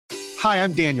Hi,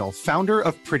 I'm Daniel, founder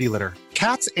of Pretty Litter.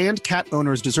 Cats and cat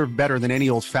owners deserve better than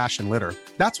any old-fashioned litter.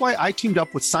 That's why I teamed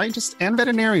up with scientists and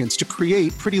veterinarians to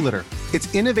create Pretty Litter. Its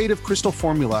innovative crystal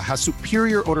formula has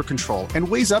superior odor control and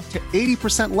weighs up to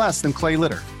 80% less than clay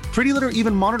litter. Pretty Litter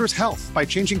even monitors health by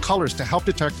changing colors to help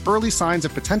detect early signs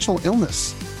of potential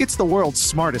illness. It's the world's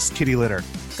smartest kitty litter.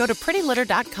 Go to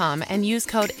prettylitter.com and use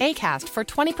code ACAST for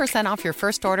 20% off your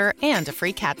first order and a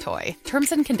free cat toy.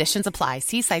 Terms and conditions apply.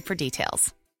 See site for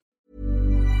details.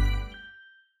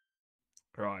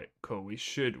 Right, cool. We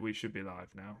should be live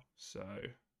now. So,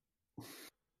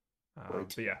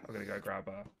 but yeah, I'm gonna go grab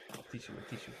a tissue.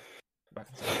 Back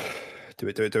in time.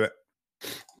 Do it.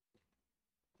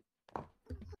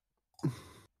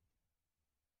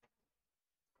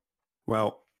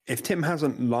 Well, if Tim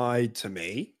hasn't lied to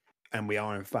me, and we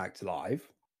are in fact live,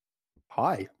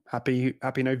 hi, happy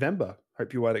November.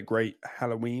 Hope you had a great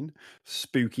Halloween,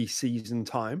 spooky season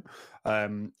time.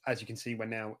 As you can see, we're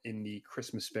now in the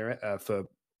Christmas spirit for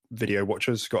video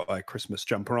watchers. Got a Christmas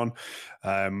jumper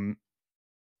on.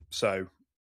 So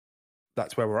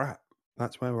that's where we're at.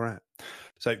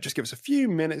 So just give us a few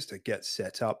minutes to get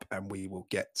set up and we will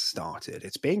get started.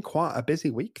 It's been quite a busy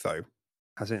week though,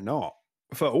 has it not?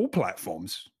 For all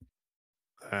platforms.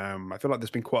 I feel like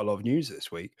there's been quite a lot of news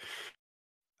this week.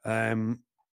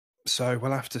 So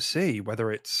we'll have to see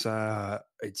whether it's the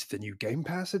new Game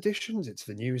Pass editions, it's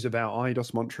the news about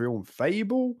Eidos Montreal and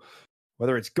Fable,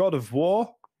 whether it's God of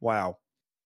War. Wow.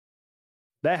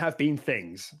 There have been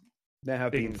things.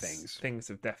 Things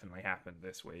have definitely happened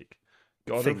this week.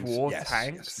 God of War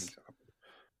tanks.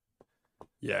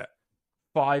 Yeah.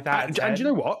 5 out of 10. And you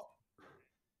know what?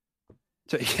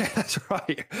 So, yeah, that's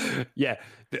right. Yeah.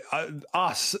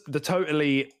 Us, the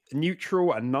totally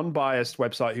neutral and non-biased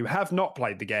website who have not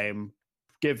played the game,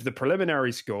 give the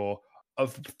preliminary score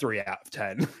of 3 out of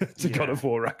 10 to God of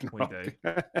War Ragnarok. We do.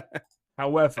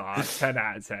 However, 10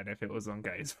 out of 10 if it was on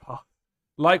Games Pass.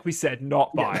 Like we said,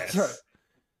 not biased. Yeah,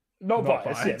 not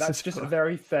biased. Yeah, that's just a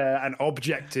very fair and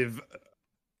objective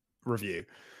review.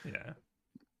 Yeah.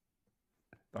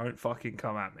 Don't fucking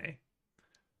come at me.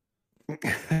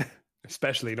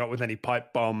 Especially not with any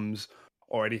pipe bombs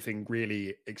or anything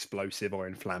really explosive or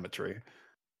inflammatory.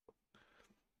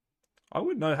 I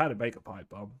wouldn't know how to make a pipe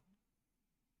bomb.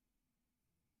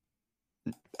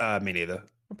 Me neither.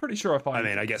 I'm pretty sure if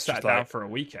I guess sat just down like for a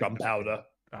weekend, gunpowder,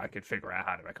 I could figure out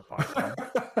how to make a pipe bomb.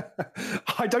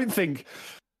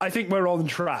 I think we're on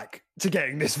track to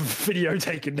getting this video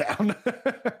taken down.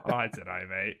 I don't know,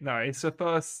 mate. No, it's the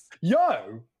first.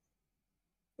 Yo,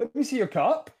 let me see your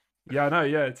cup. Yeah, I know.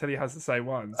 Yeah, Tilly has the same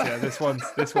ones. Yeah, this one's.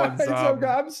 It's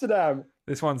Amsterdam.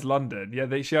 This one's London.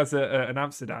 Yeah, she has an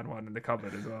Amsterdam one in the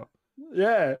cupboard as well.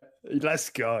 Yeah,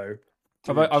 let's go.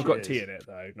 Dude, I've got tea in it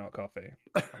though, not coffee.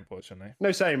 Unfortunately.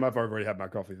 No, same. I've already had my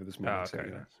coffee for this morning. Oh, okay.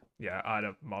 So, yeah, I had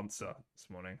a monster this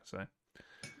morning. So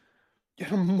you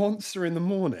had a monster in the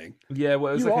morning. Yeah,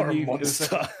 well, it was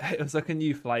a like a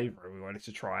new flavor. We wanted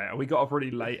to try it, and we got up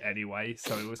really late anyway,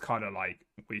 so it was kind of like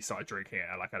we started drinking it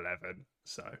at like 11.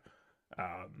 So,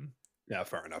 yeah,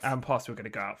 fair enough. And plus, we're going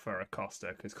to go out for a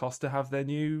Costa because Costa have their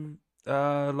new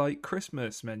like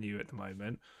Christmas menu at the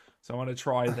moment. So I want to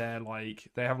try their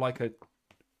they have like a.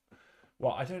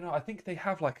 Well, I don't know. I think they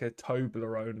have like a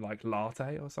Toblerone like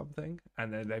latte or something,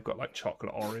 and then they've got like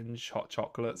chocolate orange hot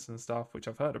chocolates and stuff, which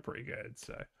I've heard are pretty good.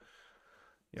 So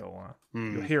you'll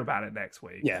hear about it next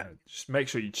week. Yeah, just make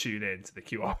sure you tune in to the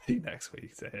QRP next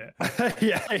week to hear.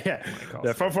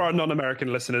 yeah. For our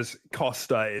non-American listeners,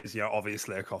 Costa is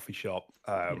obviously a coffee shop.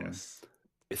 Yes.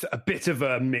 It's a bit of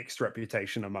a mixed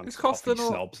reputation amongst coffee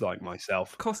snobs like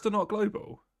myself. Costa not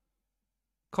global.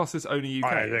 Costa's only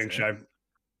UK. I think so.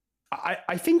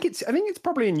 I think it's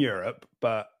probably in Europe,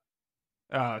 but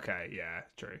okay, yeah,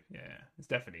 true, yeah, it's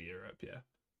definitely Europe, yeah,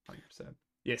 100%.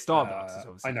 Yeah, Starbucks is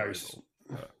obviously I know, global,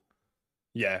 but...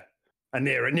 yeah, and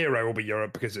Nero will be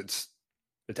Europe because it's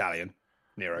Italian,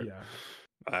 Nero.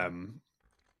 Yeah,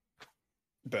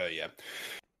 but yeah,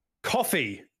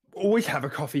 coffee. Always have a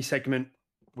coffee segment.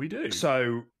 We do.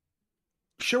 So,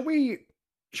 shall we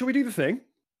do the thing?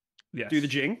 Yes. Do the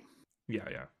jing. Yeah.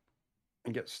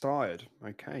 And get started.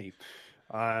 Okay.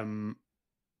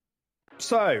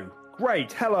 So,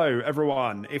 great. Hello,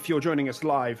 everyone. If you're joining us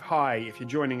live, hi. If you're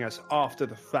joining us after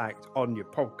the fact on your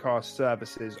podcast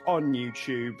services, on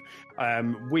YouTube,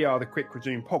 we are the Quick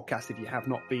Resume podcast if you have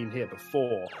not been here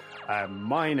before.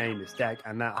 My name is Deck,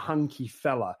 and that hunky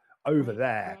fella over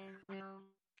there.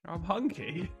 I'm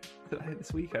hunky.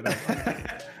 This weekend I'm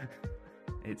hunky.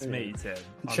 It's me, Tim.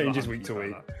 Changes week to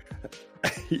week.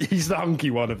 He's the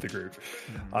hunky one of the group.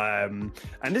 And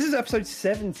this is episode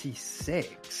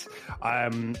 76.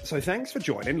 So thanks for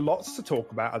joining. Lots to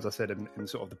talk about, as I said in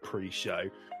sort of the pre-show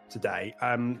today.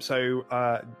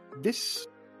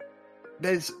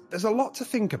 There's a lot to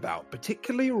think about,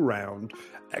 particularly around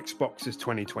Xbox's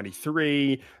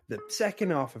 2023, the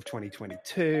second half of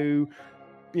 2022,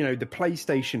 the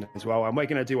PlayStation as well. And we're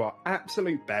going to do our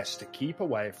absolute best to keep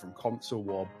away from console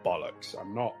war bollocks.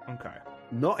 I'm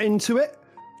not into it.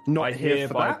 Not here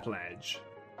for that.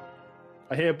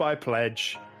 I hereby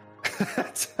pledge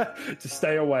to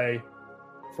stay away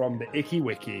from the icky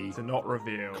wiki. To not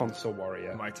reveal console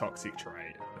warrior. My toxic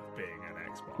trait of being an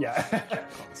Xbox. Yeah.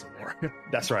 console warrior.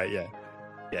 That's right, yeah.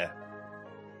 Yeah.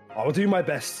 I'll do my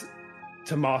best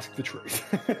to mask the truth.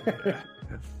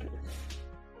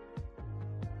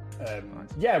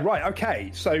 Yeah, right,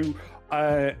 okay. So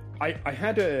I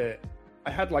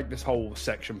had like this whole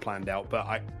section planned out,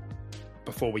 but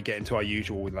before we get into our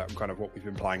usual, like kind of what we've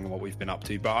been playing and what we've been up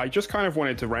to, but I just kind of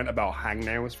wanted to rant about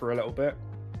hangnails for a little bit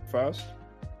first.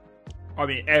 I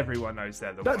mean, everyone knows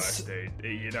they're the worst, dude.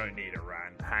 You don't need a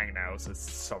rant. Hangnails are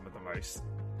some of the most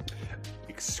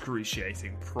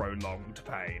excruciating, prolonged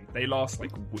pain. They last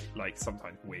like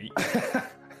sometimes weeks.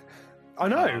 I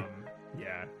know.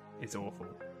 Yeah, it's awful.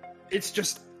 It's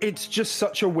just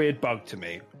such a weird bug to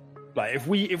me. Like if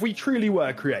we truly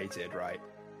were created, right?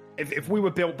 If we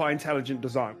were built by intelligent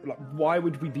design, like why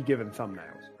would we be given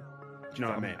thumbnails? Do you know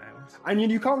what I mean?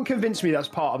 And you can't convince me that's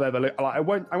part of evolution. Like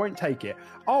I won't take it.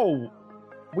 Oh,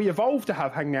 we evolved to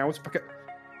have hangnails because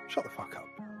shut the fuck up.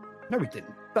 No, we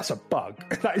didn't. That's a bug.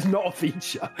 That is not a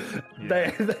feature.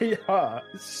 Yeah. They hurt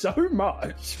so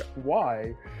much.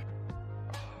 Why?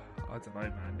 I don't know,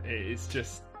 man. It's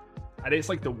just, and it's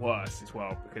like the worst as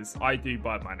well because I do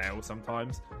bite my nails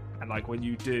sometimes. And like when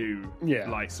you do,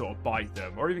 like sort of bite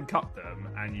them or even cut them,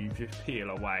 and you just peel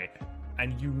away,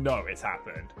 and it's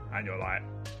happened, and you're like,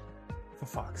 for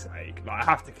fuck's sake, like I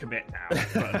have to commit now,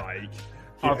 but like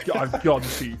I've gone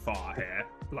too far here.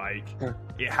 Like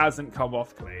it hasn't come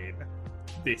off clean.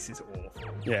 This is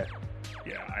awful. Yeah,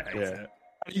 I hate it.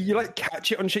 You like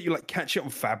catch it on shit. You like catch it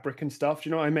on fabric and stuff. Do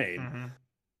you know what I mean? Mm-hmm.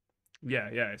 Yeah,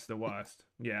 it's the worst.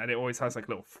 Yeah, and it always has like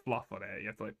little fluff on it. You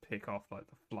have to like pick off like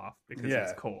the fluff because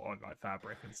it's caught on like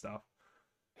fabric and stuff.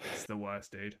 It's the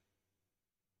worst, dude.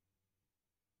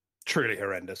 Truly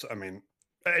horrendous. I mean,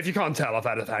 if you can't tell, I've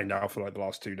had a hangnail for like the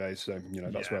last 2 days, so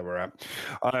that's where we're at.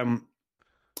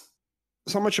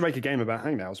 Someone should make a game about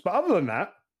hangnails. But other than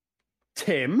that,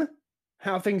 Tim,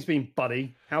 how have things been,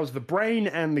 buddy? How's the brain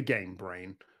and the game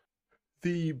brain?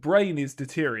 The brain is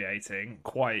deteriorating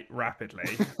quite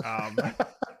rapidly.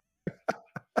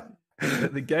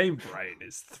 The game brain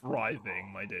is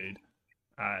thriving, my dude.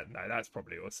 No, that's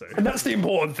probably also... And that's the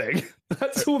important thing.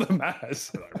 That's all that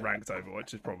matters. Like, ranked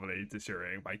Overwatch is probably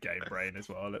deteriorating my game brain as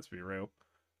well, let's be real.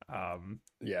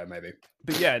 Yeah, maybe.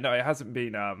 But yeah, no, it hasn't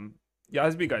been... it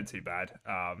hasn't been going too bad.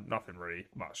 Nothing really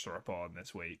much to report on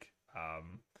this week.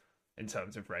 In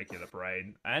terms of regular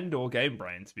brain and or game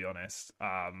brain, to be honest.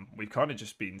 We've kind of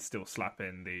just been still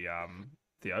slapping the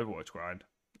Overwatch grind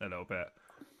a little bit.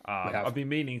 I've been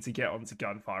meaning to get onto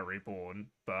Gunfire Reborn,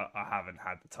 but I haven't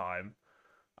had the time.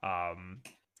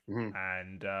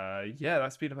 And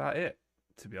that's been about it,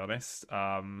 to be honest.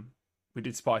 We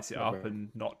did spice it up and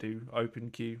not do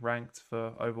open queue ranked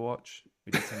for Overwatch.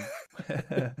 We did some...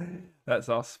 That's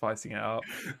us spicing it up.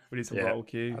 We did some roll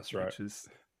queue, that's right. Which was...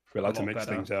 We like to mix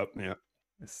things up, yeah.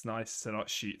 It's nice to not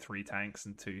shoot 3 tanks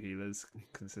and 2 healers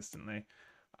consistently.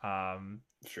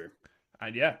 Sure.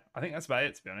 And yeah, I think that's about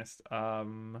it, to be honest.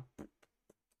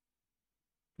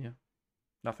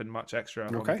 Nothing much extra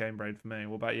on the game brain for me.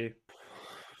 What about you?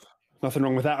 Nothing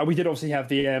wrong with that. We did obviously have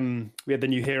we had the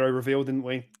new hero reveal, didn't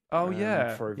we? Oh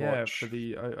yeah, for Overwatch. Yeah, for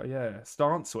the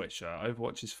stance switcher,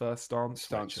 Overwatch's first stance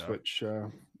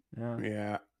switcher.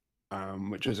 Yeah.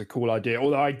 Which is a cool idea.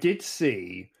 Although I did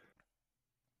see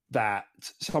that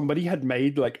somebody had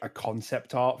made like a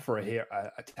concept art for a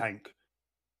tank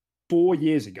 4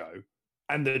 years ago,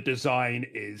 and the design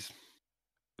is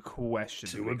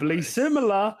questionably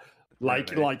similar.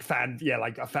 Like a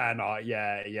fan art.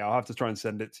 Yeah. I'll have to try and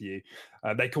send it to you.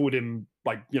 They called him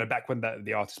back when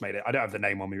the artist made it. I don't have the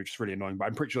name on me, which is really annoying, but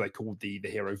I'm pretty sure they called the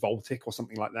hero Voltic or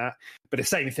something like that. But the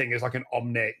same thing as like an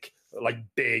Omnic, like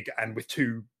big and with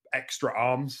 2 extra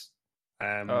arms.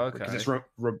 Because it's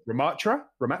Ramatra,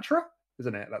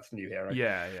 isn't it? That's the new hero.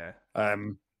 Yeah.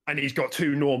 And he's got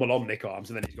 2 normal Omnic arms,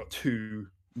 and then he's got 2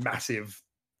 massive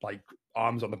like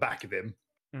arms on the back of him.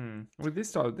 Well,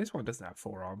 this one doesn't have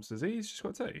 4 arms, does he? He's just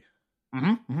got 2.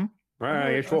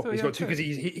 Right, he's got 2 because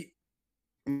he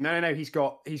no. He's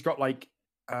got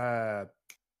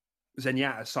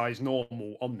Zenyatta size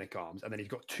normal Omnic arms, and then he's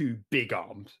got 2 big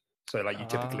arms. So like you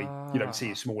don't see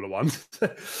his smaller ones.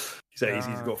 So he's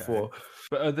got 4.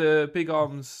 But are the big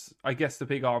arms? I guess the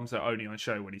big arms are only on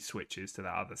show when he switches to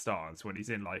that other stance. When he's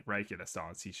in like regular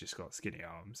stance, he's just got skinny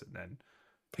arms, and then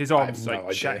his arms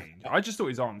change. I just thought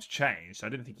his arms changed. I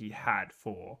didn't think he had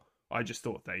 4. I just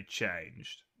thought they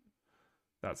changed.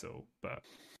 That's all. But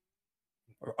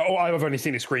I've only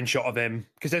seen a screenshot of him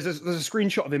because there's a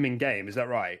screenshot of him in game. Is that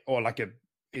right? Or like a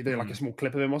small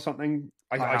clip of him or something?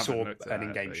 I saw an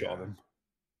in-game shot of him.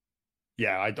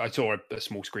 Yeah, I saw a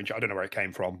small screenshot. I don't know where it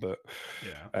came from, but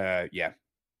yeah.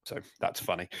 So that's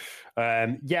funny.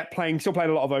 Still playing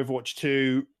a lot of Overwatch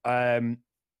 2.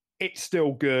 It's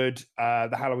still good.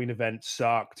 The Halloween event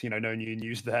sucked. No new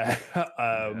news there.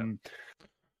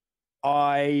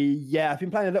 I've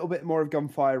been playing a little bit more of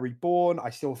Gunfire Reborn. I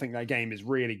still think that game is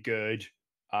really good.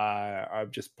 I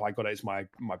got it as my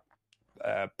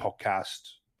podcast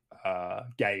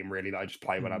game really that I just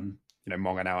play when I'm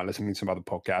monging out and listening to some other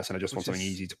podcasts, and I just want something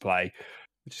easy to play.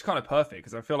 Which is kind of perfect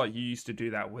because I feel like you used to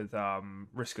do that with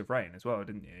Risk of Rain as well,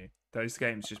 didn't you? Those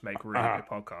games just make really good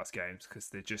podcast games because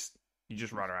you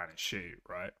just run around and shoot,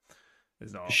 right?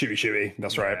 There's not shooty.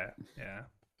 That's right. Yeah.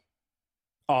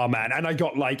 Oh man, and I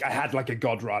had a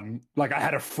god run, like I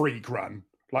had a freak run.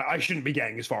 Like I shouldn't be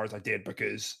getting as far as I did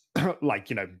because,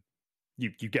 you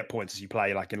get points as you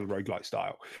play, like in a roguelike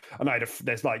style. And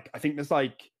there's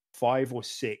 5 or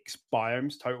 6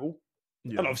 biomes total.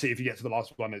 Yeah. And obviously, if you get to the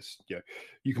last one, it's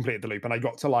you completed the loop. And I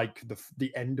got to like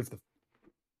the end of the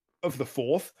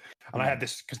 4th, and I had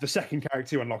this because the second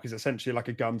character you unlock is essentially like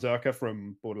a Gunzerker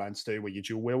from Borderlands 2, where you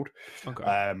dual wield.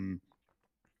 Okay.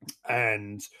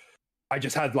 And I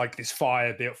just had like this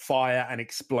fire and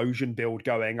explosion build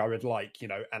going. I would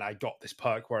and I got this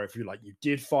perk where if you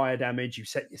did fire damage, you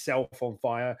set yourself on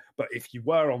fire. But if you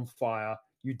were on fire,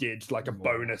 you did like a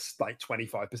bonus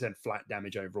 25% flat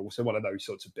damage overall. So one of those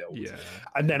sorts of builds. Yeah.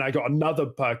 And then I got another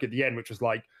perk at the end, which was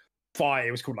like fire.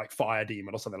 It was called like Fire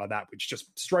Demon or something like that, which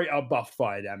just straight up buffed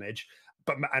fire damage,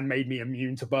 and made me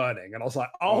immune to burning. And I was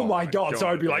like, oh my God. So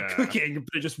I'd be like cooking,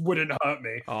 but it just wouldn't hurt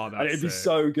me. And it'd be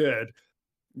so good.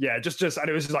 Yeah, just and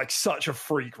it was like such a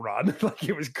freak run. Like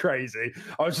it was crazy.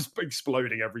 I was just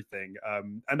exploding everything.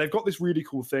 And they've got this really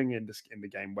cool thing in the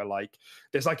game where like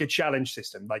there's like a challenge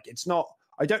system. Like it's not,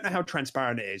 I don't know how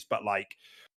transparent it is, but like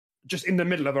just in the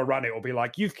middle of a run, it will be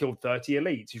like, you've killed 30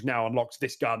 elites. You've now unlocked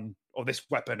this gun or this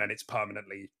weapon, and it's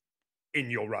permanently in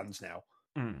your runs now.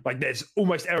 Like there's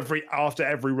almost after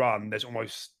every run, there's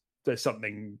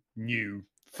something new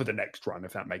for the next run,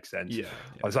 if that makes sense. Yeah.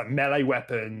 It's like melee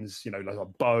weapons, like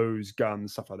bows,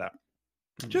 guns, stuff like that.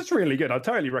 Just really good. I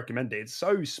totally recommend it. It's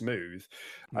so smooth.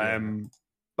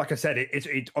 Like I said,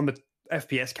 it on the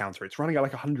FPS counter, it's running at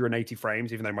like 180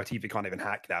 frames, even though my TV can't even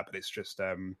hack that. But it's just,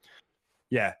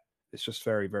 it's just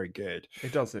very, very good.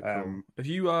 It does it. Cool. Have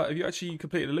you actually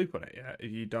completed a loop on it yet? Have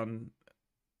you done?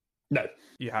 No,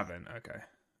 you haven't. Okay.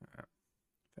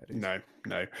 No.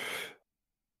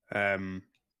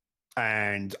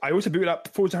 And I also booted up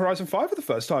Forza Horizon 5 for the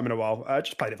first time in a while.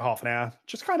 Just played it for half an hour.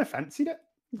 Just kind of fancied it.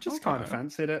 I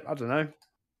don't know.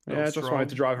 Yeah, just wanted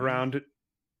to drive around it.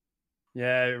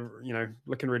 Yeah,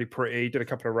 looking really pretty. Did a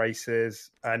couple of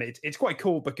races. And it's quite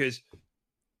cool because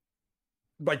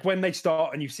like when they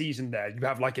start a new season there, you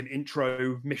have like an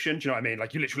intro mission. Do you know what I mean?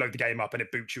 Like you literally load the game up and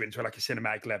it boots you into like a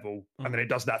cinematic level. And then it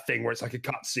does that thing where it's like a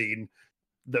cutscene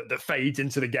that fades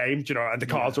into the game, and the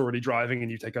car's already driving and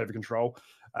you take over control.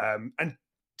 And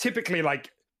typically,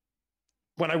 like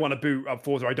when I want to boot up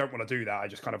Forza, I don't want to do that. I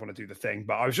just kind of want to do the thing.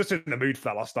 But I was just in the mood for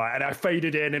that last night, and I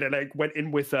faded in, and it like went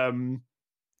in with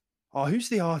who's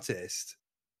the artist?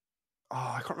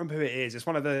 I can't remember who it is. It's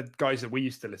one of the guys that we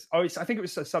used to listen. I think it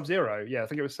was Sub-Zero. Yeah, I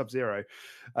think it was Sub-Zero.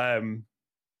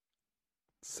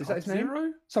 Is that his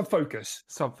name? Subfocus.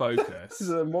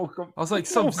 I was like,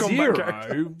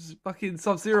 Sub-Zero? Fucking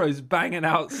Sub-Zero's banging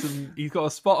out some... He's got a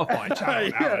Spotify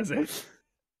channel now, is it?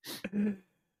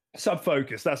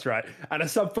 Subfocus, that's right. And a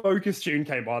Subfocus tune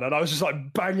came on, and I was just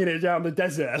like banging it down the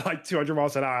desert at like 200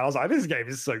 miles an hour. I was like, this game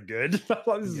is so good.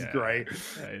 This is great.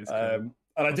 And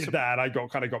I did that, and I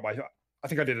got my... I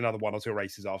think I did another 1 or 2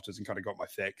 races afterwards and kind of got my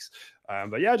fix.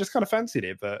 But yeah, I just kind of fancied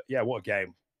it. But yeah, what a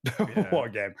game. What a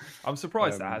game. I'm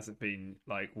surprised that hasn't been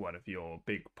like one of your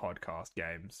big podcast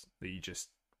games that you just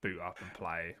boot up and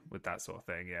play with that sort of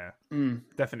thing.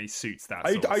 Definitely suits that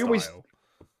sort of style.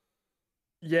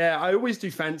 I always do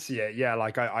fancy it.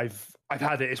 Like I've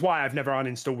had it. It's why I've never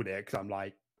uninstalled it, because I'm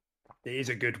like, it is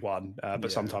a good one,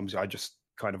 but sometimes I just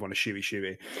kind of want to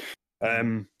shooty.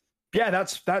 yeah,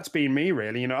 that's been me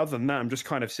really. Other than that, I'm just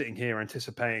kind of sitting here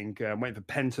anticipating, waiting for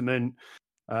Pentiment,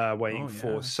 waiting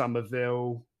for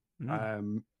Somerville.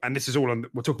 And this is all on.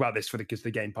 We'll talk about this because the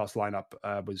Game Pass lineup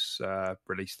was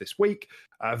released this week.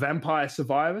 Vampire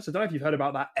Survivors. I don't know if you've heard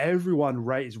about that. Everyone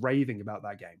is raving about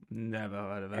that game. Never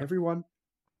heard of it. Everyone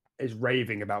is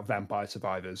raving about Vampire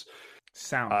Survivors.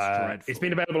 Sounds dreadful. It's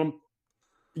been available on.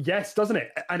 Yes, doesn't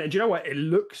it? And do you know what? It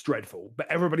looks dreadful, but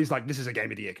everybody's like, "This is a Game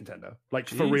of the Year contender." Like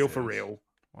for real.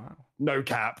 Wow. No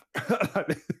cap.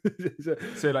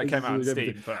 So that came out on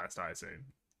Steam first, I assume.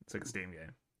 It's like a Steam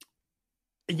game.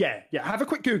 Yeah. Have a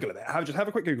quick Google of it. Have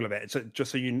a quick Google of it,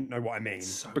 just so you know what I mean.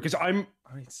 Because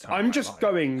I'm just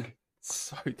going. It's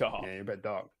so dark. Yeah, a bit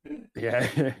dark.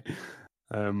 Yeah.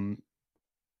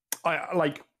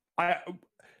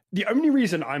 The only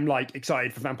reason I'm like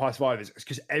excited for Vampire Survivors is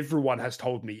because everyone has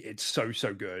told me it's so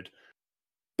good.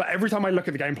 But every time I look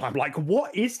at the gameplay, I'm like,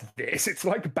 what is this? It's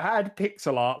like bad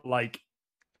pixel art, like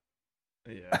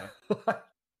yeah,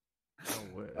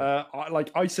 weird.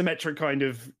 Like isometric kind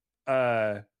of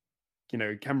camera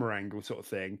angle sort of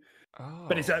thing. Oh,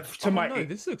 but it's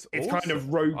this looks it's awesome. kind of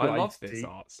roguelike. I love this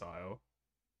art style.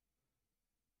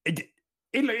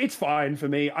 It's fine for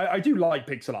me. I do like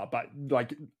pixel art, but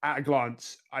like at a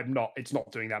glance, it's not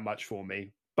doing that much for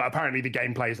me. But apparently the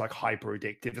gameplay is like hyper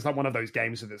addictive. It's like one of those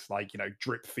games that's like,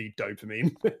 drip feed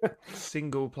dopamine.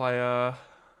 Single player,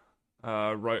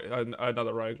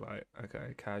 another roguelite.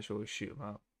 Okay, casual shoot 'em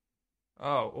up.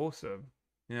 Oh, awesome.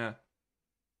 Yeah.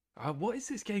 What is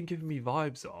this game giving me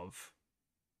vibes of?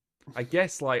 I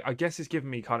guess it's giving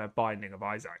me kind of Binding of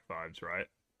Isaac vibes, right?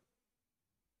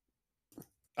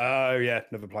 Oh yeah,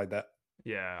 never played that.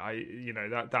 Yeah,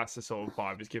 that's the sort of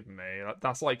vibe it's giving me. That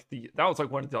was like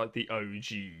one of the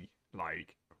OG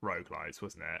like roguelites,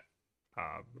 wasn't it?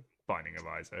 Binding of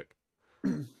Isaac.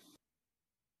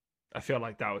 I feel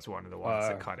like that was one of the ones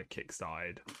that kind of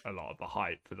kickstarted a lot of the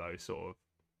hype for those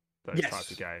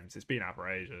types of games. It's been out for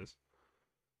ages.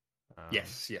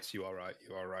 Yes, you are right.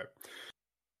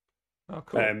 Oh,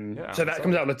 cool. So that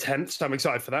comes out on the 10th, so I'm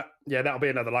excited for that. Yeah, that'll be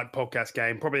another like podcast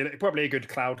game. Probably a good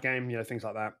cloud game, things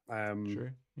like that.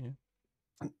 True. Yeah.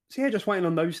 So yeah, just waiting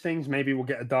on those things. Maybe we'll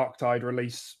get a Dark Tide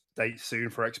release date soon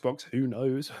for Xbox. Who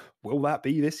knows? Will that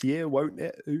be this year? Won't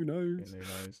it? Who knows? Who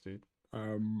knows, dude?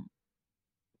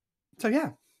 So yeah,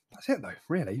 that's it though,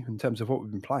 really, in terms of what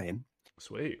we've been playing.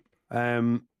 Sweet.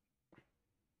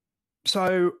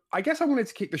 So I guess I wanted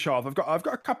to kick the show off. I've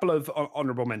got a couple of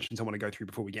honourable mentions I want to go through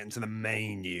before we get into the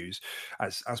main news,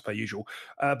 as per usual.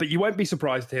 But you won't be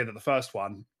surprised to hear that the first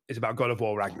one is about God of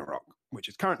War Ragnarok, which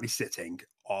is currently sitting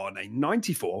on a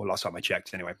 94. Last time I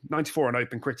checked, anyway, 94 on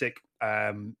OpenCritic.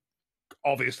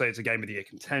 Obviously, it's a Game of the Year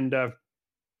contender.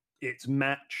 It's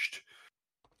matched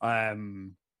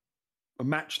the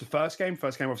first game.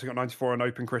 First game obviously got 94 on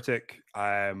OpenCritic.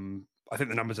 I think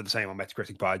the numbers are the same on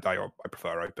Metacritic, but I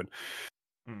prefer Open.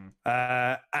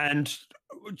 And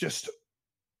just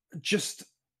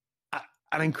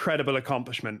an incredible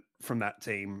accomplishment from that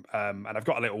team. And I've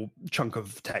got a little chunk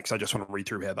of text I just want to read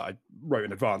through here that I wrote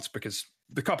in advance, because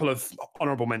the couple of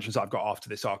honorable mentions I've got after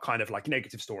this are kind of like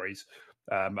negative stories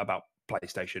about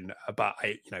PlayStation. But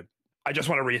I just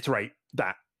want to reiterate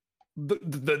that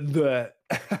the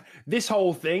this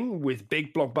whole thing with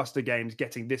big blockbuster games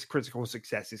getting this critical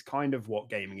success is kind of what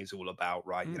gaming is all about,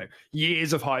 right?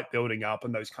 Years of hype building up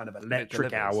and those kind of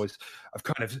electric hours of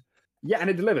kind of and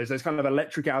it delivers those kind of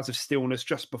electric hours of stillness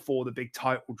just before the big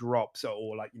title drops,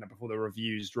 or like before the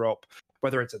reviews drop,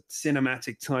 whether it's a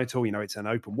cinematic title, it's an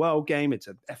open world game, it's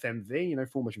a FMV,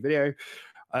 full motion video,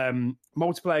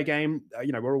 multiplayer game,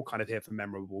 we're all kind of here for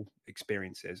memorable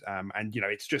experiences. And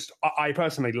it's just, I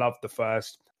personally love the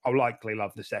first. I'll likely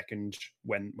love the second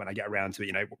when I get around to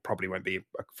it. It probably won't be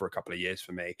for a couple of years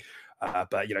for me.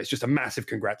 But it's just a massive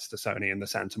congrats to Sony and the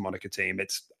Santa Monica team.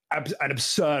 It's an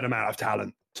absurd amount of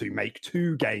talent to make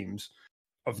two games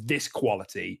of this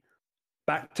quality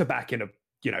back to back in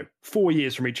 4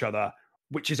 years from each other,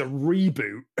 which is a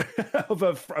reboot of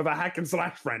a hack and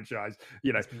slash franchise.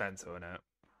 It's mental, isn't it?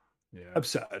 Yeah.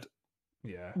 Absurd.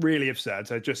 Yeah. Really absurd.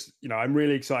 So just, I'm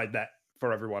really excited that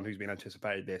for everyone who's been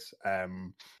anticipating this.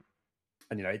 And,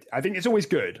 I think it's always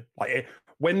good. Like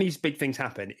when these big things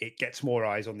happen, it gets more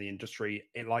eyes on the industry.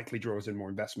 It likely draws in more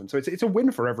investment. So it's a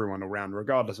win for everyone around,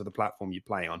 regardless of the platform you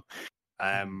play on.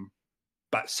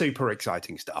 But super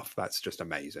exciting stuff. That's just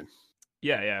amazing.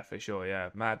 Yeah, for sure. Yeah,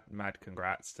 mad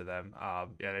congrats to them.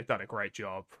 They've done a great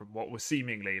job from what was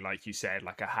seemingly, like you said,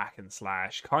 like a hack and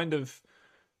slash kind of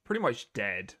pretty much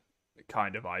dead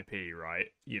kind of IP, right?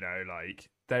 Like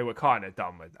they were kind of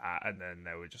done with that, and then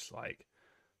they were just like,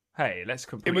 hey, let's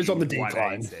completely It was on the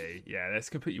decline. 180. Yeah, let's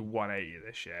completely 180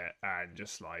 this shit and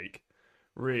just like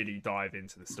really dive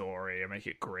into the story and make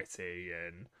it gritty.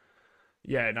 And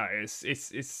yeah, no, it's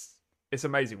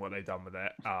amazing what they've done with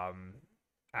it.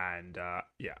 And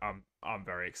yeah, I'm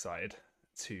very excited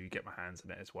to get my hands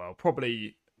on it as well.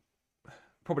 Probably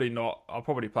not. I'll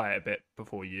probably play it a bit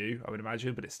before you, I would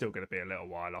imagine, but it's still going to be a little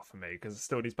while off for me because I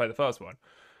still need to play the first one.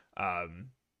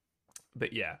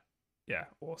 But yeah,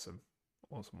 awesome.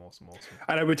 And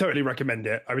I would totally recommend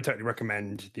it. I would totally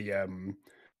recommend the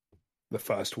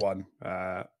first one.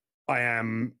 I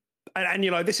am, and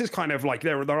you know, this is kind of like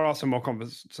there are some more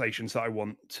conversations that I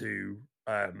want to.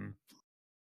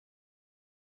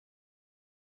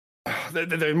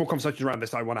 There are more conversations around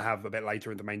this I want to have a bit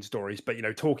later in the main stories, but you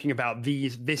know, talking about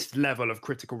this level of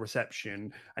critical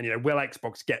reception, and you know, will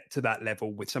Xbox get to that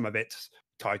level with some of its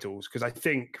titles? Because I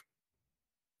think,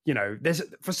 you know, there's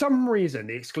for some reason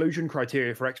the exclusion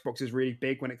criteria for Xbox is really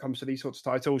big when it comes to these sorts of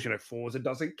titles. You know, Forza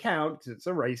doesn't count because it's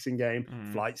a racing game.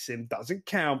 Flight Sim doesn't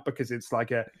count because it's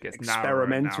like a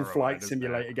experimental flight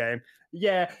simulator game.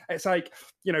 Yeah, it's like,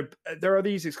 you know, there are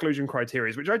these exclusion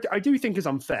criteria, which I do think is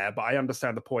unfair, but I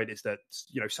understand the point is that,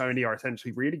 you know, Sony are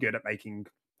essentially really good at making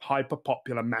hyper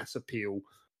popular, mass appeal,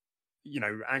 you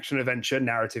know, action adventure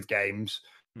narrative games.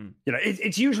 You know,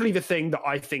 it's usually the thing that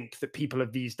I think that people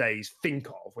of these days think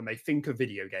of when they think of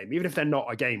video game, even if they're not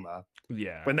a gamer.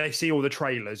 Yeah. When they see all the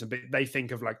trailers, they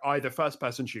think of like either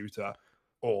first-person shooter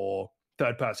or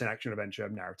third-person action adventure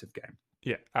narrative game.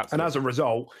 Yeah, absolutely. And as a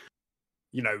result,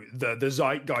 you know, the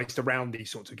zeitgeist around these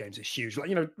sorts of games is huge. Like,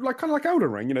 you know, like kind of like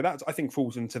Elden Ring. You know, that's I think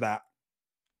falls into that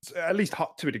at least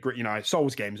to a degree. You know,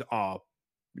 Souls games are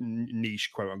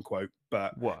niche, quote unquote,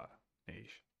 but what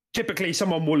niche? Typically,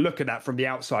 someone will look at that from the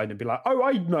outside and be like, "Oh,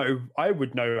 I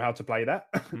would know how to play that."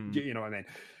 You know what I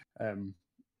mean?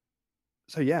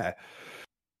 So yeah,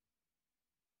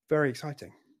 very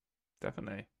exciting.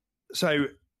 Definitely. So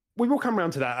we will come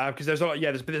around to that because there's a lot.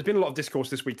 Yeah, there's been a lot of discourse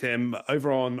this week, Tim,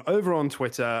 over on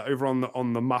Twitter, over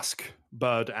on the Musk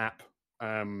Bird app,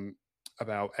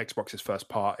 about Xbox's first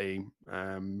party,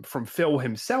 from Phil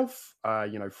himself,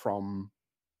 you know, from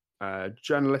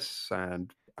journalists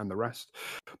and the rest.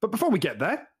 But before we get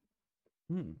there,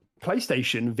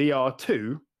 PlayStation VR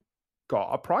 2 got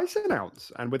a price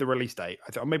announced and with a release date.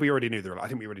 I think we already knew the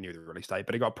release date,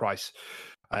 but it got a price,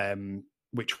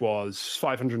 which was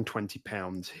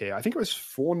 £520 here. I think it was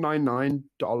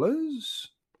 $499.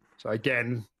 So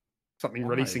again, something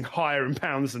releasing higher in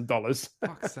pounds than dollars.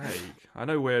 Fuck's sake! I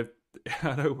know we're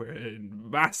in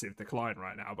massive decline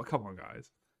right now, but come on, guys.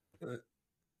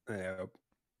 Yeah.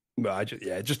 Well,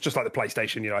 just like the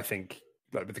PlayStation, you know, I think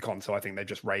like with the console, I think they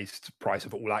just raised price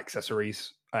of all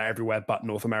accessories everywhere but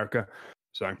North America.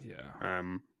 So, yeah,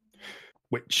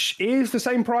 which is the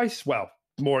same price, well,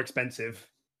 more expensive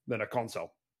than a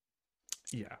console.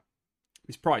 Yeah,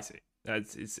 it's pricey.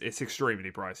 It's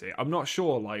extremely pricey. I'm not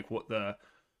sure like what the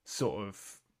sort of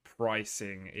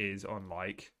pricing is on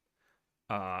like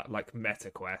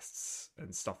Meta Quests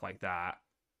and stuff like that.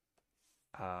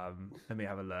 Let me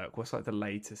have a look. What's like the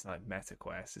latest like Meta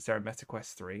Quest? Is there a Meta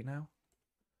Quest 3 now?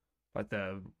 I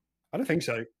don't think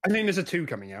so. I think there's a 2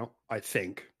 coming out, I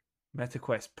think. Meta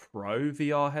Quest Pro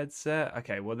VR headset.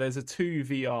 Okay, well there's a 2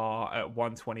 VR at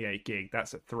 128 gig.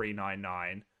 That's at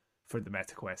 $399 for the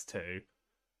Meta Quest 2.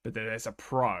 But then there's a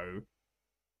Pro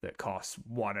that costs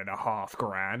 $1.5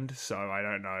 grand. So I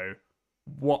don't know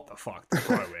what the fuck the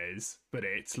Pro is, but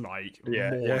it's like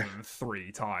more than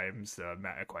 3 times the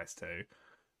Meta Quest 2.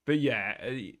 But yeah,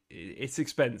 it's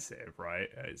expensive, right?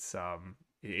 It's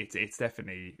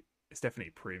definitely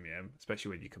premium,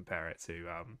 especially when you compare it to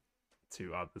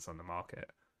others on the market.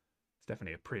 It's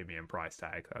definitely a premium price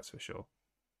tag, that's for sure.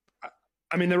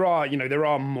 I mean, there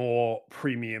are more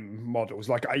premium models.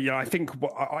 Like, I think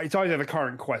it's either the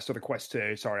current Quest or the Quest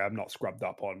 2. Sorry, I'm not scrubbed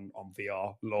up on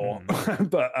VR lore,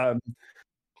 but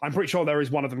I'm pretty sure there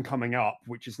is one of them coming up,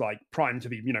 which is like primed to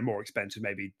be, you know, more expensive,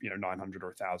 maybe, you know, 900 or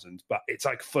 1,000, but it's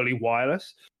like fully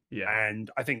wireless. Yeah. And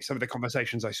I think some of the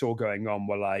conversations I saw going on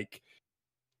were like,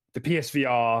 the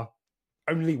PSVR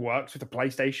only works with the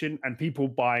PlayStation, and people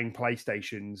buying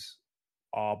PlayStations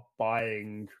are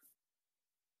buying,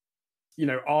 you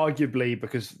know, arguably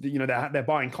because, you know, they're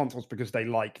buying consoles because they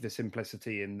like the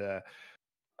simplicity and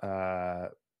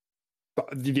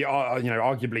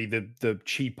arguably the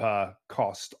cheaper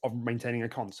cost of maintaining a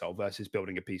console versus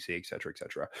building a PC, etc.,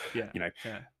 etc. Yeah, you know,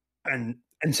 and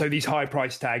so these high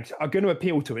price tags are going to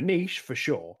appeal to a niche for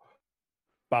sure,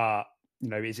 but you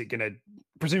know, is it going to?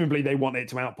 Presumably, they want it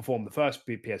to outperform the first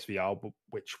PSVR,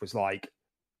 which was like,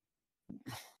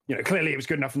 clearly it was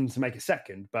good enough for them to make a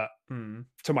second, but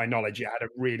to my knowledge, it had a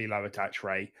really low attach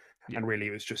rate, and really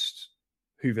it was just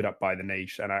hoovered up by the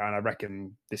niche. And I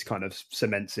reckon this kind of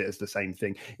cements it as the same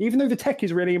thing, even though the tech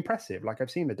is really impressive. Like,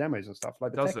 I've seen the demos and stuff.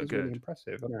 Like, the tech is really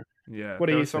impressive. I don't know. Yeah. What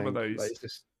do you some think? of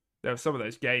those? There were some of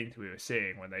those games we were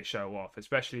seeing when they show off,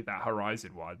 especially that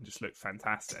Horizon one, just looked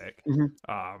fantastic.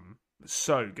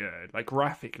 So good, like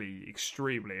graphically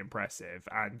extremely impressive,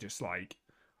 and just like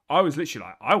I was literally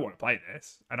like, I want to play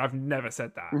this, and I've never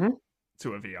said that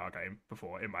to a VR game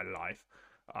before in my life,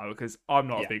 because I'm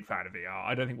not a big fan of VR.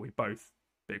 I don't think we're both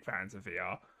big fans of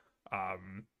VR.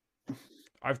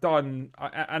 I've done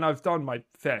my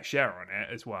fair share on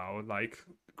it as well. Like,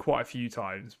 quite a few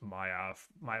times, my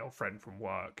old friend from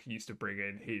work used to bring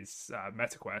in his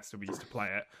MetaQuest, and we used to play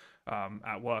it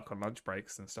at work on lunch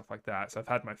breaks and stuff like that. So I've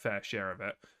had my fair share of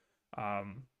it,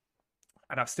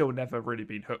 and I've still never really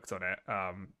been hooked on it.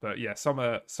 But yeah, some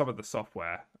of the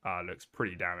software looks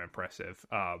pretty damn impressive.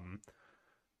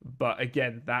 But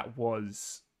again, that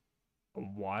was a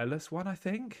wireless one, I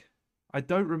think. I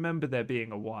don't remember there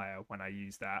being a wire when I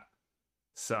used that,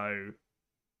 so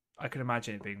I can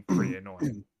imagine it being pretty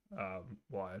annoying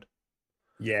wired.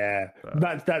 Yeah,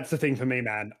 that's the thing for me,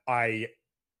 man. I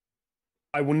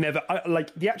will never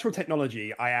like the actual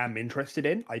technology. I am interested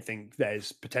in. I think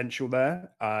there's potential there.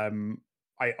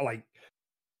 I like,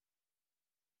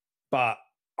 but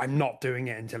I'm not doing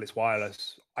it until it's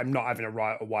wireless. I'm not having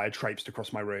a wire traipsed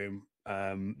across my room.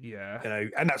 And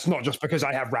that's not just because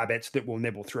I have rabbits that will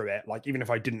nibble through it. Like, even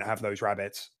if I didn't have those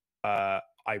rabbits,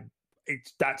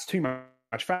 that's too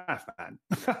much faff, man.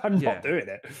 I'm not doing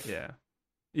it.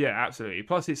 Yeah, absolutely.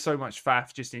 Plus, it's so much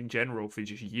faff just in general for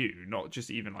just you, not just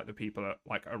even like the people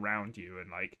like around you, and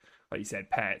like you said,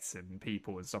 pets and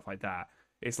people and stuff like that.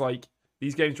 It's like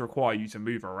these games require you to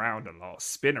move around a lot,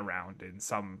 spin around in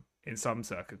some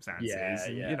circumstances.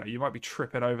 And, you might be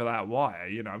tripping over that wire.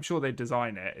 I'm sure they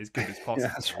design it as good as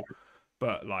possible,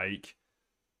 but like,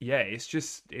 it's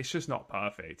just not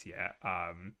perfect yet.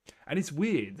 And it's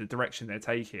weird the direction they're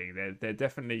taking. They're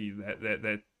definitely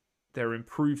they're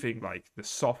improving like the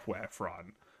software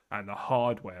front and the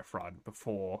hardware front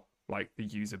before like the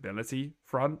usability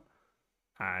front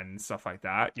and stuff like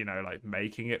that. Like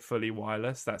making it fully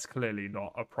wireless, that's clearly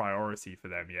not a priority for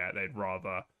them yet. They'd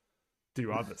rather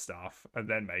do other stuff and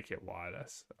then make it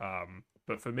wireless.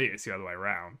 But for me, it's the other way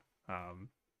around.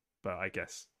 But I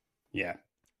guess yeah.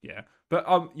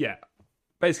 But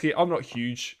basically, I'm not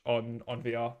huge on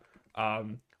VR.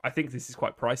 I think this is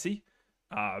quite pricey.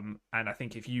 And I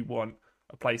think if you want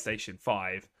a PlayStation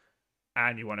 5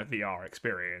 and you want a VR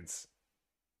experience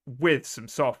with some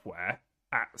software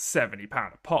at £70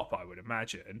 a pop, I would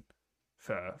imagine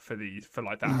for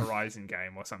like that Horizon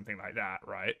game or something like that,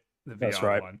 right? The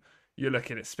VR one, you're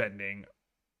looking at spending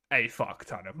a fuck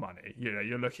ton of money.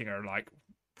 You're looking at like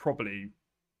probably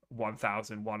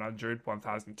 £1,100,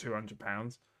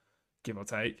 £1,200, give or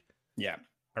take. Yeah.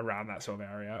 Around that sort of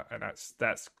area, and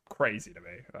that's crazy to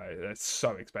me. Like, that's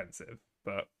so expensive,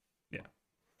 but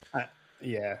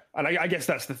and I guess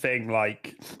that's the thing.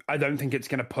 Like, I don't think it's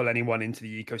going to pull anyone into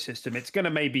the ecosystem. It's going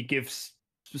to maybe give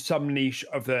some niche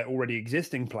of the already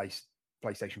existing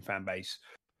PlayStation fan base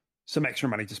some extra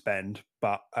money to spend.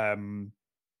 But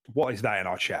what is that in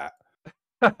our chat?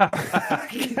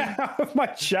 Get out of my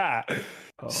chat.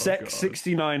 Sex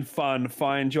 69 fun.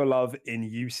 Find your love in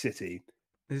U City.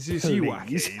 This is you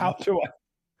wacky. How do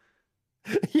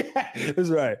I? Yeah, that's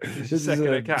right. This is a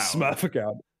second account. Smurf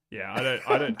account. Yeah,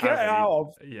 I don't Get have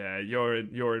out any... Yeah, you're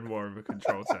in more of a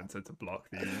control center to block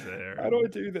the user here. How do I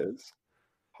do this?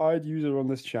 Hide user on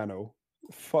this channel.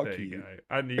 Fuck there you. Go.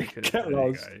 And you can Get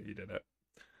lost. You did it.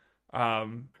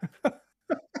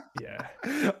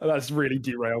 Yeah. That's really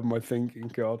derailed my thinking,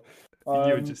 God. You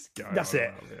were just going. That's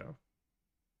it.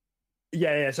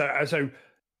 Yeah. So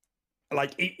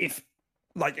like, if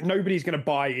like nobody's going to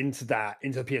buy into the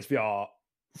PSVR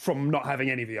from not having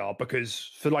any VR, because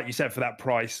for, like you said, for that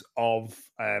price of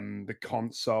the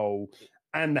console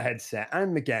and the headset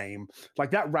and the game,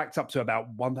 like that racked up to about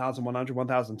 1,100,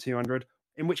 1,200,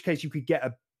 in which case you could get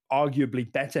a arguably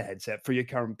better headset for your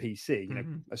current PC,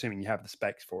 assuming you have the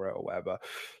specs for it or whatever.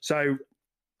 So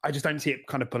I just don't see it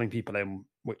kind of pulling people in,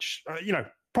 which,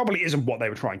 probably isn't what they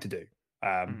were trying to do.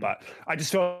 But I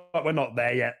just feel like we're not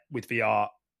there yet with VR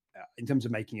in terms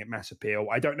of making it mass appeal.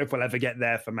 I don't know if we'll ever get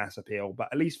there for mass appeal, but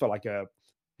at least for like to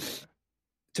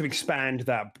expand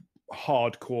that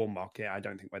hardcore market, I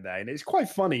don't think we're there. And it's quite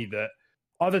funny that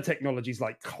other technologies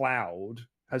like cloud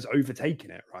has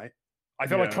overtaken it, right? I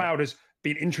feel like cloud has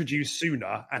been introduced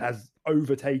sooner and has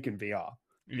overtaken VR.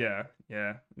 Yeah.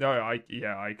 No, I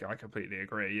completely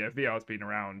agree. Yeah, VR's been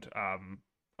around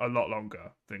a lot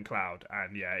longer than cloud,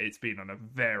 and yeah, it's been on a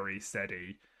very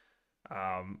steady.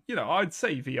 I'd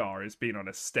say VR has been on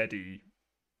a steady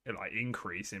like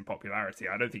increase in popularity.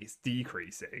 I don't think it's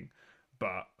decreasing,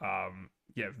 but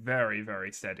very,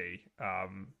 very steady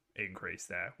increase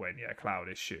there when cloud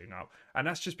is shooting up. And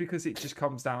that's just because it just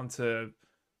comes down to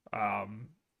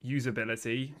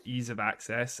usability, ease of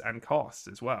access, and cost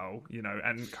as well,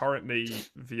 and currently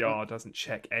VR doesn't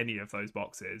check any of those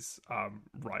boxes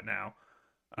right now.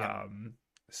 Yeah.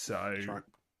 So right.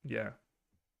 yeah,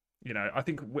 I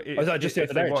think I was going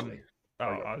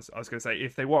to say,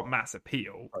 if they want mass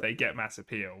appeal, they get mass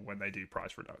appeal when they do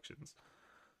price reductions.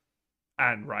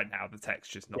 And right now, the tech's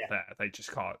just not there. They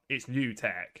just can't. It's new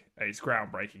tech. It's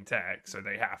groundbreaking tech, so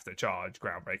they have to charge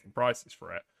groundbreaking prices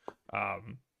for it.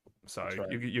 So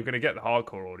you're going to get the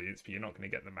hardcore audience, but you're not going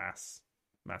to get the mass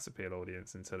appeal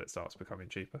audience until it starts becoming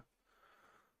cheaper.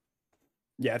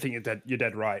 Yeah, I think you're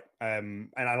dead right. And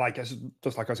I like, just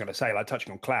like I was going to say, like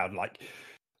touching on cloud, like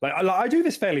I do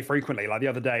this fairly frequently. Like the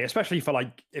other day, especially for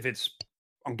like if it's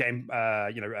on game,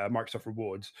 Microsoft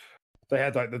Rewards, they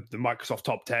had like the Microsoft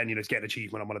top 10, to get an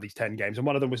achievement on one of these 10 games, and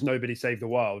one of them was Nobody Saved the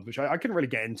World, which I couldn't really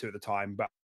get into at the time, but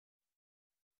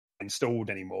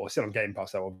installed anymore. Still on Game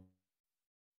Pass, though.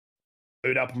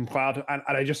 Boot up on cloud, and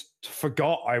I just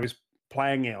forgot I was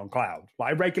playing it on cloud. Like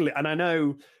I regularly, and I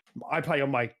know I play on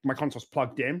my console's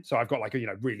plugged in, so I've got like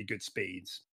really good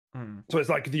speeds. So it's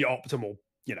like the optimal,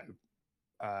 the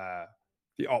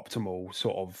optimal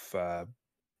sort of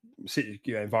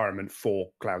environment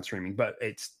for cloud streaming. But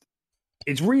it's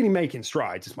really making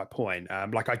strides. Is my point.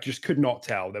 Like I just could not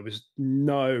tell. There was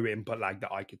no input lag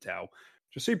that I could tell.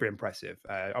 Just super impressive.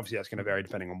 Obviously, that's going to vary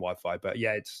depending on Wi-Fi, but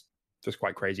yeah, it's just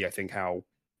quite crazy. I think how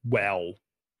well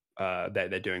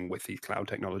they're doing with these cloud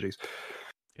technologies.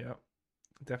 Yeah,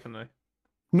 definitely.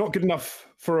 Not good enough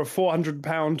for a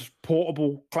 £400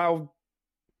 portable cloud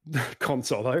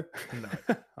console, though. No,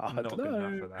 not good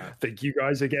enough for that. I think you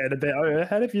guys are getting a bit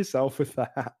ahead of yourself with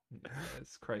that. Yeah,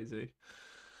 it's crazy.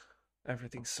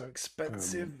 Everything's so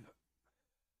expensive.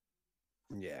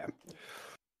 Yeah.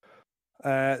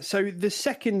 So the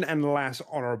second and last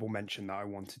honourable mention that I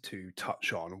wanted to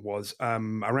touch on was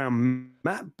around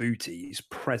Matt Booty's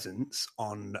presence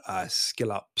on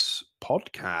SkillUp's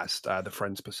podcast, the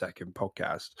Friends Per Second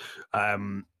podcast.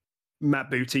 Matt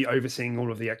Booty overseeing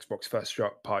all of the Xbox First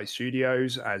Party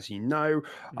Studios, as you know,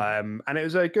 and it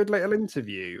was a good little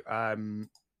interview.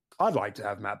 I'd like to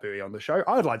have Matt Booty on the show.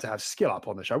 I'd like to have SkillUp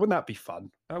on the show. Wouldn't that be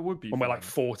fun? That would be when fun. we're like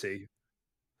 40.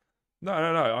 No.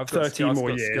 I've got 13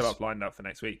 more years. SkillUp lined up for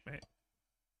next week, mate.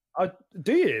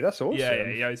 Do you? That's awesome. Yeah,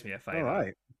 he owes me a favour. All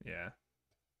right. Yeah.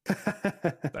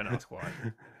 Don't ask why.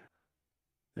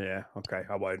 Yeah, okay,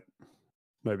 I won't.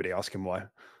 Nobody ask him why.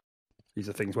 These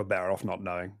are things we're better off not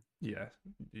knowing. Yeah.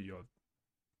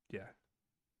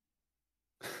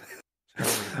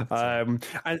 And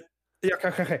yeah,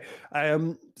 okay.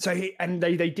 So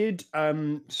they did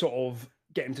sort of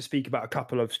get him to speak about a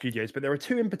couple of studios, but there are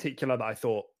two in particular that I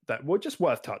thought that were just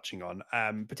worth touching on,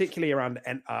 particularly around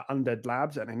Undead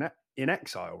Labs and In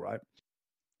Exile, right?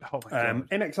 Oh my God.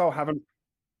 In Exile haven't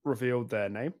revealed their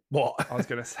name. What? I was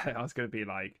going to be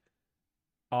like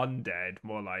Undead,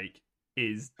 more like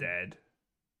Is Dead.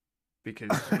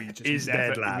 Because we just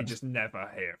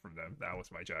never hear from them. That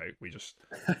was my joke. We just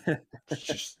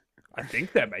I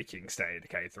think they're making State of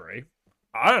Decay 3.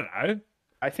 I don't know.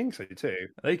 I think so too.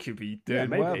 They could be doing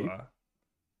whatever.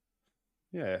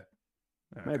 Yeah.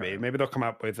 Okay. Maybe they'll come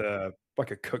up with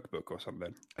like a cookbook or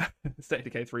something. State of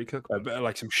Decay 3 cookbook.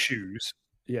 Like some shoes.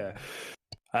 Yeah.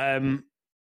 And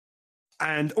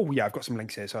I've got some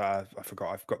links here. So I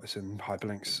forgot I've got this in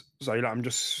hyperlinks. So I'm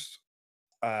just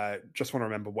want to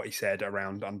remember what he said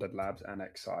around Undead Labs and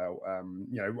Exile.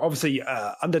 Obviously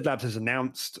Undead Labs has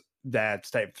announced their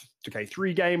State of Decay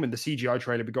 3 game, and the CGI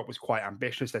trailer we got was quite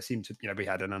ambitious. There seemed to, we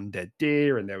had an undead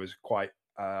deer, and there was quite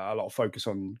a lot of focus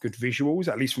on good visuals,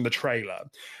 at least from the trailer.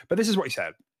 But this is what he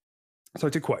said. So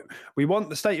to quote, we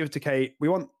want State of Decay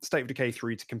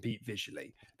 3 to compete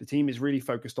visually. The team is really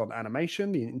focused on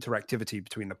animation, the interactivity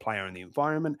between the player and the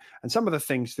environment, and some of the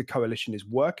things the coalition is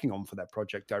working on for their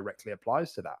project directly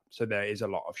applies to that. So there is a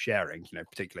lot of sharing,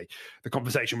 particularly the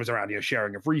conversation was around,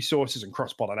 sharing of resources and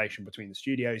cross-pollination between the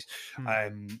studios.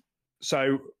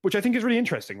 So, which I think is really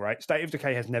interesting, right? State of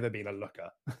Decay has never been a looker.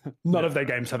 None of their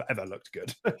games have ever looked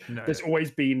good. No. There has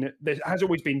always been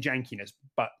jankiness,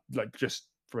 but like just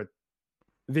for a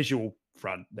visual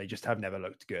front, they just have never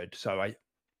looked good. So I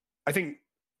think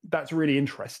that's really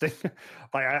interesting.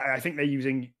 Like I think they're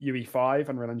using UE5,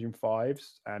 Unreal Engine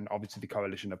 5s, and obviously the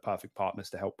Coalition are perfect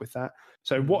partners to help with that.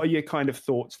 So what are your kind of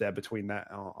thoughts there between that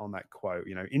on that quote?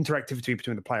 You know, interactivity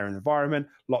between the player and environment,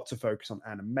 lots of focus on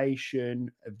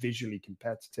animation, visually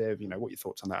competitive. You know, what are your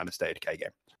thoughts on that on a State of Decay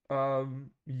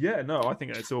game? Yeah, no, I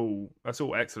think that's all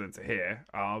excellent to hear.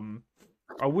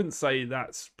 I wouldn't say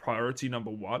that's priority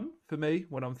number one for me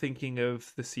when I'm thinking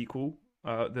of the sequel,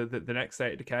 the next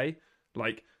State of Decay.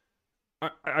 Like,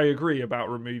 I agree about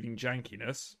removing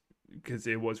jankiness because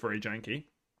it was very janky.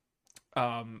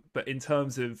 But in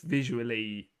terms of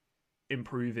visually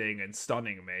improving and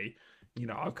stunning me, you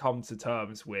know, I've come to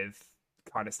terms with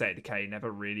kind of State of Decay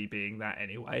never really being that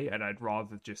anyway, and I'd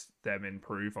rather just them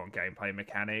improve on gameplay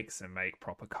mechanics and make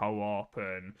proper co-op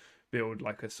and build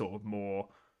like a sort of more,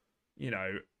 you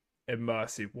know,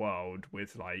 immersive world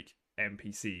with like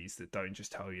NPCs that don't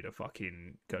just tell you to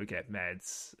fucking go get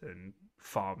meds and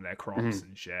farm their crops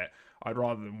and shit. I'd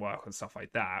rather them work on stuff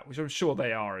like that, which I'm sure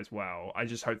they are as well. I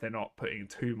just hope they're not putting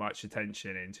too much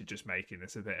attention into just making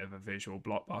this a bit of a visual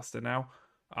blockbuster now.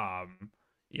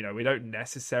 You know, we don't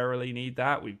necessarily need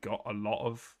that. We've got a lot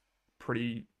of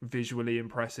pretty visually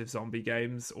impressive zombie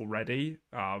games already.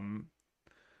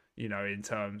 You know, in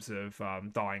terms of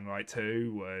Dying Light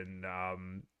 2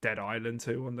 and Dead Island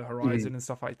 2 on the horizon and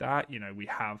stuff like that. You know, we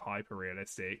have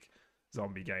hyper-realistic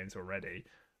zombie games already.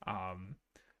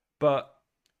 But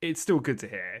it's still good to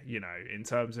hear, you know, in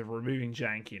terms of removing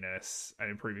jankiness and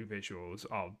improving visuals.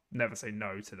 I'll never say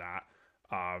no to that.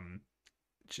 I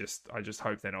just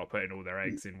hope they're not putting all their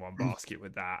eggs in one basket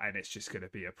with that, and it's just going to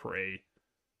be a pretty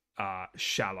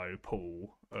shallow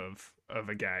pool of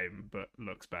a game, but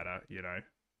looks better, you know.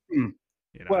 You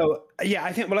know? Well, yeah,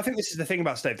 I think this is the thing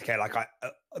about State of Decay. Like,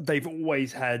 they've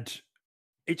always had,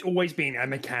 it's always been a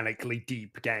mechanically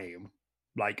deep game.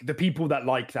 Like, the people that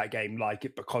like that game like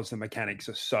it because the mechanics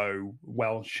are so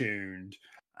well tuned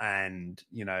and,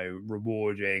 you know,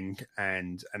 rewarding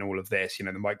and all of this. You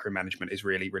know, the micromanagement is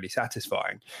really, really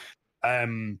satisfying.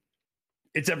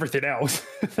 It's everything else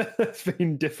that's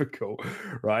been difficult,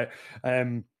 right?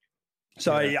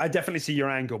 So I definitely see your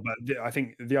angle, but I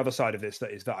think the other side of this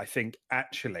is that I think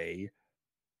actually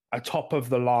a top of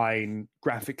the line,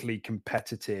 graphically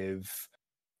competitive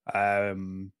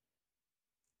game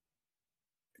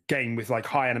with like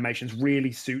high animations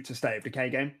really suits a State of Decay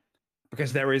game,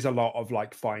 because there is a lot of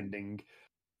like finding,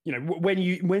 you know, when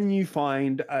you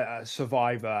find a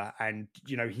survivor and,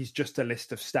 you know, he's just a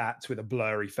list of stats with a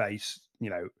blurry face, you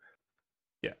know.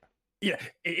 Yeah,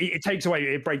 it takes away,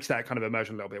 it breaks that kind of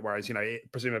immersion a little bit. Whereas, you know,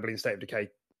 presumably in State of Decay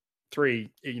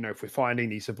 3, you know, if we're finding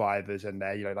these survivors and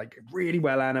they're, you know, like really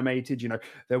well animated, you know,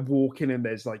 they're walking and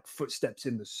there's like footsteps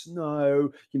in the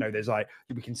snow, you know, there's like,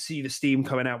 we can see the steam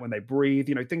coming out when they breathe,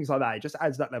 you know, things like that. It just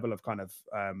adds that level of kind of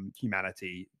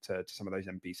humanity to some of those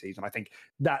NPCs. And I think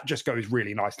that just goes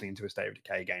really nicely into a State of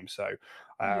Decay game. So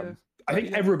I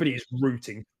think everybody is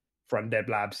rooting for Undead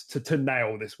Labs to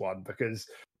nail this one, because,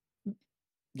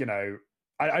 you know,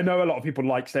 I know a lot of people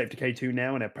like State of Decay 2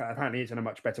 now, and apparently it's in a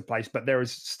much better place, but there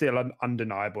is still an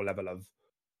undeniable level of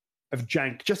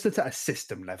jank just at a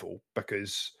system level,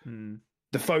 because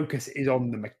the focus is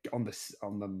on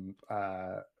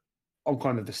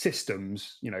kind of the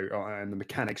systems, you know, and the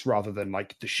mechanics, rather than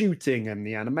like the shooting and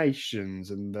the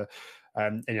animations and the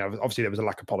and you know, obviously there was a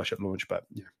lack of polish at launch, but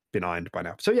you know, benign by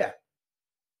now. So yeah,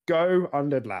 go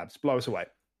Undead Labs, blow us away.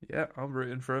 Yeah, I'm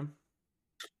rooting for him.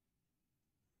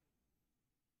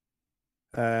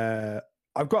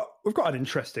 We've got an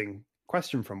interesting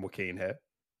question from Joaquin here.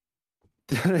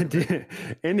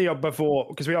 In the before,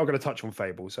 because we are going to touch on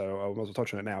Fable, so I will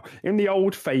touch on it now. In the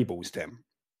old Fables, Tim,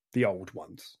 the old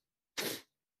ones,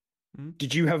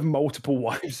 did you have multiple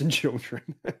wives and children?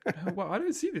 Well, I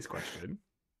don't see this question.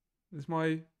 Is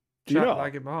my chat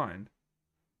lagging behind?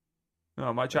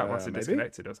 No, my chat must have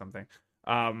disconnected or something.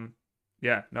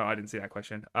 Yeah, no, I didn't see that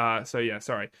question. So yeah,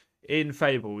 sorry. In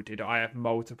Fable, did I have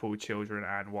multiple children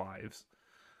and wives?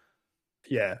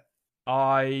 Yeah.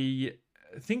 I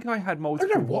think I had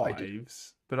multiple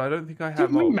wives, but I don't think I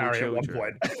had multiple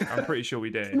children. I'm pretty sure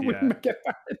we did.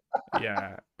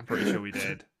 Yeah, I'm pretty sure we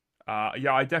did.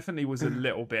 Yeah, I definitely was a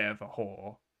little bit of a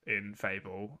whore in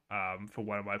Fable for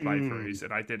one of my playthroughs,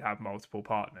 and I did have multiple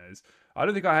partners. I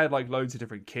don't think I had like loads of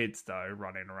different kids though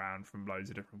running around from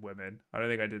loads of different women. I don't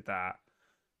think I did that,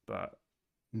 but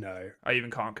no, I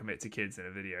even can't commit to kids in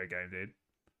a video game, dude.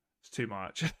 It's too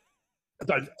much.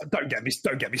 Don't get me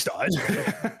started.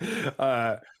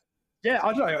 Yeah,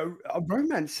 I don't know.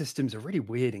 Romance systems are really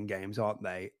weird in games, aren't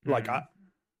they? Like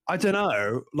I don't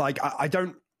know. Like I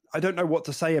don't know what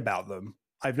to say about them.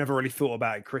 I've never really thought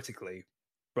about it critically,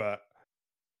 but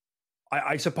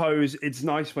I suppose it's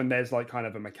nice when there's like kind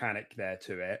of a mechanic there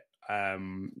to it.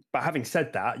 But having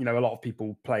said that, a lot of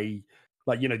people play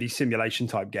like, these simulation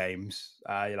type games,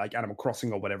 like Animal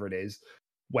Crossing or whatever it is,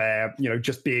 where,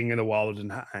 just being in the world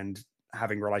and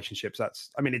having relationships.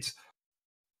 It's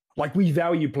like we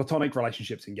value platonic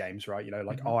relationships in games, right?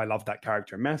 Like, oh, I love that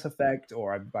character in Mass Effect,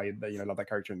 or I love that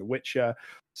character in The Witcher.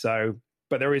 So,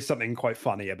 but there is something quite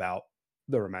funny about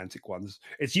the romantic ones.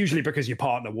 It's usually because your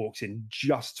partner walks in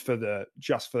just for the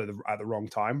at the wrong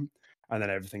time, and then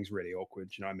everything's really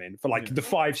awkward. You know what I mean? For like the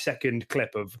 5-second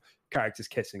clip of characters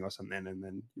kissing or something, and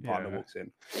then your partner walks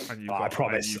in. And I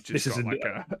promise this isn't like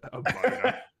a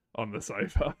boner on the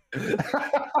sofa.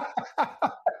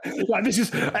 Like this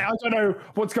is, I don't know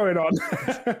what's going on.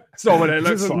 It's not what it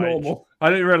looks like. Normal. I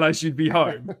didn't realize you'd be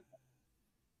home.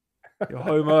 You're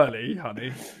home early,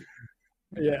 honey.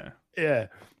 Yeah. Yeah,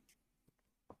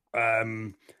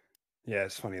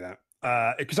 it's funny that.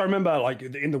 Because I remember like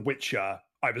in The Witcher,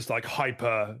 I was like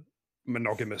hyper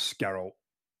monogamous Geralt.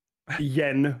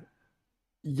 Yen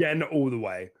all the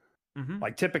way. Mm-hmm.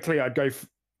 Like typically I'd go for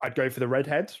the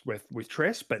redheads with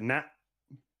Triss, but Nat,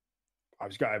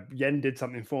 Yen did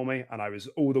something for me, and I was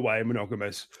all the way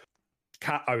monogamous.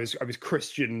 I was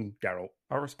Christian Geralt.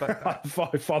 I respect that.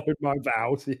 I followed my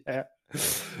vows. Yeah,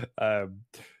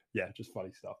 just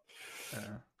funny stuff.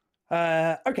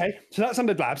 Yeah. Okay, so that's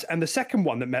Under Labs, and the second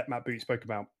one that Matt Booty spoke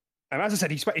about. And as I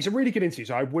said, it's a really good interview,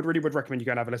 so I would recommend you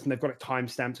go and have a listen. They've got it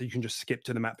timestamped, so you can just skip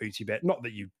to the Matt Booty bit. Not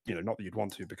that not that you'd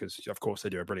want to, because of course they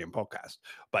do a brilliant podcast.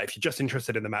 But if you're just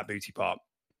interested in the Matt Booty part,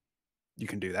 you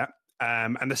can do that.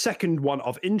 And the second one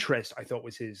of interest, I thought,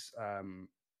 was his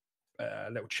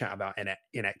little chat about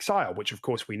In Exile, which of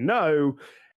course we know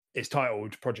is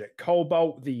titled Project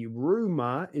Cobalt. The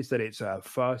rumor is that it's a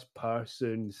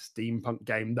first-person steampunk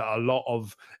game that a lot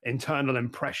of internal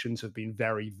impressions have been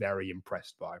very, very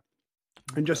impressed by.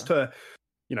 And just to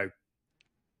kind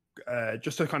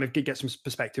of get some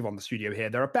perspective on the studio here,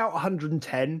 they're about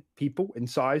 110 people in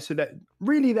size, so that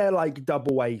really they're like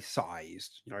double A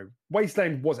sized.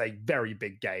 Wasteland was a very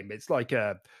big game. It's like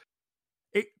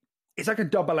it's like a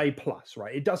double A plus,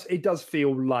 right? It does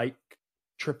feel like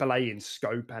triple A in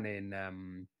scope and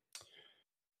in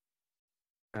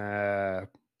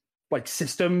like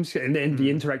systems, and then the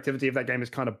interactivity of that game is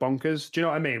kind of bonkers. Do you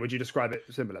know what I mean? Would you describe it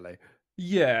similarly?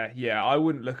 Yeah. I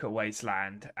wouldn't look at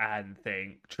Wasteland and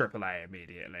think AAA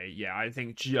immediately. Yeah, I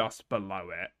think just below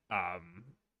it.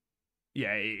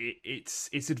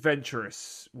 It's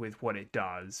adventurous with what it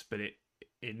does, but it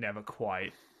never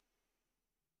quite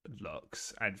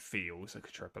looks and feels like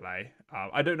a AAA.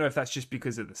 I don't know if that's just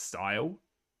because of the style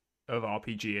of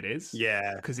RPG it is.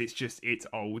 Yeah, because it's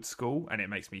old school and it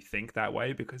makes me think that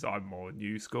way because I'm more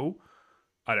new school.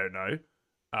 I don't know.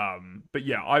 But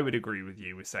yeah, I would agree with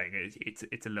you with saying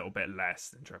it's a little bit less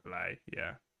than AAA.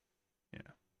 Yeah.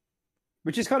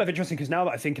 Which is kind of interesting because now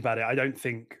that I think about it, I don't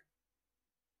think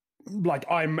like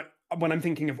when I'm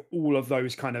thinking of all of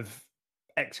those kind of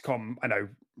XCOM. I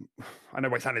know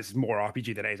Wasteland is more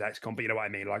RPG than it is XCOM, but you know what I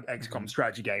mean. Like XCOM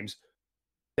strategy games,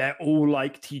 they're all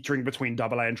like teetering between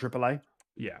AA and AAA.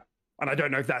 Yeah. And I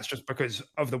don't know if that's just because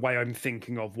of the way I'm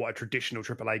thinking of what a traditional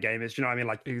AAA game is. Do you know what I mean?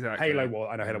 Like exactly. Halo Wars.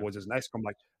 I know Halo Wars isn't XCOM.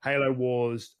 Like Halo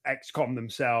Wars, XCOM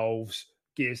themselves,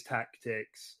 Gears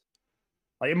Tactics.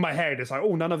 Like in my head, it's like,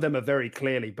 oh, none of them are very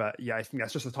clearly, but yeah, I think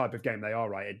that's just the type of game they are,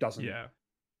 right? It doesn't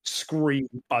scream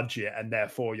budget, and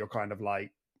therefore you're kind of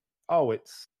like, oh,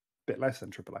 it's a bit less than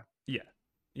AAA.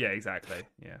 Yeah, exactly.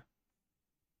 Yeah.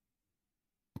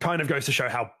 Kind of goes to show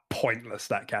how pointless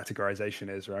that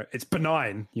categorization is, right? It's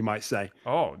benign, you might say.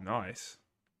 Oh, nice.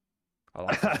 I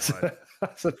like that.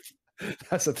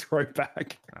 That's a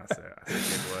throwback. That's a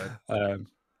good word.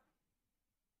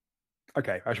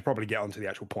 Okay, I should probably get onto the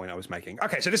actual point I was making.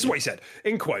 Okay, so this is what he said.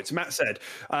 In quotes, Matt said,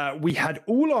 we had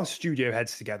all our studio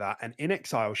heads together, and In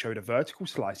Exile showed a vertical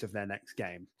slice of their next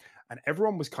game. And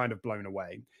everyone was kind of blown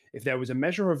away. If there was a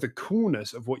measure of the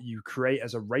coolness of what you create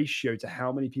as a ratio to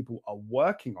how many people are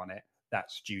working on it, that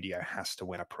studio has to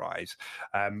win a prize.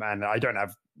 And I don't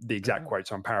have the exact quote,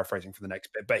 so I'm paraphrasing for the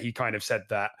next bit. But he kind of said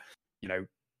that,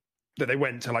 that they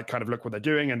went to like kind of look what they're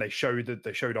doing, and they showed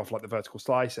off like the vertical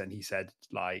slice, and he said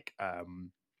like,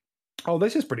 oh,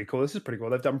 this is pretty cool.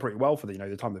 They've done pretty well for the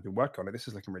time they've been working on it. This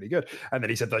is looking really good. And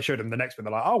then he said they showed him the next one.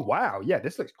 They're like, oh wow, yeah,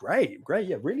 this looks great,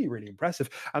 yeah, really, really impressive.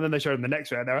 And then they showed him the next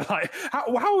one, and they were like,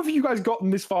 how have you guys gotten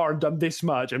this far and done this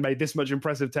much and made this much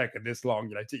impressive tech in this long?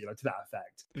 To that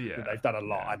effect. Yeah, they've done a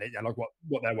lot, and like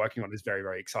what they're working on is very,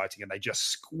 very exciting, and they just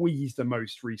squeeze the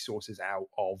most resources out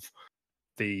of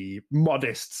the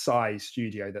modest size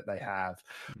studio that they have.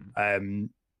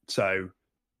 So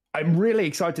I'm really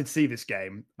excited to see this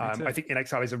game. too. I think In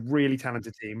Exile is a really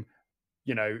talented team.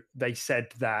 You know, they said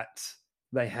that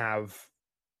they have,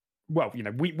 well, you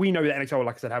know, we know that NXL,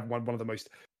 like I said, have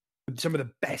some of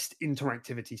the best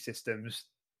interactivity systems,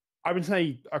 I would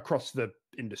say, across the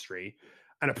industry.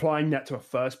 And applying that to a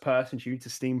first-person shooter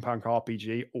steampunk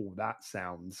RPG, that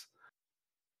sounds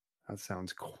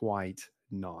quite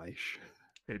nice.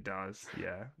 It does,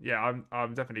 yeah.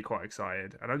 I'm definitely quite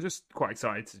excited, and I'm just quite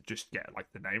excited to just get like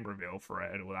the name reveal for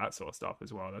it and all that sort of stuff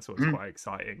as well. That's what's quite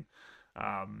exciting.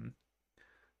 I'm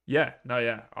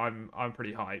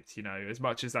pretty hyped. You know, as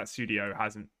much as that studio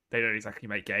they don't exactly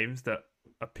make games that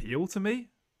appeal to me.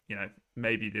 You know,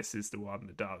 maybe this is the one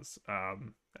that does.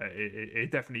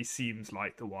 It definitely seems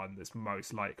like the one that's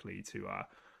most likely to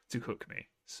hook me.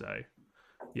 So,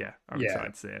 yeah, I'm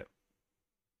excited to see it.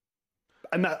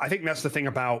 And I think that's the thing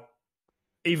about,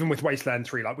 even with Wasteland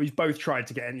 3, like we've both tried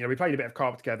to get in, you know, we played a bit of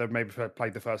co-op together, maybe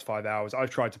played the first 5 hours. I've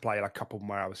tried to play like a couple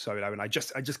where I was solo, and I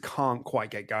just can't quite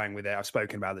get going with it. I've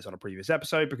spoken about this on a previous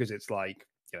episode because it's like,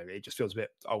 you know, it just feels a bit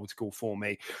old school for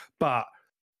me. But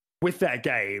with that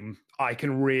game, I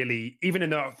can really, even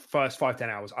in the first 5-10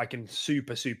 hours, I can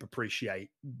super appreciate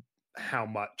how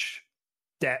much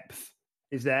depth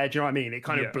is there. Do you know what I mean? It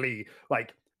kind of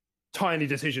like tiny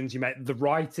decisions you make. The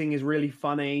writing is really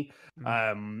funny.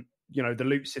 You know, the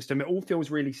loot system, it all feels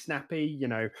really snappy, you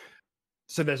know.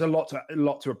 So there's a lot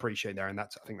to appreciate there, and I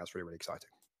think that's really, really exciting.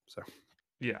 So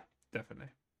yeah, definitely.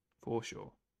 For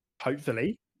sure.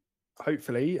 Hopefully,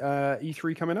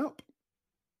 E3 coming up.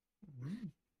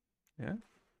 Yeah.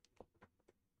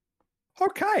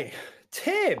 Okay,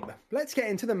 Tim, let's get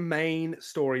into the main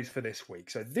stories for this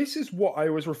week. So this is what I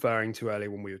was referring to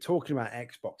earlier when we were talking about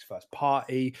Xbox first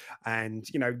party, and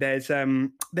you know, there's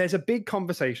a big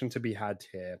conversation to be had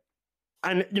here,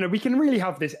 and you know, we can really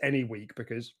have this any week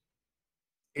because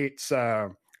it's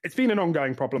been an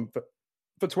ongoing problem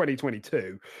for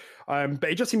 2022, but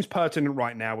it just seems pertinent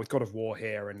right now with God of War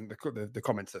here and the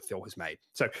comments that Phil has made.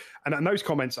 So, and those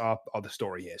comments are the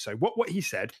story here. So what he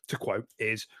said, to quote,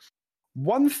 is,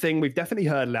 "One thing we've definitely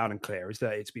heard loud and clear is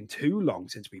that it's been too long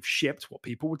since we've shipped what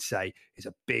people would say is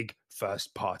a big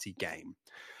first-party game."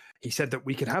 He said that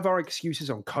we could have our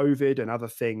excuses on COVID and other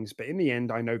things, but in the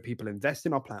end, I know people invest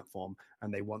in our platform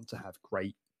and they want to have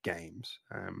great games.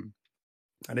 And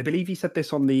I believe he said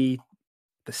this on the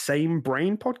Same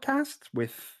Brain podcast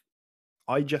with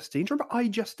iJustine. Do you remember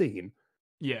iJustine?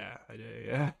 Yeah, I do,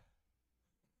 yeah.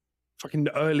 Fucking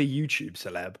early YouTube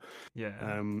celeb.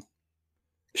 Yeah.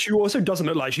 She also doesn't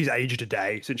look like she's aged a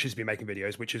day since she's been making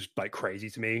videos, which is like crazy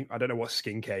to me. I don't know what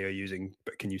skincare you're using,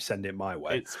 but can you send it my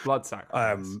way? It's blood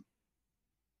sacrifice.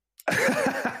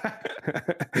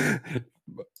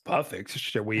 Perfect.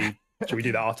 Shall we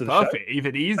do that after the Perfect. Show?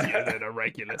 Even easier than a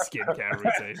regular skincare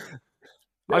routine.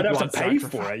 I don't have to pay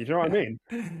for it. You know what I mean?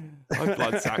 I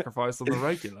blood sacrifice on the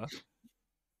regular.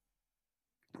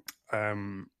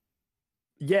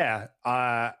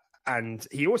 And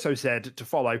he also said, to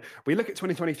follow, we look at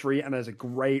 2023 and there's a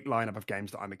great lineup of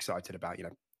games that I'm excited about. You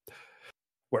know,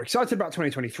 we're excited about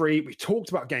 2023. We've talked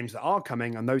about games that are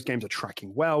coming, and those games are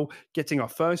tracking well. Getting our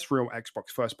first real Xbox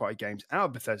first-party games out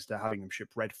of Bethesda, having them ship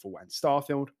Redfall and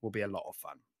Starfield will be a lot of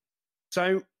fun.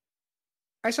 So,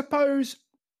 I suppose,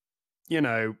 you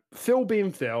know, Phil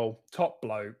being Phil, top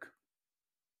bloke,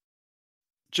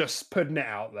 just putting it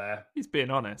out there. He's being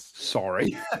honest.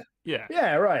 Sorry. Yeah.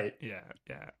 Yeah, right. Yeah.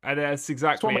 And that's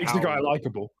exactly what makes the guy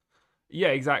likable. Yeah,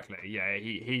 exactly. Yeah,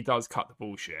 he does cut the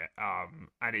bullshit.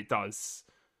 And it does.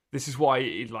 This is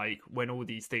why, like, when all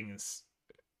these things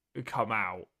come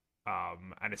out,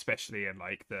 and especially in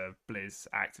like the Blizz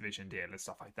Activision deal and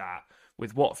stuff like that,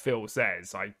 with what Phil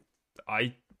says, I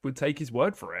would take his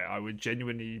word for it. I would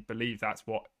genuinely believe that's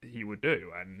what he would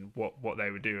do and what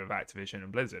they would do with Activision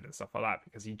and Blizzard and stuff like that,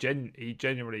 because he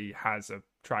genuinely has a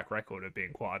track record of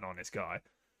being quite an honest guy.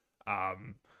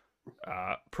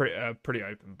 Pretty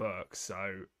open book.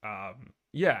 So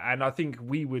yeah, and I think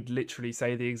we would literally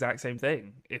say the exact same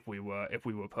thing if we were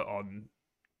put on.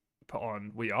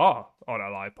 We are on a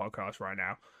live podcast right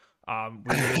now.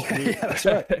 Yeah, that's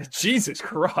right. Jesus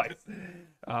Christ.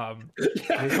 When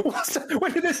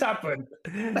did this happen?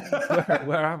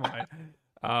 where am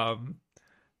I?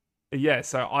 Yeah,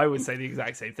 so I would say the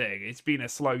exact same thing. It's been a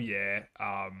slow year,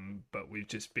 but we've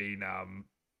just been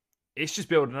it's just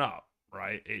building up,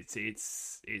 right?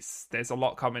 It's there's a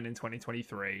lot coming in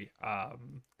 2023.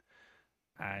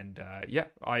 And yeah,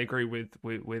 I agree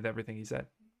with everything he said.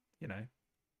 You know,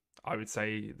 I would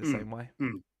say the same way.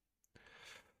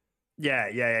 Yeah.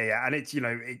 And it's, you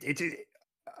know,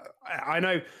 I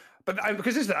know But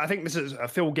because I think this is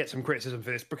Phil gets some criticism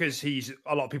for this because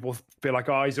a lot of people feel like,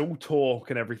 oh, he's all talk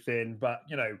and everything, but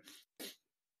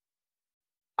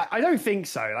I don't think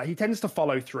so. Like, he tends to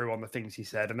follow through on the things he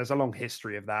said, and there's a long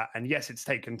history of that. And yes, it's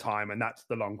taken time, and that's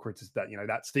the long criticism.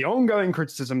 That's the ongoing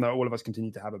criticism that all of us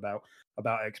continue to have about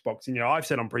Xbox. And I've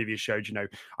said on previous shows,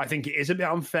 I think it is a bit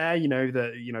unfair.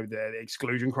 The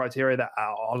exclusion criteria that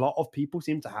a lot of people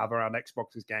seem to have around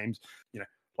Xbox's games.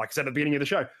 Like I said at the beginning of the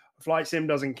show, Flight Sim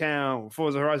doesn't count,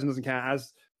 Forza Horizon doesn't count,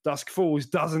 As Dusk Falls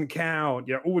doesn't count.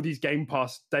 All of these Game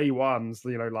Pass day ones.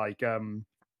 Like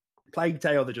Plague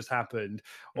Tale that just happened,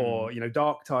 or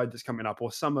Dark Tide that's coming up, or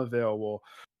Somerville, or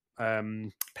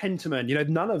Pentiment.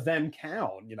 None of them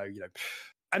count.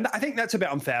 And I think that's a bit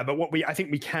unfair. But I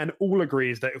think we can all agree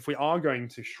is that if we are going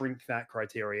to shrink that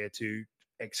criteria to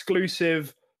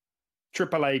exclusive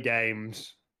AAA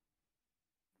games,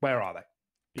 where are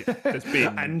they? Yeah, there's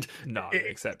been none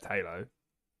except Halo.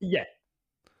 Yeah,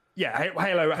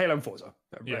 Halo and Forza.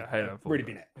 Yeah, Halo and Forza. Really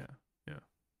been it. Yeah.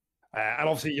 And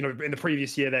obviously, in the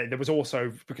previous year, there was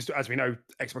also, because as we know,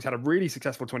 Xbox had a really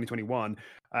successful 2021.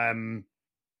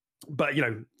 But,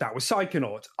 that was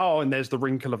Psychonauts. Oh, and there's the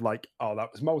wrinkle of like, oh,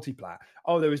 that was multiplayer.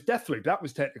 Oh, there was Deathloop. That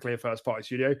was technically a first-party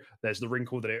studio. There's the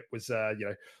wrinkle that it was,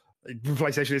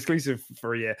 PlayStation exclusive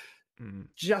for a year.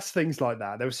 Just things like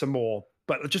that. There was some more,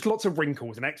 but just lots of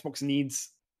wrinkles. And Xbox needs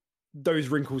those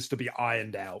wrinkles to be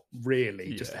ironed out,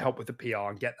 really, just to help with the PR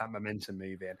and get that momentum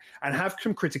moving and have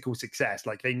some critical success.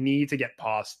 Like, they need to get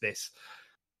past the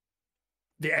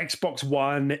Xbox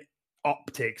One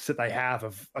optics that they have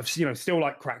of still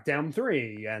like Crackdown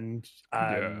 3 and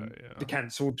the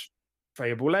cancelled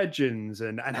Fable Legends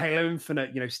and Halo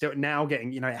Infinite, still now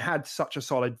getting, it had such a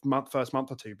solid first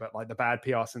month or two, but like the bad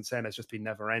PR since then has just been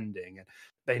never ending. And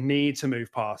they need to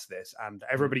move past this. And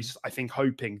everybody's, I think,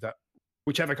 hoping that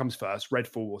whichever comes first,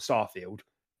 Redfall or Starfield,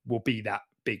 will be that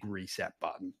big reset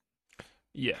button.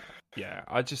 Yeah.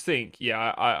 I just think,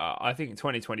 I think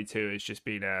 2022 has just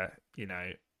been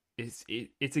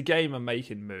it's a game of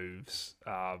making moves.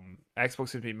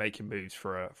 Xbox has been making moves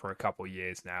for a couple of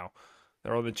years now.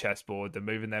 They're on the chessboard. They're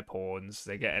moving their pawns.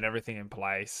 They're getting everything in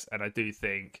place, and I do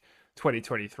think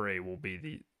 2023 will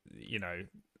be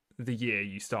the year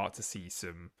you start to see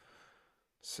some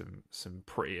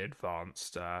pretty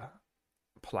advanced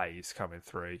plays coming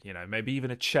through. Maybe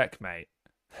even a checkmate.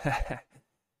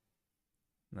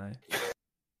 No.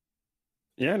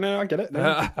 Yeah, no, I get it.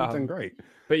 No, you've done great.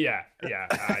 But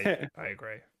I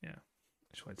agree. Yeah,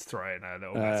 just wanted to throw in a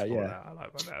little metaphor there. I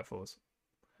like my metaphors.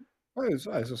 Oh, it's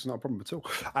not a problem at all.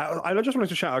 I just wanted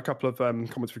to shout out a couple of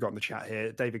comments we got in the chat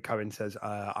here. David Cohen says,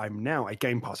 I'm now a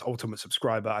Game Pass Ultimate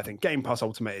subscriber. I think Game Pass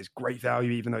Ultimate is great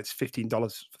value, even though it's $15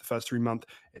 for the first 3 months.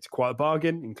 It's quite a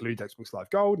bargain. Includes Xbox Live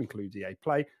Gold, includes EA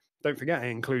Play. Don't forget, it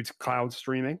includes cloud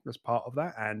streaming as part of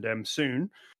that. And soon,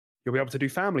 you'll be able to do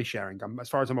family sharing. As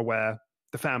far as I'm aware,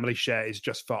 the family share is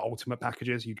just for Ultimate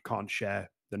packages. You can't share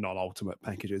the non-Ultimate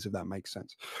packages, if that makes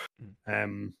sense.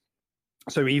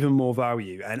 So even more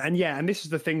value. And this is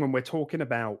the thing when we're talking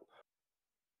about,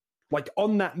 like,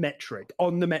 on the metric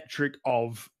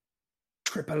of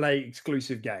AAA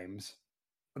exclusive games,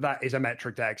 that is a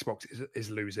metric that Xbox is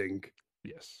losing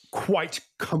quite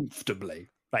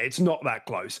comfortably. Like, it's not that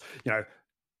close.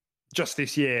 Just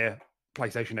this year,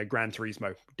 PlayStation had Gran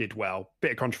Turismo did well.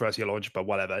 Bit of controversy at launch, but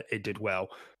whatever, it did well.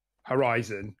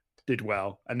 Horizon did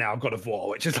well. And now God of War,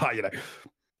 which is like,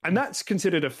 and that's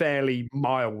considered a fairly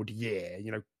mild year,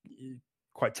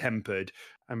 quite tempered.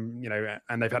 And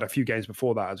they've had a few games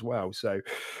before that as well. So,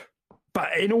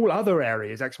 but in all other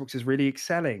areas, Xbox is really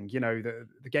excelling.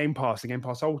 The Game Pass, the Game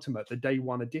Pass Ultimate, the day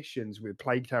one editions with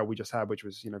Plague Tale we just had, which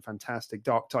was, fantastic.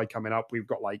 Dark Tide coming up. We've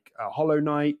got like Hollow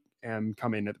Knight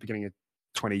coming at the beginning of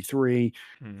 23,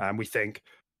 we think.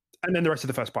 And then the rest of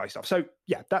the first party stuff. So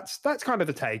yeah, that's kind of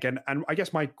the take. And I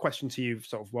guess my question to you,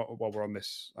 sort of while we're on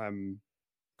this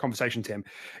conversation, Tim,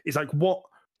 is like, what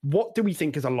do we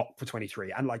think is a lock for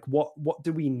 23? And like, what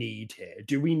do we need here?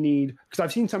 Do we need, because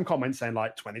I've seen some comments saying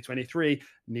like 2023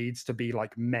 needs to be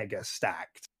like mega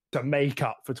stacked to make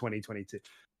up for 2022.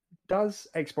 Does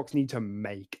Xbox need to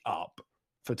make up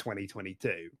for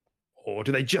 2022? Or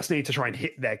do they just need to try and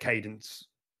hit their cadence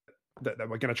that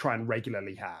we're going to try and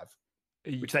regularly have,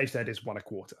 which they've said is 1 a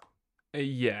quarter?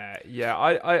 Yeah.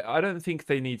 I don't think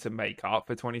they need to make up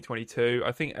for 2022.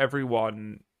 I think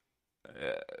everyone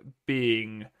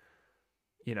being,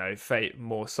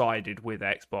 more sided with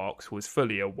Xbox was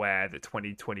fully aware that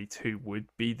 2022 would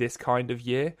be this kind of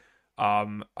year.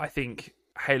 I think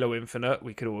Halo Infinite,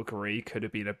 we could all agree, could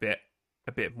have been a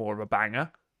bit more of a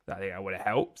banger. I think that would have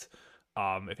helped.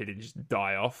 If it didn't just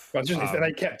die off. Well,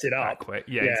 they kept it up. Quick.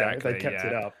 Yeah, exactly. They kept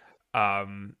it up.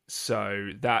 So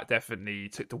that definitely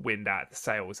took the wind out of the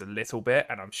sails a little bit,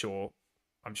 and I'm sure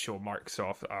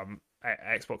Microsoft,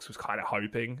 Xbox was kind of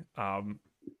hoping,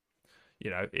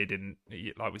 it didn't,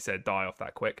 like we said, die off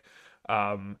that quick.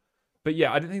 But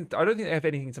yeah, I don't think they have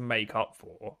anything to make up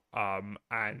for.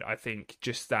 And I think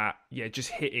just that, just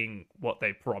hitting what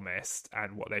they promised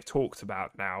and what they've talked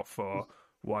about now for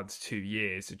 1 to 2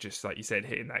 years, just like you said,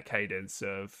 hitting that cadence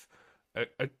of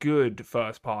a good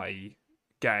first party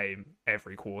game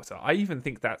every quarter. I even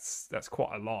think that's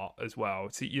quite a lot as well.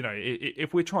 So,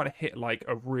 if we're trying to hit like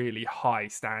a really high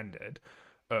standard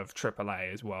of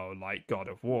AAA as well, like God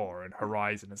of War and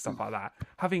Horizon and stuff like that,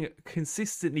 having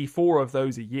consistently 4 of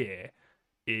those a year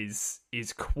is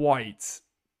quite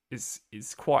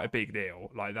a big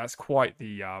deal. Like that's quite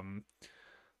the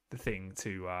thing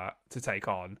to take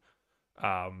on.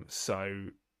 So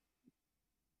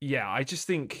yeah, I just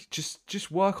think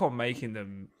just work on making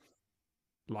them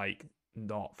like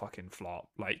not fucking flop.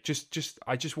 Like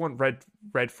I just want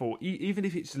Redfall, even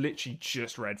if it's literally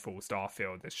just Redfall,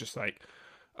 Starfield. It's just like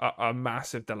a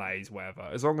massive delays, whatever.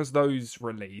 As long as those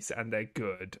release and they're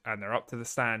good and they're up to the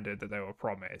standard that they were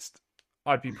promised,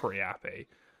 I'd be pretty happy.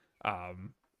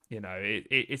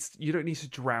 It's you don't need to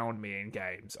drown me in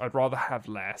games. I'd rather have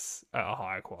less at a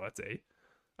higher quality.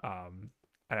 And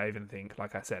I even think,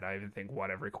 like I said, one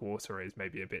every quarter is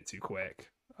maybe a bit too quick.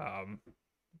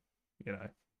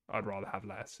 I'd rather have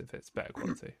less if it's better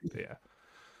quality. But yeah.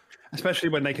 Especially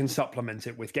when they can supplement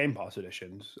it with Game Pass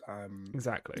editions.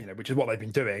 Exactly. Which is what they've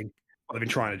been doing, what they've been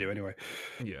trying to do anyway.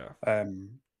 Yeah.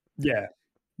 Yeah,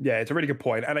 it's a really good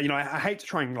point. And, I hate to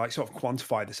try and like sort of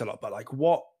quantify this a lot, but like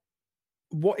what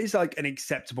is like an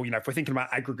acceptable, if we're thinking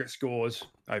about aggregate scores,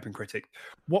 Open Critic,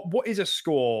 what is a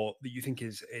score that you think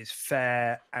is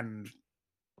fair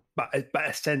but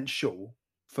essential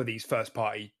for these first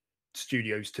party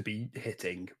studios to be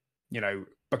hitting,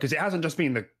 because it hasn't just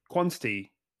been the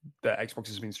quantity that Xbox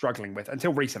has been struggling with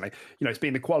until recently. It's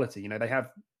been the quality. They have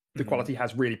the quality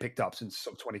has really picked up since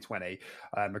sort of 2020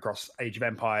 across Age of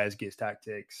Empires, Gears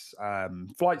Tactics,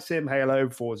 Flight Sim, Halo,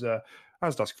 Forza,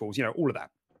 As Dusk Falls, all of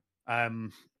that.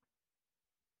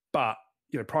 But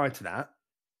prior to that,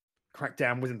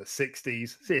 Crackdown was in the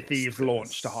 60s. Sea of Thieves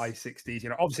launched to high 60s.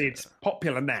 Obviously it's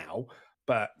popular now,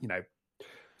 but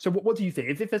So what do you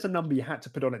think? If there's a number you had to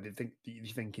put on it, do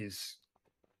you think is,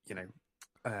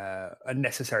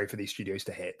 necessary for these studios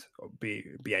to hit or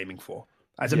be aiming for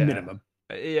as a minimum?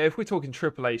 Yeah, if we're talking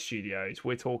AAA studios,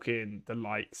 we're talking the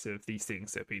likes of these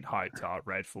things that have been hyped up,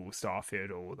 Redfall,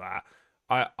 Starfield, all that.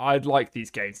 I'd like these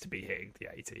games to be hitting the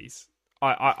 80s.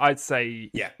 I'd say,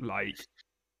 if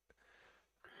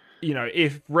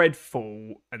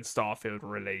Redfall and Starfield were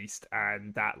released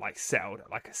and that like settled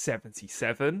at like a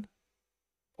 77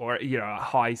 or a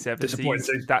high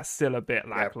 70s, that's still a bit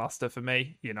lackluster for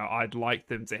me. I'd like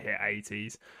them to hit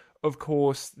 80s. Of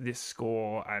course, this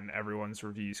score and everyone's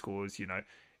review scores,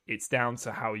 it's down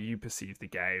to how you perceive the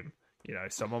game.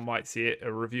 Someone might see it,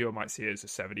 a reviewer might see it as a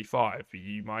 75, but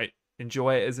you might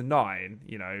enjoy it as a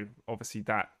 9. Obviously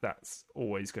that's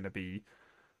always going to be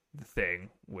the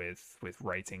thing with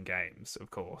rating games,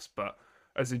 of course. But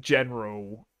as a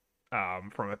general,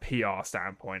 from a PR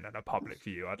standpoint and a public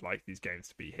view, I'd like these games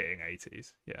to be hitting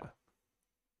 80s. Yeah.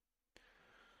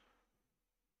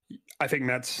 I think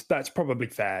that's probably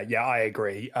fair. Yeah, I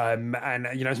agree. And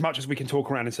as much as we can talk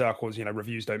around in circles,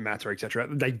 reviews don't matter, etc.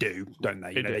 They do, don't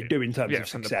they? They do in terms of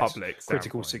success, the public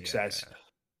critical success. Yeah.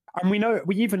 And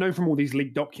we even know from all these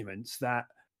leaked documents that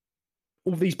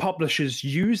all these publishers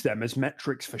use them as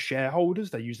metrics for shareholders.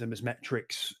 They use them as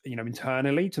metrics,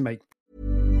 internally to make.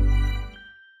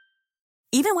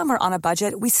 Even when we're on a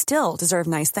budget, we still deserve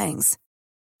nice things.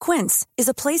 Quince is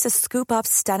a place to scoop up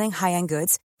stunning high-end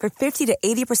goods for 50 to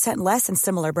 80% less than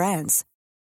similar brands.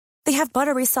 They have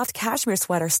buttery soft cashmere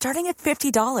sweaters starting at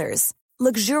 $50,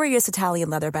 luxurious Italian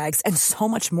leather bags, and so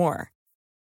much more.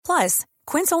 Plus,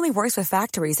 Quince only works with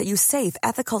factories that use safe,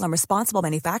 ethical, and responsible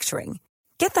manufacturing.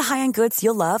 Get the high-end goods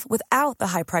you'll love without the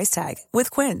high price tag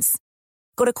with Quince.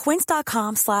 Go to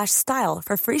quince.com/style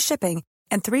for free shipping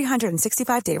and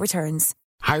 365-day returns.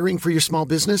 Hiring for your small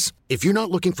business? If you're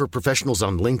not looking for professionals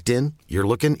on LinkedIn, you're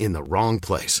looking in the wrong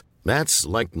place. That's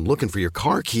like looking for your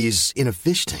car keys in a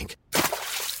fish tank.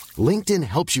 LinkedIn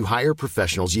helps you hire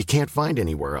professionals you can't find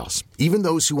anywhere else, even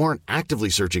those who aren't actively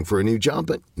searching for a new job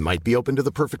but might be open to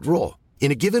the perfect role.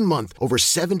 In a given month, over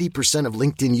 70% of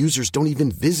LinkedIn users don't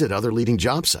even visit other leading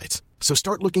job sites. So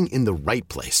start looking in the right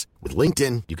place. With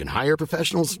LinkedIn, you can hire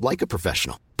professionals like a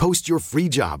professional. Post your free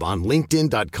job on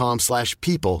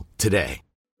linkedin.com/people today.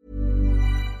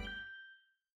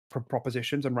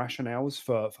 propositions and rationales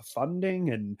for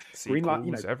funding and green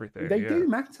light. Everything. They do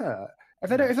matter. If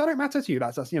they don't matter to you,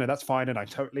 that's fine, and I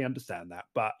totally understand that.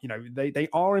 But they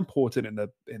are important in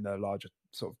the larger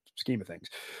sort of scheme of things.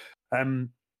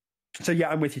 So yeah,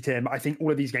 I'm with you, Tim. I think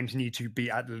all of these games need to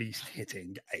be at least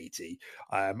hitting 80.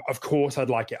 Of course, I'd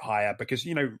like it higher because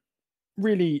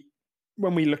really,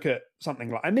 when we look at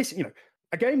something like, and this,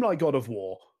 a game like God of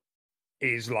War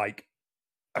is like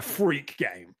a freak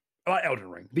game, like Elden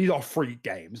Ring. These are freak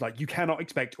games. Like, you cannot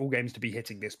expect all games to be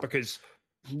hitting this because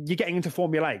you're getting into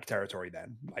formulaic territory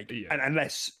then. And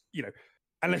unless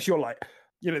you're like,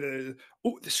 the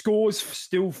scores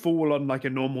still fall on like a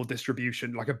normal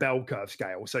distribution, like a bell curve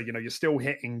scale. So, you're still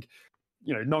hitting,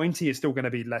 90 is still going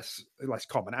to be less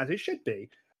common, as it should be.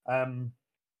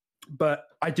 But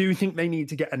I do think they need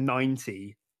to get a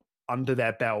 90 under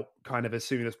their belt kind of as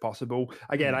soon as possible.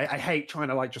 Again, I hate trying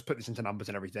to just put this into numbers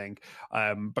and everything,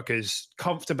 because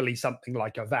comfortably something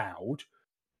like Avowed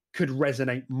could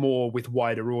resonate more with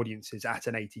wider audiences at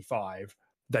an 85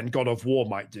 than God of War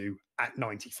might do at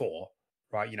 94,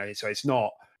 right? So it's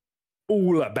not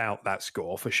all about that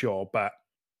score for sure, but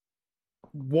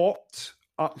what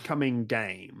upcoming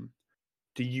game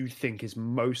do you think is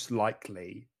most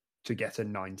likely to get a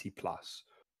 90 plus?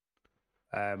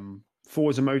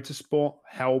 Forza Motorsport,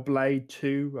 Hellblade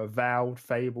 2, Avowed,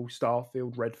 Fable,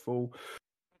 Starfield, Redfall.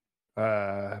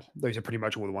 Those are pretty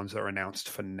much all the ones that are announced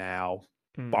for now,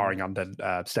 barring under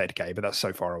State of Decay, but that's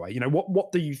so far away.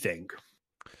 What do you think?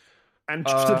 And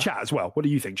to the chat as well. What do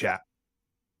you think, chat?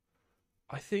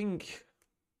 I think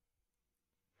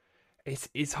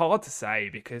it's hard to say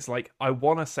because I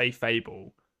want to say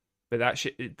Fable, but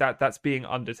that's being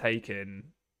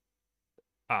undertaken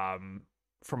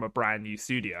from a brand new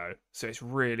studio, so it's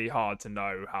really hard to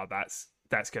know how that's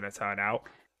going to turn out.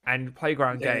 And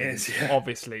Playground Games,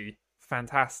 obviously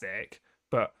fantastic,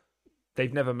 but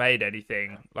they've never made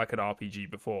anything like an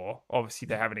RPG before. Obviously,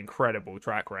 they have an incredible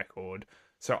track record,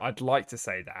 so I'd like to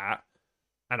say that,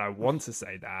 and I want to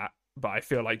say that, but I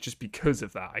feel like just because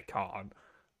of that, I can't.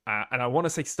 And I want to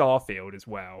say Starfield as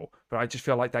well, but I just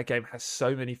feel like that game has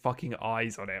so many fucking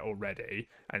eyes on it already,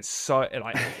 and so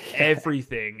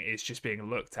everything is just being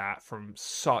looked at from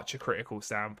such a critical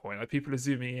standpoint. Like, people are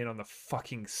zooming in on the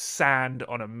fucking sand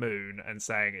on a moon and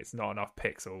saying it's not enough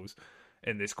pixels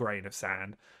in this grain of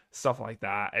sand, stuff like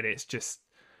that, and it's just,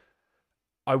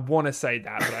 I want to say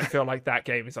that, but I feel like that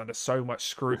game is under so much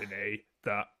scrutiny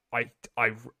that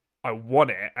I want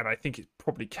it, and I think it's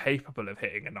probably capable of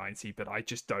hitting a 90, but I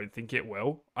just don't think it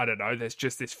will. I don't know. There's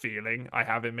just this feeling I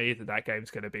have in me that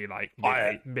game's going to be like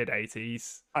mid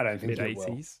 80s. I don't think it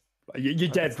will. You're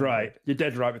dead right. You're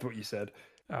dead right with what you said.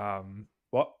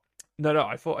 What? No,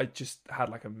 I thought I just had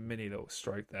like a mini little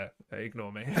stroke there.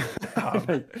 Ignore me.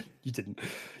 You didn't.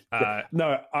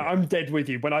 No, I'm dead with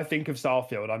you. When I think of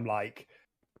Starfield, I'm like,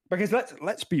 because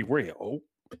let's be real.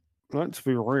 Let's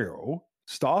be real.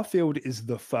 Starfield is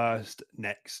the first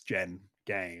next-gen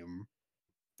game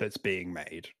that's being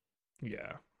made.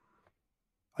 Yeah.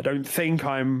 I don't think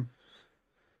I'm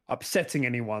upsetting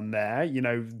anyone there.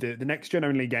 The next-gen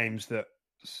only games that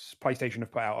PlayStation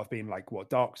have put out have been like,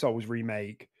 Dark Souls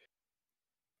remake,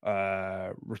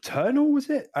 Returnal, was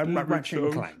it? Ratchet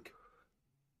and Clank.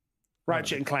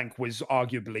 Ratchet and Clank was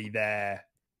arguably their,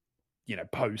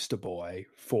 poster boy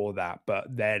for that, but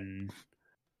then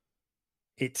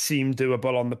it seemed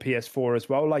doable on the PS4 as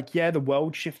well. The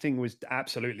world shifting was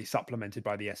absolutely supplemented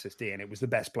by the SSD, and it was the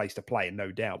best place to play,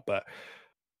 no doubt. But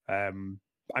I'm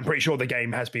pretty sure the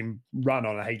game has been run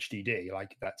on a HDD.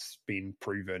 That's been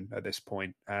proven at this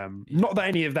point. Not that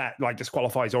any of that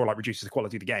disqualifies or reduces the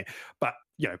quality of the game, but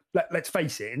let's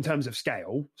face it. In terms of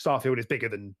scale, Starfield is bigger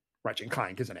than Ratchet and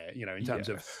Clank, isn't it? In terms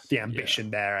of the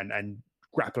ambition there and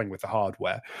grappling with the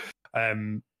hardware.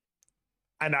 And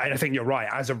I think you're right.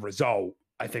 As a result,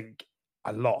 I think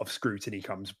a lot of scrutiny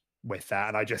comes with that,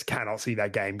 and I just cannot see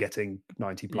that game getting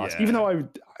 90 plus. Even though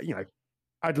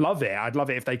I'd love it. I'd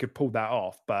love it if they could pull that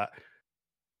off. But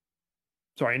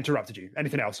sorry, I interrupted you.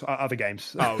 Anything else? Other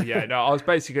games? Oh yeah, no. I was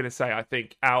basically going to say I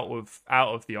think out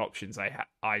of the options I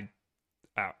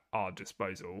at our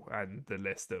disposal and the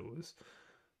list that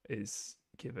is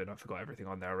given, I forgot everything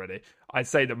on there already. I'd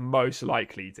say the most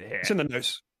likely to hit. It's in the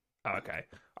notes. Oh, okay.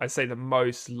 I'd say the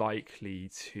most likely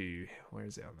to... Where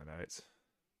is it on the notes?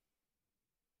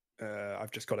 I've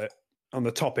just got it. On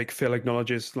the topic, Phil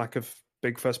acknowledges lack of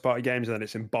big first-party games, and then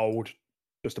it's in bold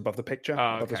just above the picture,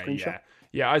 above the screenshot.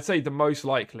 Yeah, I'd say the most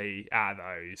likely out of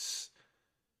those,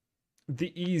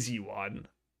 the easy one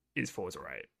is Forza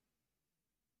 8.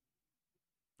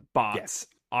 But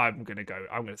I'm going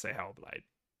to say Hellblade.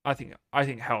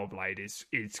 Hellblade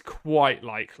is quite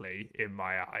likely in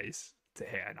my eyes to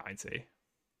hit a 90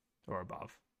 or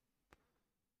above.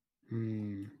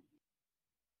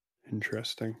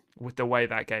 Interesting. With the way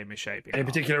that game is shaping In up.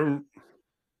 particular,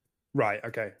 right?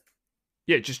 Okay.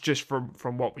 Yeah, just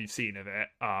from what we've seen of it,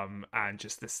 and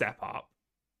just the step up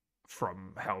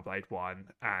from Hellblade 1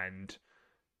 and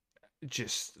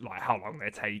just like how long they're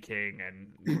taking, and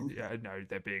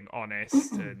they're being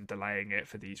honest and delaying it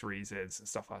for these reasons and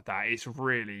stuff like that. It's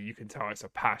really, you can tell it's a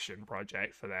passion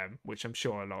project for them, which I'm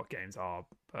sure a lot of games are,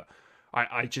 but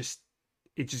it just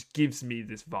gives me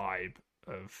this vibe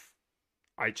of,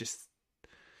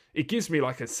 it gives me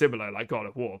like a similar like God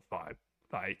of War vibe,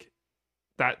 like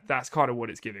that's kind of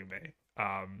what it's giving me.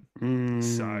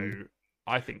 So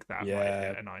I think that might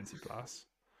hit a 90 plus.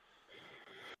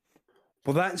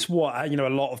 Well, that's what a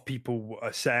lot of people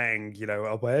are saying.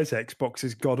 Where's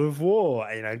Xbox's God of War?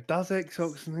 Does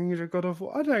Xbox need a God of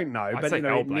War? I don't know, I'd but say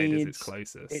Hellblade is its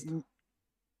closest.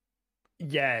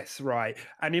 Yes, right,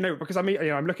 and because I'm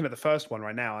looking at the first one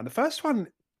right now, and the first one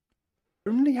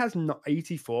only has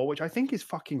 84, which I think is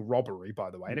fucking robbery,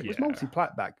 by the way, and it was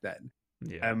multi-plat back then.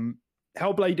 Yeah.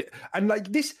 Hellblade, and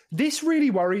like this really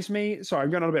worries me. Sorry,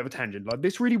 I'm going on a bit of a tangent. Like,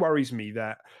 this really worries me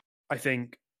that I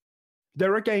think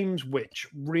there are games which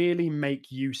really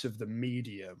make use of the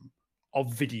medium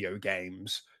of video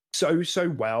games so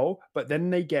well, but then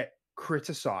they get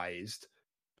criticized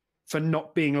for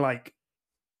not being like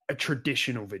a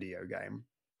traditional video game.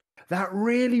 That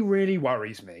really, really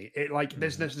worries me. It like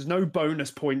there's no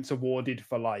bonus points awarded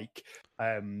for like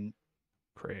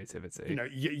creativity,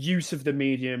 use of the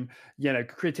medium,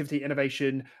 creativity,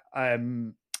 innovation. A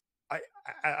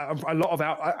lot of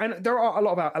and there are a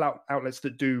lot of outlets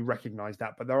that do recognize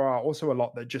that, but there are also a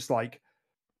lot that just like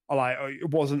are like, it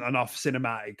wasn't enough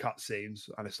cinematic cutscenes,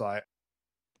 and it's like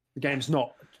the game's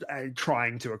not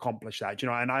trying to accomplish that,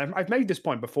 And I've made this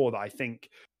point before that I think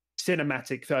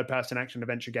cinematic third-person action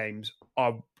adventure games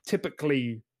are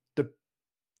typically the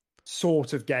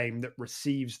sort of game that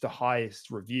receives the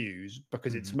highest reviews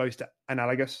because it's most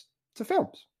analogous to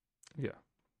films. Yeah,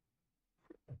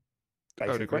 basically.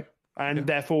 I would agree. And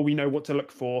therefore, we know what to look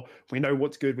for. We know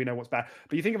what's good. We know what's bad.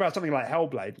 But you think about something like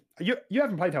Hellblade. You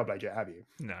haven't played Hellblade yet, have you?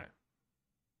 No.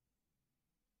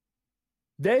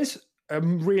 There's a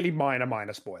really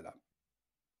minor spoiler.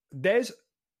 There's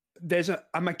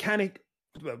a mechanic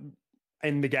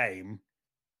in the game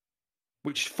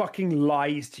which fucking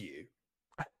lies to you.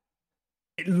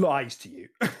 It lies to you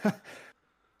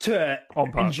to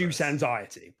induce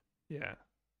anxiety. Yeah.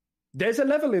 There's a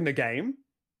level in the game.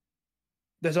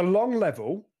 There's a long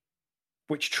level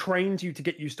which trains you to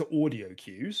get used to audio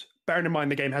cues. Bearing in mind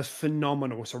the game has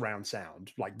phenomenal surround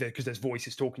sound, like because there's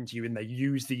voices talking to you, and they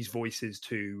use these voices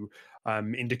to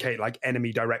indicate like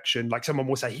enemy direction. Like someone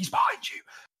will say, "He's behind you,"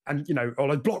 and or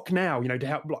like block now, to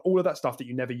help block, all of that stuff that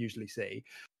you never usually see.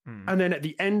 And then at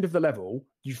the end of the level,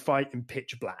 you fight in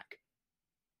pitch black,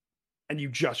 and you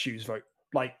just use vote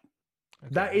like.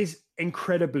 Okay. That is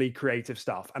incredibly creative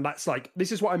stuff. And that's like,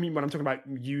 this is what I mean when I'm talking about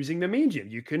using the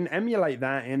medium. You can emulate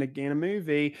that in a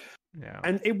movie. Yeah.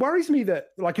 And it worries me that,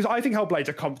 like, because I think Hellblade's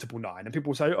a comfortable 9, and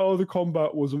people say, oh, the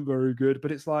combat wasn't very good.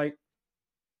 But it's like,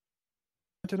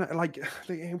 I don't know, like,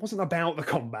 it wasn't about the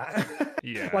combat.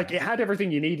 Yeah. Like, it had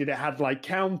everything you needed. It had, like,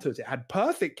 counters. It had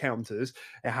perfect counters.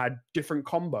 It had different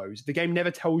combos. The game never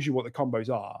tells you what the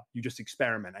combos are. You just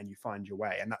experiment and you find your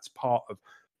way. And that's part of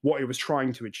what it was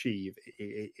trying to achieve.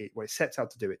 What it sets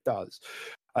out to do, it does.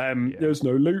 There's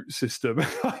no loot system.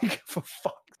 Like, for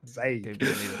fuck's sake. They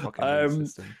didn't need a fucking loot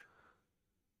system.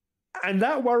 And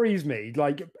that worries me,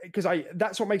 like, because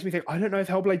that's what makes me think, I don't know if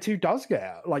Hellblade 2 does get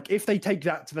out. Like, if they take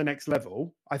that to the next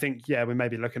level, I think, we may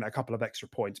be looking at a couple of extra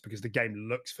points because the game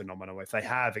looks phenomenal. If they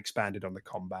have expanded on the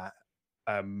combat,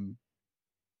 I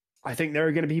think there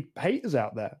are going to be haters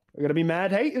out there. There are going to be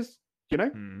mad haters,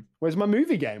 Where's my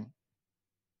movie game?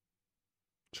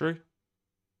 True.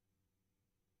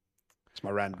 It's my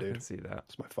rant, dude. I can see that.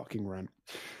 It's my fucking rant.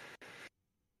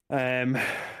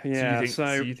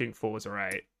 So you think 4's all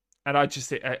right? And I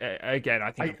just again,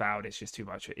 I think Avowed is just too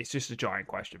much. It's just a giant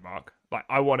question mark. Like,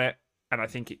 I want it, and I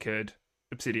think it could.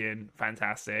 Obsidian,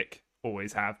 fantastic,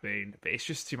 always have been, but it's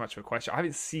just too much of a question. I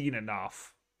haven't seen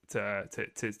enough to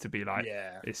be like,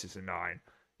 this is a 9.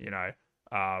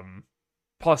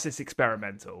 Plus, it's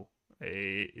experimental.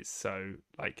 It's so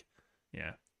like.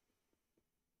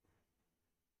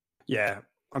 Yeah,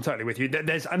 I'm totally with you.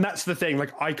 And that's the thing.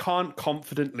 Like, I can't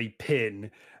confidently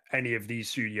pin any of these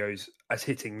studios as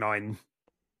hitting 9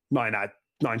 out of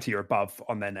 90 or above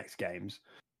on their next games.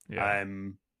 Yeah.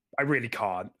 I really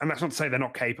can't. And that's not to say they're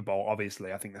not capable.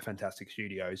 Obviously, I think they're fantastic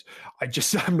studios.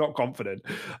 I'm not confident.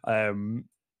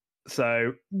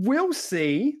 So we'll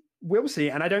see. We'll see.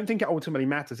 And I don't think it ultimately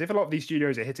matters. If a lot of these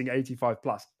studios are hitting 85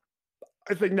 plus,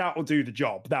 I think that will do the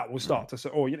job. That will start to,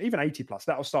 or even 80 plus,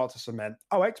 that will start to cement,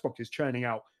 Xbox is churning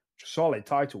out solid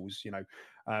titles,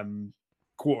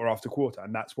 quarter after quarter.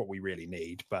 And that's what we really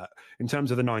need. But in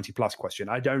terms of the 90 plus question,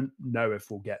 I don't know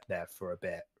if we'll get there for a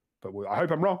bit. But I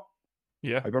hope I'm wrong.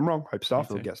 Yeah. Hope I'm wrong. Hope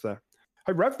Starfield gets there.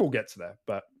 Hope Redfall gets there.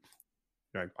 But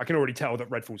I can already tell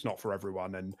that Redfall's not for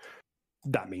everyone. And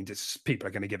that means people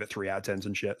are going to give it 3 out of 10s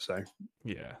and shit. So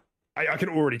yeah. I can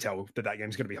already tell that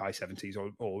game's going to be high 70s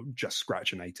or just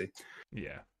scratch an 80.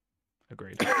 Yeah,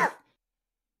 agreed.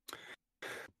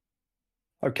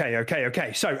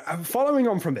 Okay. So following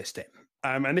on from this, Tim,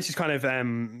 and this is kind of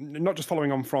not just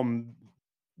following on from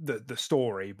the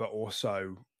story, but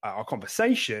also our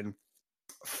conversation.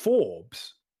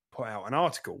 Forbes put out an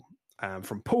article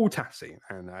from Paul Tassi,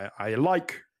 and I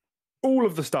like all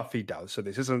of the stuff he does. So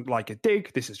this isn't like a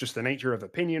dig. This is just the nature of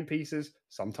opinion pieces.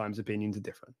 Sometimes opinions are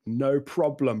different. No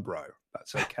problem, bro.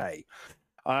 That's okay.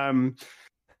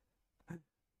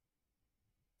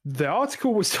 The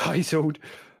article was titled,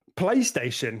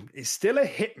 PlayStation is still a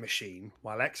hit machine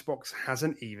while Xbox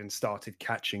hasn't even started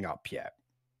catching up yet.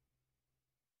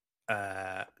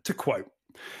 To quote,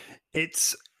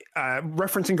 it's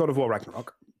referencing God of War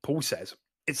Ragnarok, Paul says,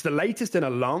 it's the latest in a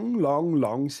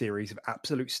long series of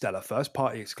absolute stellar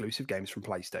first-party exclusive games from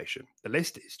PlayStation. The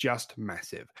list is just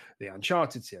massive. The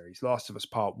Uncharted series, Last of Us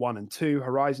Part 1 and 2,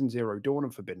 Horizon Zero Dawn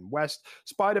and Forbidden West,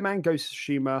 Spider-Man, Ghost of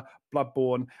Tsushima,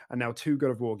 Bloodborne, and now 2 God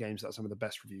of War games that are some of the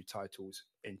best reviewed titles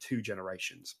in 2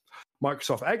 generations.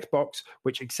 Microsoft Xbox,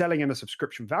 which excelling in the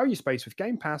subscription value space with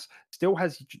Game Pass, still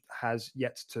has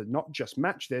yet to not just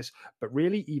match this, but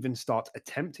really even start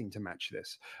attempting to match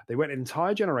this. They went an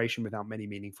entire generation without many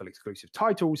meaningful exclusive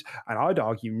titles, and I'd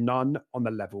argue none on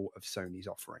the level of Sony's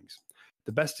offerings.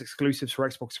 The best exclusives for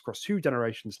Xbox across 2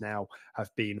 generations now have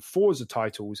been Forza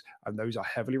titles, and those are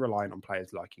heavily reliant on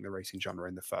players liking the racing genre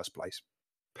in the first place.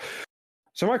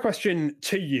 So my question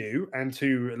to you and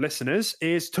to listeners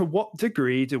is, to what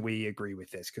degree do we agree with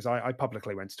this? Because I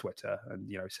publicly went to Twitter and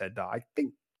said that I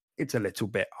think it's a little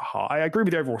bit high. I agree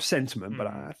with the overall sentiment, but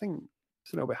I think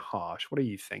it's a little bit harsh. What do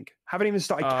you think? Haven't even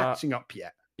started catching up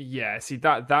yet. Yeah, see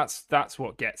that's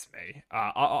what gets me.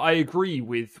 I agree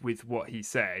with what he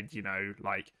said.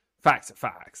 Like facts are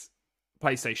facts.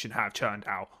 PlayStation have churned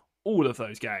out all of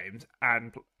those games,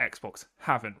 and Xbox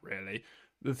haven't really.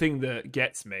 The thing that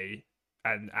gets me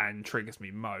and triggers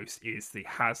me most is the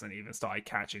hasn't even started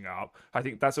catching up. I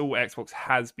think that's all Xbox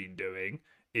has been doing.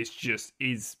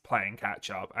 Is playing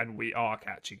catch up, and we are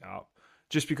catching up.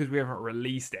 Just because we haven't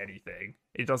released anything,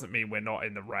 it doesn't mean we're not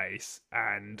in the race.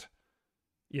 And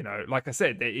like I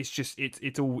said,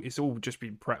 it's all just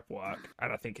been prep work,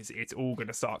 and I think it's all going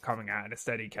to start coming out in a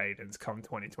steady cadence come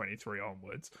 2023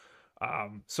 onwards.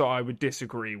 So I would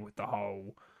disagree with the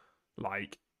whole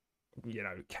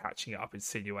catching up,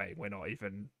 insinuating we're not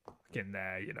even in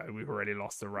there, we've already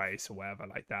lost the race or whatever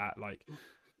like that. Like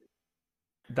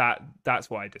that's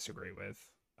what I disagree with.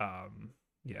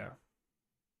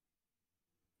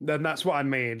 Then that's what I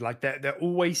mean. Like there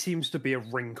always seems to be a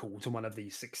wrinkle to one of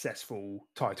these successful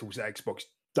titles that Xbox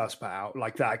does put out.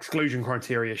 Like that exclusion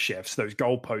criteria shifts, those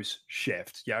goalposts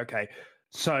shift. Yeah, okay.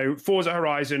 So Forza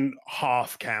Horizon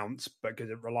half counts because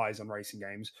it relies on racing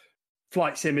games.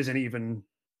 Flight Sim isn't even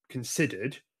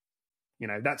considered.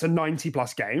 That's a 90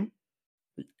 plus game.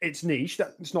 It's niche.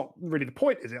 That's not really the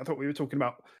point, is it? I thought we were talking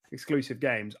about exclusive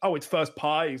games. Oh, it's first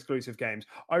party exclusive games.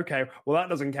 Okay, well that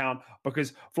doesn't count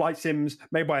because Flight Sim's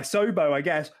made by Asobo, I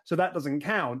guess, so that doesn't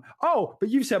count. Oh, but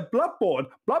you said Bloodborne.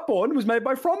 Bloodborne was made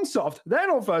by FromSoft. They're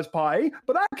not first party,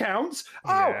 but that counts.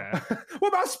 Yeah. Oh, what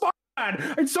about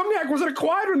Spider-Man? Insomniac wasn't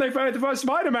acquired when they found the first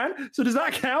Spider-Man, so does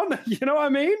that count? You know what I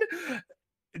mean?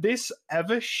 This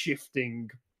ever-shifting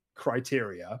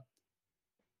criteria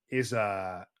is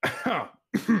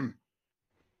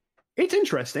it's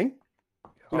interesting.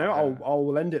 I'll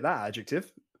lend it that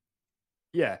adjective.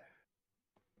 Yeah.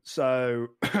 So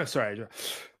sorry.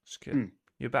 Just kidding.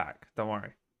 You're back. Don't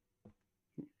worry.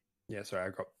 Yeah, sorry, I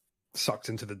got sucked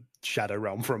into the shadow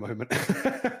realm for a moment.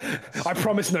 I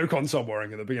promised no console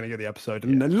warring at the beginning of the episode,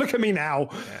 and then look at me now.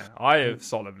 Yeah, I have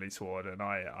solemnly sworn, and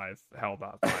I've held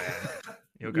that by end.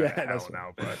 You're going to hell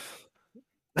now, bro.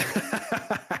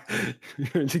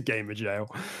 You're into gamer jail.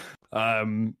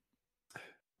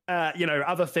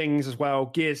 Other things as well.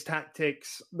 Gears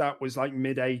Tactics, that was like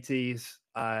mid-80s,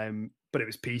 but it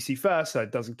was PC first, so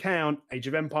it doesn't count. Age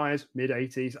of Empires,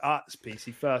 mid-80s. It's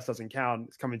PC first, doesn't count.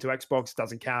 It's coming to Xbox,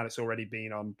 doesn't count. It's already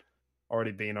been on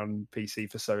already been on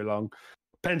PC for so long.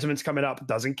 Pentament's coming up,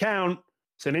 doesn't count.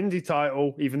 It's an indie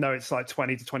title, even though it's like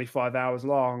 20 to 25 hours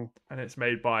long. And it's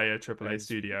made by a AAA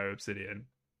studio, Obsidian.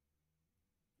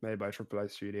 Made by a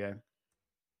AAA studio.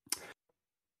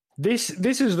 This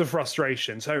is the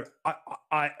frustration. So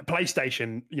I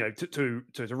PlayStation, to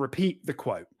repeat the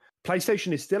quote,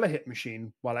 PlayStation is still a hit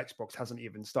machine while Xbox hasn't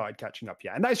even started catching up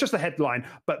yet. And that's just the headline,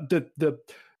 but the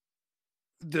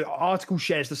article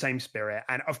shares the same spirit.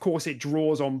 And of course it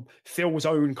draws on Phil's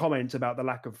own comments about the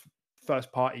lack of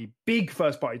big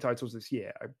first party titles this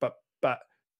year. But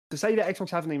to say that Xbox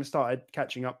haven't even started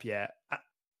catching up yet,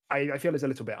 I feel is a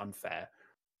little bit unfair.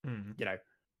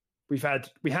 We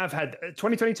have had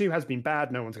 2022 has been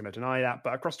bad. No one's going to deny that.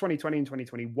 But across 2020 and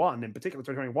 2021, in particular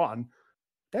 2021,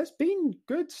 there's been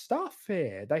good stuff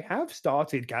here. They have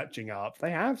started catching up.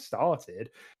 They have started.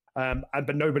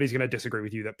 But nobody's going to disagree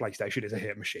with you that PlayStation is a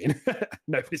hit machine.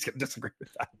 Nobody's going to disagree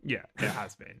with that. Yeah, it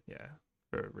has been. Yeah,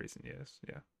 for recent years.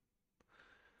 Yeah.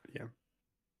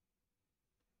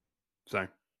 So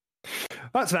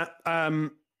that's that.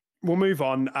 We'll move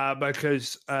on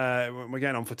because we're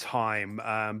getting on for time.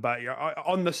 But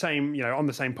on the same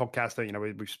podcast that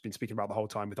we've been speaking about the whole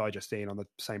time with iJustine on the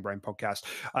Same Brain podcast,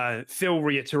 Phil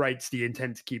reiterates the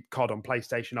intent to keep COD on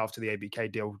PlayStation after the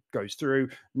ABK deal goes through.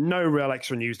 No real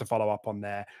extra news to follow up on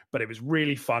there, but it was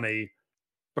really funny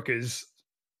because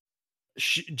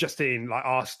Justine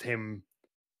asked him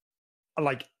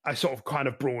a sort of kind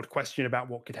of broad question about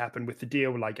what could happen with the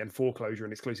deal, and foreclosure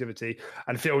and exclusivity.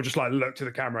 And Phil just looked to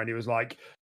the camera and he was like,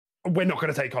 "We're not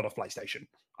going to take COD off PlayStation.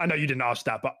 I know you didn't ask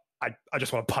that, but I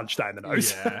just want to punch that in the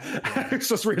nose." Yeah. It's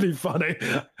just really funny.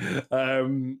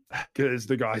 Because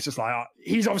the guy's just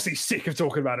he's obviously sick of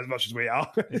talking about it as much as we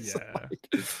are.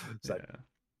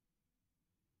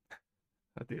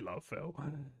 I do love Phil.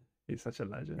 He's such a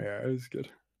legend. Yeah, it's good.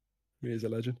 He is a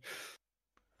legend.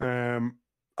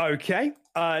 Okay.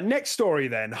 Next story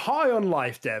then. High on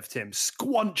Life dev Tim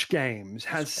Squanch Games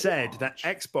has said that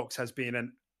Xbox has been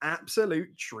an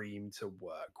absolute dream to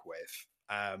work with.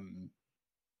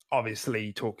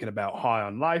 Obviously talking about High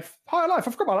on Life. High on Life,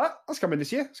 I forgot about that. That's coming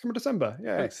this year. It's coming December.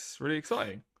 Yeah. It's really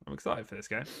exciting. I'm excited for this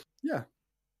game. Yeah.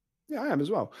 Yeah, I am as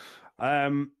well.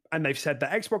 And they've said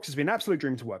that Xbox has been an absolute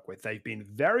dream to work with. They've been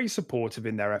very supportive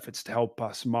in their efforts to help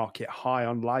us market High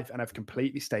on Life and have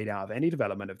completely stayed out of any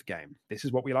development of the game. This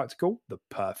is what we like to call the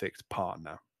perfect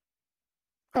partner.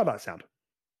 How'd that sound?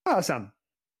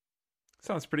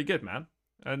 Sounds pretty good, man.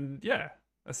 And yeah,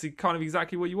 that's kind of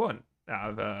exactly what you want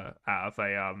out of a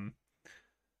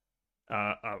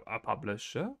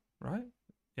publisher, right?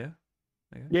 Yeah.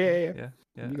 Yeah.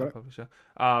 A publisher.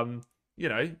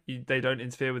 They don't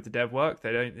interfere with the dev work.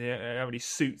 They don't have any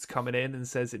suits coming in and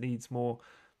says it needs more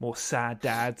sad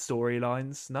dad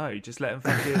storylines. No, just let them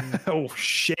fucking. Oh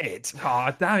shit! Oh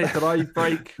damn it! Did I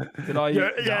break? Did I?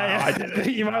 Yeah. I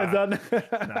didn't. You might have done.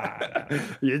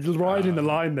 You're riding the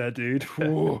line there, dude.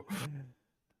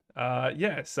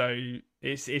 So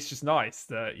it's just nice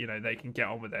that they can get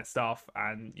on with their stuff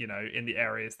and in the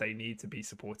areas they need to be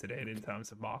supported in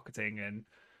terms of marketing and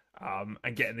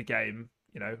getting the game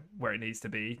where it needs to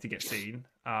be to get seen.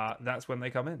 That's when they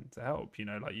come in to help.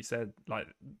 Like you said,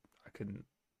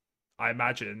 I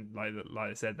imagine like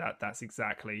I said that's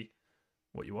exactly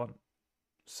what you want.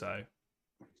 So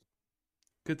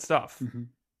good stuff. Mm-hmm.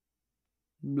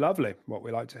 Lovely. What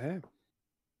we like to hear.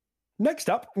 Next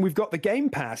up, we've got the Game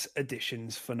Pass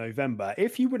editions for November.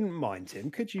 If you wouldn't mind,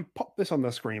 Tim, could you pop this on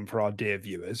the screen for our dear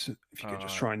viewers? If you could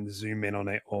just try and zoom in on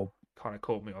it, or kind of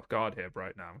caught me off guard here, bro.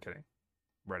 No, I'm kidding.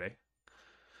 Ready?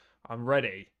 I'm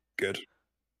ready. Good.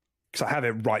 Because I have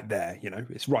it right there,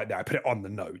 it's right there. I put it on the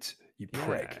note, you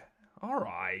prick. All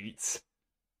right.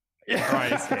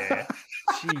 Right here.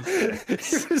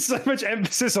 Jesus. There's so much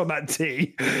emphasis on that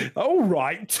T. All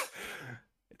right.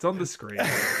 It's on the screen.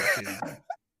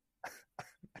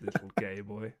 Little gay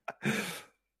boy.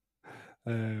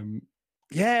 High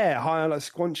on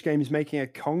Squanch Games making a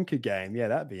Conquer game. Yeah,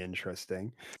 that'd be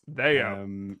interesting. They are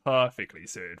perfectly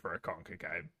suited for a Conquer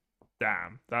game.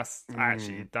 Damn, that's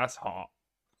hot.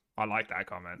 I like that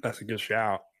comment. That's a good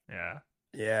shout. Yeah.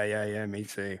 Yeah, me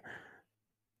too.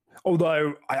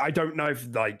 Although I don't know if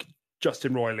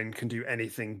Justin Roiland can do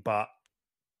anything but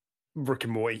Rick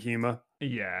and Morty humor.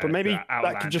 Yeah, but maybe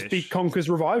that could just be Conquer's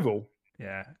revival.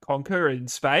 Yeah, Conquer in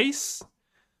space.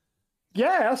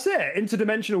 Yeah, that's it.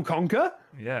 Interdimensional Conquer.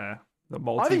 Yeah, the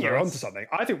multiverse. I think you're onto something.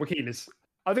 I think Joaquin is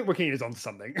onto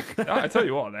something. I tell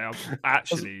you what, they are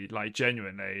actually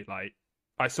genuinely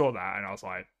I saw that and I was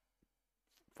like,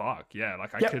 fuck yeah! I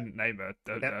couldn't name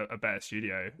a better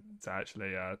studio to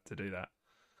actually to do that.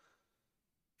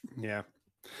 Yeah.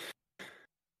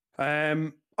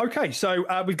 Okay,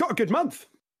 so we've got a good month.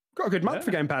 Got a good month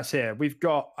for Game Pass here. We've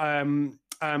got two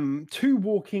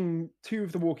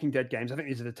of the Walking Dead games. I think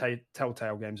these are the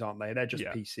Telltale games, aren't they? They're just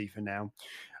PC for now.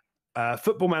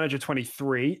 Football Manager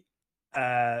 23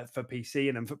 for PC,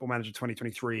 and then Football Manager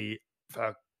 2023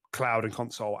 for cloud and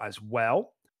console as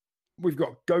well. We've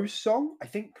got Ghost Song. I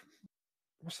think,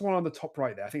 what's the one on the top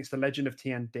right there? I think it's The Legend of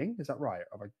Tian Ding. Is that right?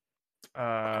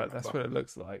 That's what it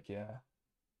looks like. Yeah.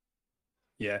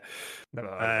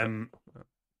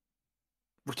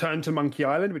 Return to Monkey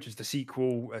Island, which is the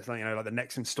sequel, like the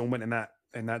next installment in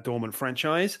that dormant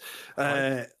franchise.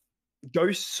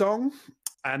 Ghost Song,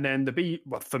 and then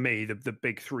for me, the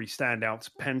big three standouts: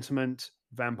 Pentiment,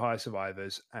 Vampire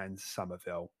Survivors, and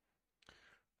Somerville.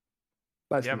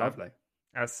 That's lovely.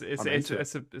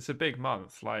 It's a big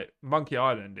month. Like Monkey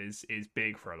Island is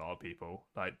big for a lot of people.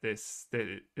 Like this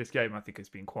game, I think has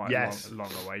been quite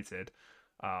long awaited.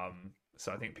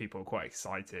 So I think people are quite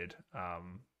excited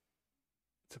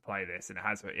to play this, and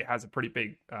it has a pretty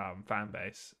big fan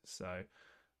base. So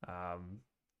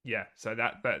so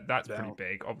that's pretty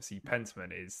big. Obviously,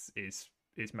 Pentiment is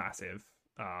massive.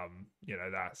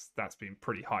 That's been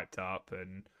pretty hyped up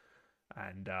and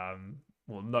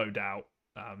will no doubt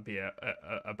be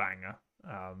a banger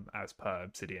as per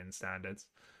Obsidian standards.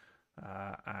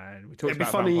 And we talked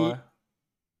about Vampire.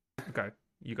 Okay,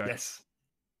 you go. Yes.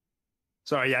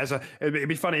 Sorry, it'd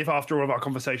be funny if after all of our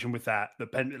conversation with that,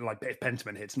 if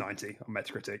Pentiment hits 90 on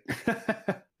Metacritic.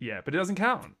 Yeah, but it doesn't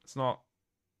count. It's not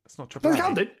AAA. Doesn't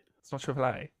count, dude. It's not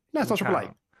AAA. No, it's not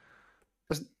AAA.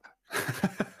 Doesn't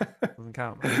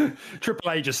count. Man.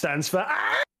 AAA just stands for.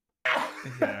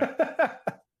 Yeah.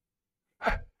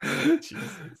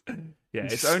 Jesus. Yeah,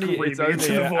 it's only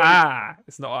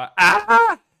It's not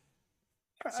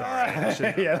Sorry. That's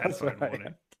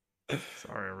right.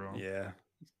 Sorry, everyone. Yeah.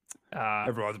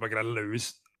 Everyone's going to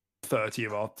lose 30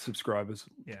 of our subscribers.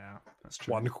 Yeah, that's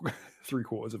true.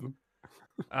 3/4 of them.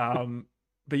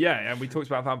 But and we talked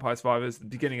about Vampire Survivors at the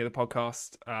beginning of the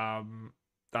podcast.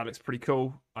 That looks pretty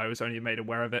cool. I was only made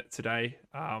aware of it today,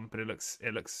 but it looks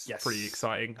pretty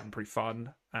exciting and pretty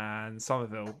fun. And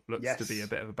Somerville looks to be a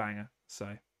bit of a banger.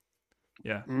 So,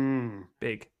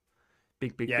 big.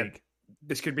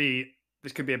 This could be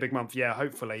a big month. Yeah,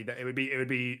 hopefully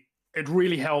it'd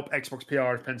really help Xbox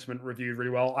PR if Pentiment reviewed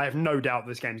really well. I have no doubt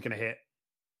this game's going to hit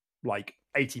like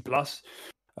 80 plus.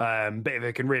 But if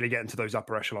it can really get into those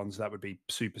upper echelons, that would be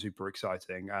super, super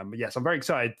exciting. Yes, I'm very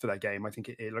excited for that game. I think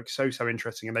it looks so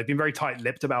interesting. And they've been very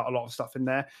tight-lipped about a lot of stuff in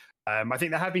there. I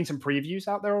think there have been some previews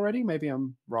out there already. Maybe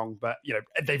I'm wrong, but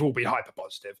they've all been hyper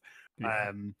positive.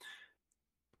 Yeah.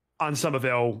 And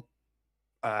Somerville,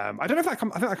 I don't know if I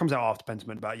think that comes out after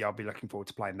Pentiment, but I'll be looking forward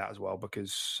to playing that as well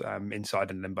because Inside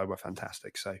and Limbo were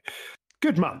fantastic. So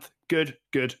good month. Good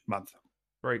month.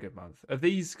 Very good month. Have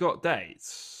these got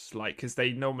dates? Like, because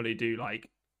they normally do like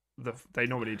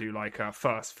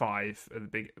first five of the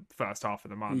big first half of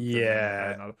the month.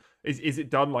 Yeah. Is it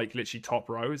done like literally top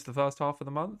row is the first half of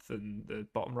the month and the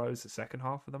bottom row is the second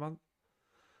half of the month?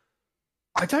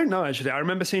 I don't know, actually. I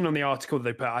remember seeing on the article that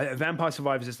they put Vampire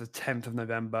Survivors is the 10th of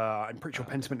November. I'm pretty sure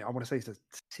Pentiment, I want to say, is the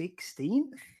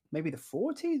 16th? Maybe the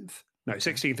 14th? No,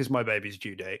 16th is my baby's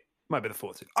due date. Might be the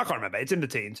 14th. I can't remember. It's in the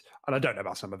teens. And I don't know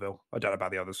about Somerville. I don't know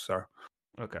about the others, so.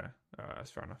 Okay.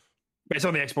 That's fair enough. But it's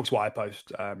on the Xbox Wire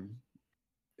post, if you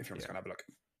want to go and have a look.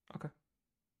 Okay.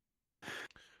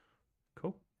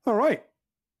 Cool. All right.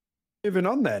 Moving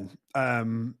on then.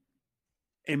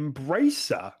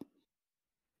 Embracer.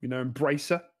 You know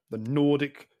Embracer, the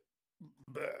Nordic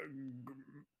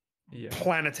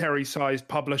planetary-sized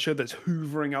publisher that's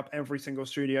hoovering up every single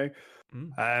studio,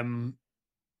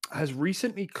 has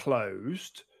recently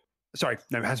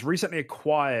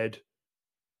acquired.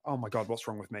 Oh my God, what's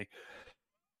wrong with me?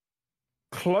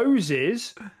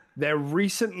 Closes their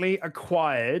recently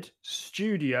acquired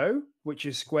studio, which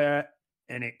is Square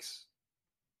Enix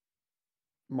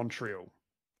Montreal.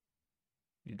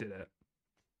 You did it.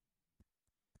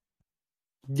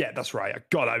 Yeah, that's right.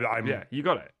 God, I'm you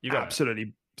got it. You got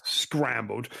absolutely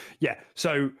scrambled. Yeah.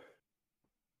 So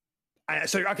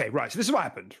okay, right. So this is what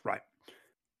happened, right?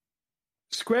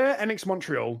 Square Enix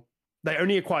Montreal, they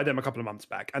only acquired them a couple of months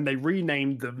back, and they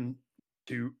renamed them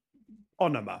to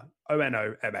Onoma,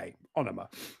 Onoma, Onoma.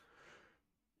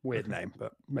 Weird name,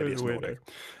 but maybe it's Nordic.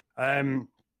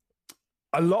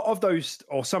 A lot of those,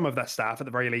 or some of their staff, at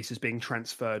the very least, is being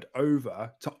transferred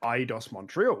over to Eidos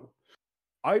Montreal.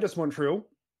 Eidos Montreal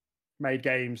made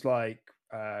games like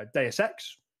Deus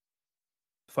Ex,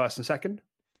 first and second.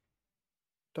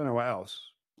 Don't know what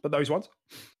else, but those ones.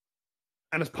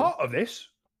 And as part of this,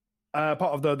 part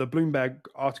of the Bloomberg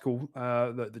article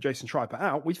that Jason Schreier put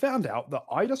out, we found out that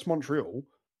Eidos Montreal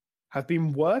have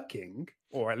been working,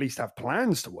 or at least have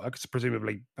plans to work,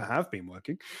 presumably have been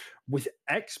working, with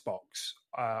Xbox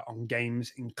on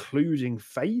games including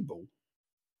Fable.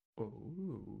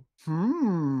 Ooh.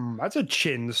 That's a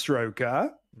chin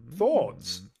stroker.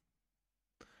 Thoughts?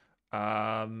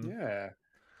 Yeah.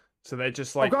 So they're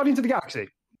just like Guardians of the Galaxy.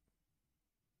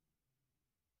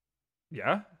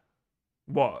 Yeah.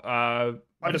 What?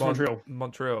 Eidos Montreal.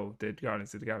 Montreal did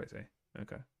Guardians of the Galaxy.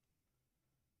 Okay.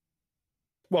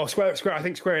 Well, Square. I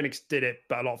think Square Enix did it,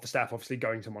 but a lot of the staff obviously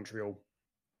going to Montreal.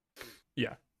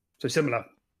 Yeah. So similar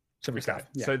staff.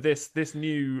 Yeah. So this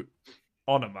new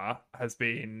Onoma has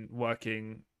been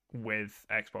working with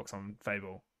Xbox on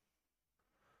Fable.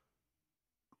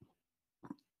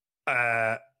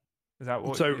 Is that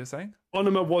what you're saying?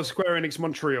 Onoma was Square Enix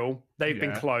Montreal. They've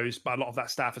been closed, but a lot of that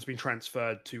staff has been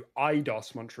transferred to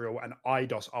Eidos Montreal, and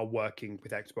Eidos are working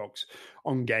with Xbox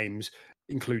on games,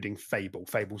 including Fable.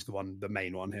 Fable's the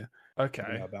main one here.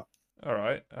 Okay. All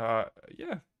right.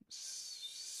 Yeah.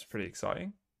 It's pretty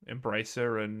exciting.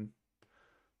 Embracer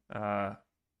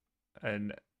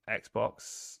and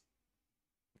Xbox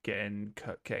getting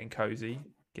cozy,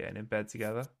 getting in bed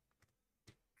together.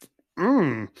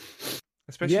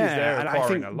 Especially as they're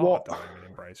acquiring a lot of time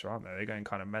in Embracer, aren't they? They're going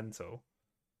kind of mental.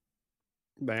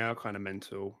 They are kind of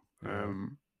mental. Yeah.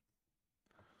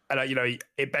 And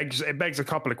it begs a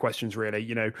couple of questions, really.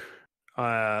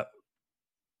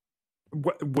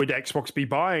 Would Xbox be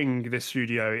buying this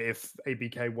studio if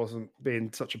ABK wasn't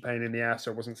being such a pain in the ass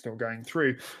or wasn't still going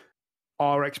through?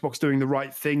 Are Xbox doing the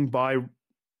right thing by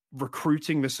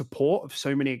recruiting the support of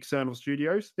so many external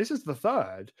studios? This is the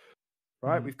third,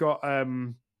 right? We've got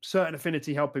Certain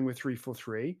Affinity helping with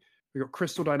 343. We've got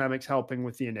Crystal Dynamics helping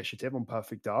with the Initiative on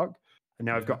Perfect Dark. And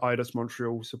now we've got Eidos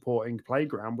Montreal supporting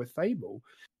Playground with Fable.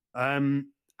 And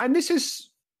this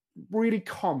is really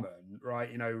common, right?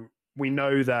 We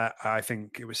know that, I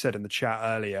think it was said in the chat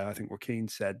earlier, I think Joaquin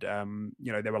said, there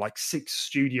were like 6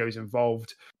 studios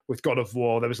involved with God of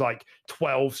War. There was like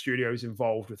 12 studios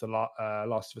involved with The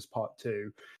Last of Us Part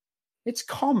 2. It's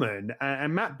common,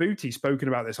 and Matt Booty's spoken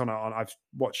about this on I've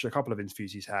watched a couple of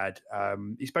interviews he's had.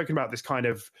 He's spoken about this kind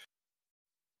of,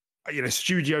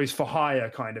 studios for hire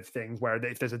kind of thing, where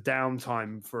if there's a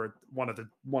downtime for one of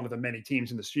the many teams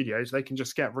in the studios, they can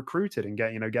just get recruited and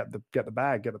get the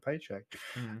bag, get the paycheck.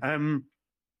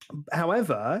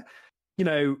 However,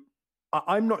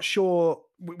 I'm not sure.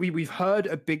 We've heard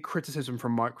a big criticism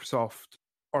from Microsoft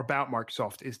or about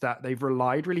Microsoft is that they've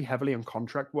relied really heavily on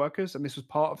contract workers. And this was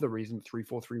part of the reason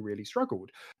 343 really struggled,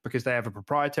 because they have a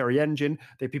proprietary engine.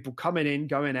 They have people coming in,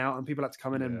 going out, and people had to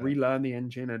come in and relearn the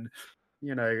engine. And,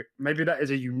 maybe that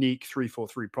is a unique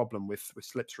 343 problem with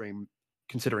Slipstream,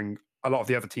 considering a lot of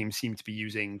the other teams seem to be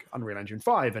using Unreal Engine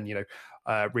 5 and,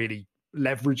 really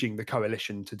leveraging the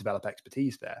coalition to develop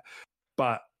expertise there.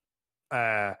 But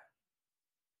I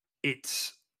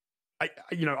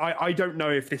don't know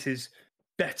if this is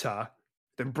better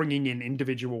than bringing in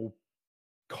individual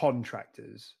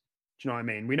contractors. Do you know what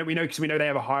I mean? We know because we know they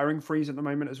have a hiring freeze at the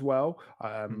moment as well.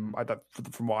 From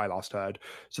what I last heard,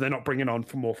 so they're not bringing on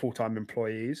for more full-time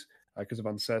employees because of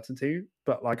uncertainty.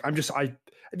 But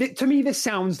to me, this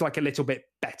sounds like a little bit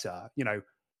better.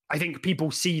 I think people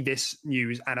see this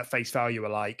news and at face value are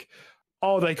like,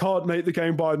 "Oh, they can't make the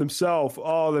game by themselves.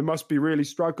 Oh, they must be really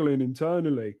struggling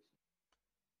internally."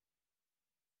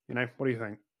 What do you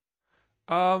think?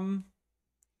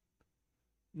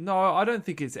 No, I don't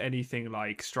think it's anything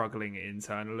like struggling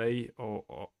internally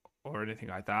or anything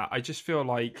like that. I just feel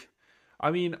like,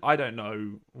 I don't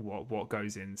know what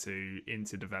goes into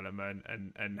development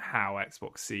and how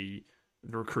Xbox see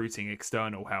recruiting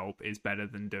external help is better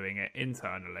than doing it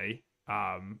internally.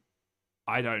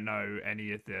 I don't know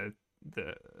any of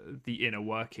the inner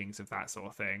workings of that sort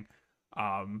of thing.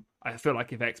 I feel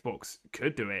like if Xbox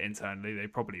could do it internally, they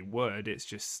probably would. It's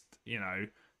just,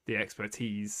 the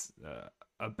expertise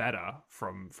are better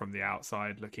from the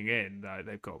outside looking in.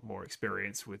 They've got more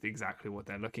experience with exactly what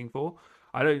they're looking for.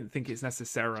 I don't think it's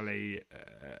necessarily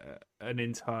an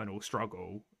internal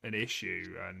struggle, an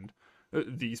issue, and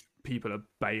these people are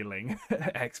bailing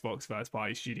Xbox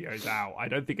first-party studios out. I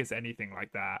don't think it's anything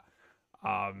like that.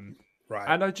 Right.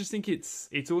 And I just think it's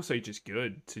also just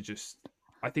good to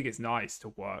I think it's nice to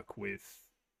work with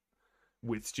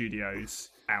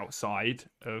studios outside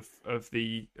of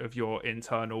your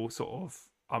internal sort of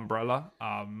umbrella.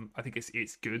 I think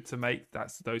it's good to make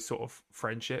those sort of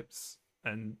friendships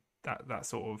and that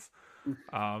sort of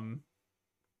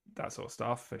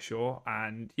stuff for sure.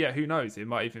 And yeah, who knows? It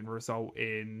might even result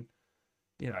in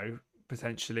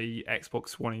potentially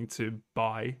Xbox wanting to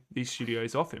buy these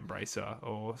studios off Embracer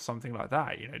or something like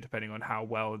that, depending on how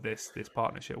well this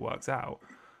partnership works out.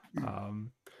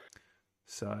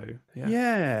 So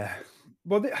yeah.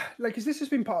 Well, because this has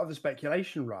been part of the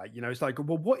speculation, right? It's like,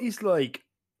 well, what is like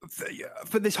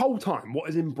for this whole time? What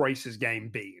has Embracer's game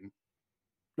been?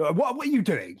 What are you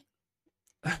doing?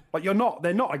 Like,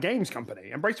 they're not a games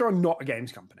company. Embracer are not a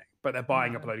games company, but they're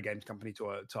buying up a load of games company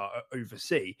to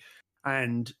oversee.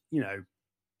 And,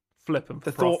 flip them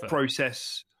the thought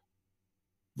process,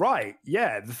 right?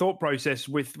 Yeah, the thought process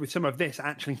with some of this,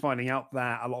 actually finding out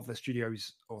that a lot of the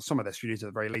studios, or some of their studios at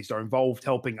the very least, are involved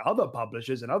helping other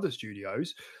publishers and other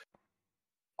studios.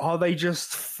 Are they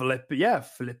just flipping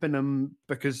them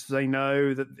because they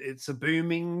know that it's a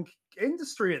booming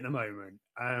industry at the moment?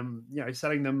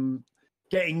 Selling them,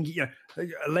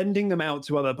 lending them out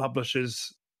to other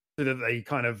publishers so that they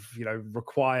kind of,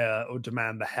 require or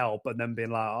demand the help, and then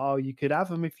being like, oh, you could have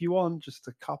them if you want, just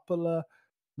a couple of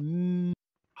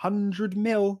 100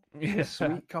 mil,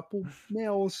 sweet couple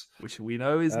mils, which we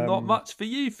know is not much for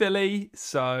you, Philly.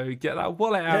 So get that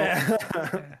wallet out.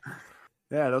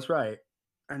 Yeah, that's right.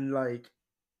 And like,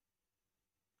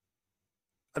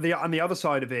 on the other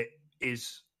side of it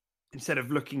is, instead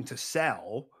of looking to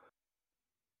sell,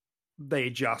 they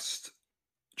just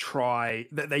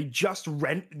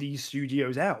rent these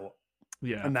studios out.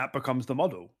 Yeah. And that becomes the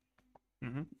model.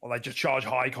 Mm-hmm. Or they just charge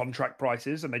high contract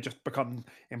prices, and they just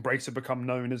Embracer become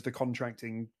known as the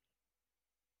contracting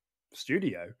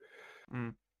studio.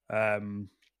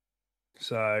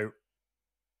 So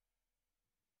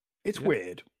it's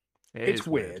weird. It's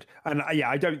weird. And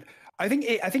I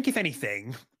think if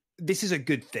anything, this is a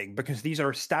good thing, because these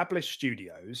are established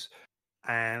studios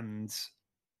and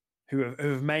who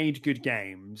have made good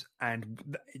games, and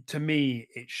to me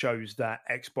it shows that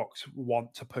Xbox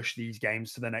want to push these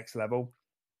games to the next level.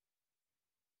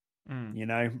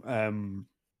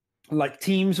 Like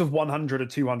teams of 100 or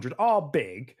 200 are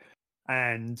big,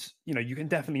 and you can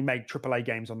definitely make AAA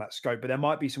games on that scope, but there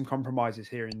might be some compromises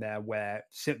here and there where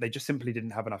they just simply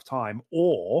didn't have enough time,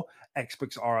 or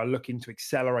Xbox are looking to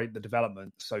accelerate the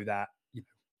development so that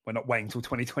we're not waiting until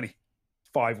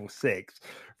 2025 or 6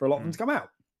 for a lot of them to come out.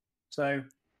 So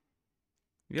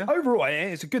overall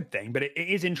it's a good thing, but it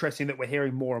is interesting that we're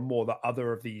hearing more and more that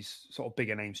other of these sort of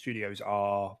bigger name studios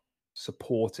are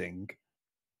supporting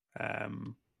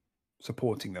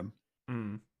them.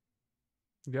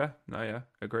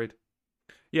 Agreed.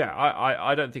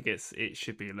 I don't think it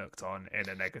should be looked on in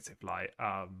a negative light,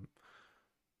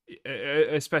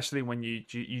 especially when you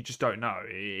just don't know.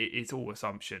 It's all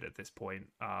assumption at this point,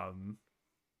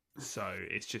 so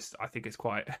it's just, I think it's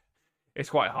quite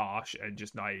harsh and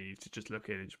just naive to just look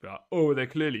at it and just be like, oh, they're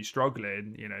clearly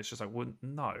struggling. It's just like, well,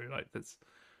 no, like that's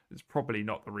probably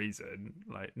not the reason.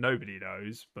 Like, nobody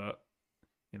knows, but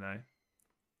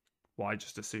why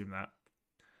just assume that?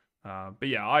 But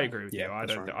yeah, I agree with you. I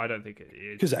don't think it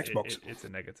is, because Xbox, it's a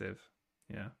negative.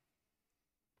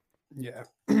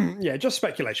 Yeah, just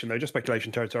speculation though, just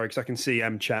speculation territory, because I can see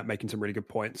chat making some really good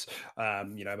points,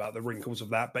 about the wrinkles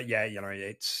of that. But yeah,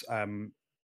 it's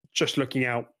just looking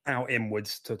out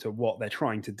inwards to what they're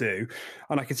trying to do,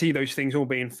 and I can see those things all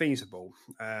being feasible.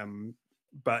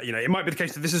 But it might be the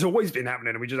case that this has always been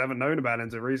happening, and we just haven't known about it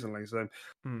until recently. So,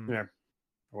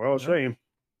 well, shame.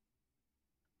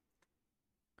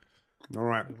 All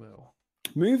right.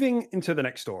 Moving into the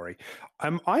next story.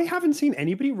 I haven't seen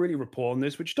anybody really report on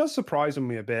this, which does surprise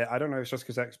me a bit. I don't know, it's just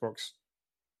because Xbox,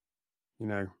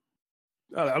 a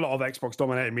lot of Xbox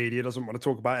dominated media doesn't want to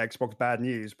talk about Xbox bad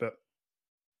news, but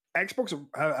Xbox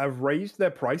have raised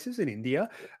their prices in India,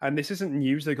 and this isn't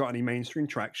news they got any mainstream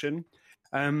traction.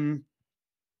 And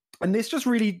this just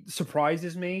really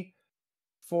surprises me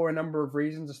for a number of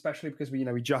reasons, especially because we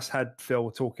just had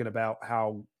Phil talking about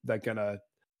how they're gonna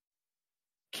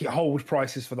hold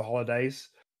prices for the holidays.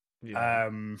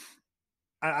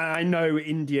 I know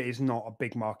India is not a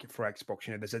big market for Xbox.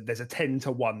 There's a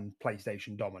 10-1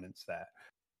 PlayStation dominance there,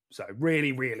 so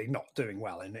really, really not doing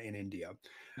well in India.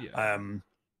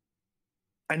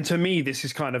 And to me, this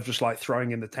is kind of just like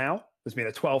throwing in the towel. There's been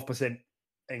a 12%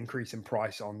 increase in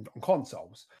price on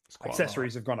consoles.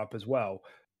 Accessories have gone up as well.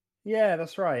 Yeah,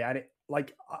 that's right. And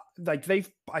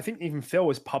I think even Phil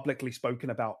has publicly spoken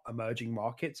about emerging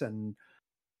markets and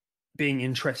being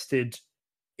interested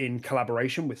in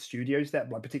collaboration with studios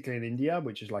that, like, particularly in India,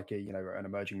 which is like an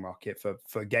emerging market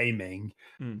for gaming.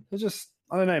 They're just,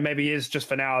 I don't know, maybe it's just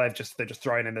for now they're just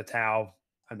throwing in the towel,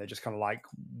 and they're just kind of like,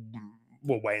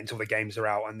 we'll wait until the games are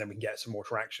out and then we can get some more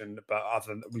traction. But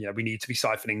other than we need to be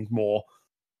siphoning more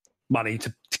money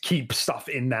to keep stuff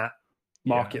in that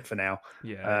market for now.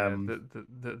 Yeah,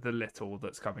 the little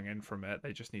that's coming in from it,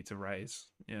 they just need to raise.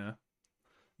 Yeah,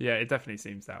 it definitely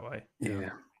seems that way. Yeah.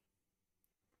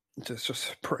 It's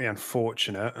just pretty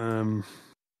unfortunate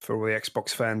for all the Xbox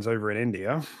fans over in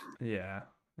India. Yeah.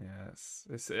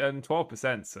 It's and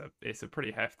 12%. It's a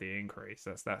pretty hefty increase.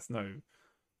 That's no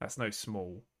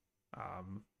small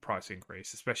price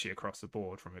increase, especially across the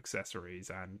board from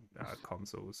accessories and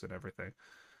consoles and everything.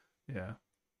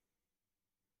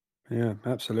 Yeah,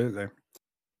 absolutely.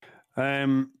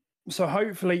 So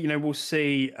hopefully, we'll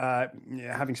see,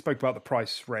 having spoke about the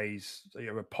price raise,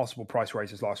 possible price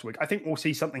raises last week, I think we'll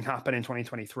see something happen in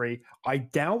 2023. I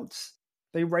doubt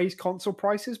they raise console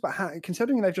prices, but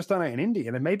considering they've just done it in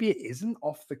India, then maybe it isn't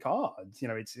off the cards.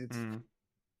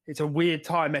 It's a weird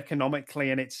time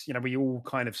economically, and it's, we all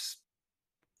kind of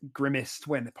grimaced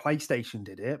when the PlayStation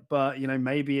did it, but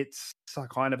maybe it's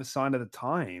kind of a sign of the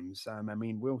times.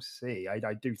 We'll see.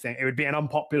 I do think it would be an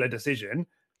unpopular decision.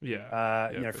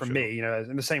 From me,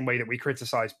 in the same way that we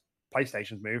criticize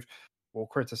PlayStation's move, we'll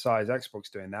criticize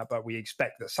Xbox doing that, but we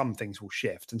expect that some things will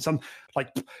shift, and some,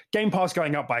 like Game Pass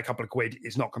going up by a couple of quid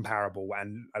is not comparable,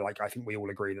 and I think we all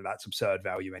agree that that's absurd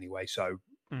value anyway. So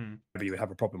maybe you would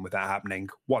have a problem with that happening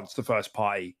once the first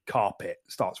party carpet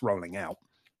starts rolling out.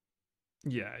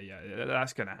 Yeah,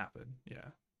 that's gonna happen. Yeah.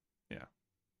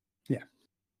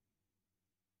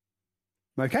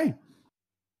 Okay.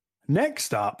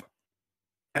 Next up,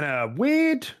 and a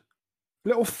weird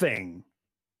little thing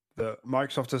that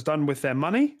Microsoft has done with their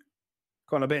money,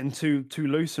 gone a bit into too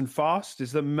loose and fast,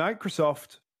 is that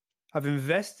Microsoft have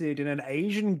invested in an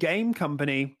Asian game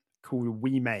company called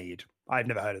WeMade. I've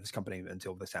never heard of this company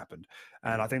until this happened.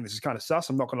 And I think this is kind of sus,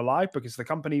 I'm not going to lie, because the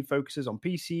company focuses on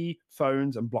PC,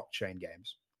 phones, and blockchain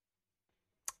games.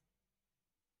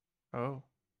 Oh.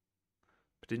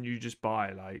 But didn't you just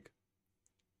buy,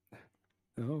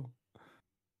 Oh.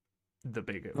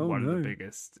 one of the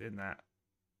biggest in that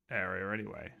area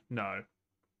anyway? No.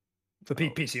 For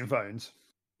PC and phones?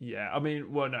 Yeah, no.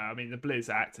 The Blizz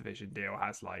Activision deal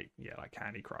has like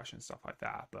Candy Crush and stuff like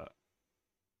that, but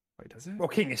wait, does it? Well,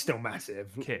 King is still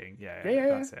massive. King, yeah,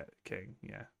 that's it. King,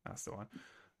 yeah, that's the one.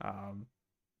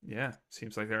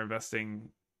 Seems like they're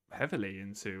investing heavily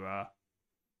into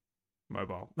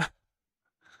mobile.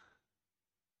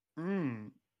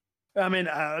 We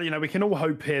can all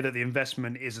hope here that the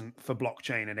investment isn't for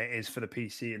blockchain and it is for the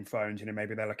PC and phones.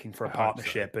 Maybe they're looking for a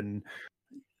partnership, and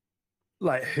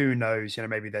who knows?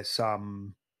 Maybe there's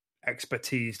some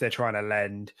expertise they're trying to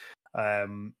lend.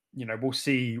 We'll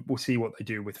see what they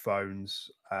do with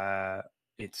phones.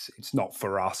 It's not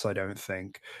for us, I don't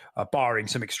think. Barring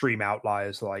some extreme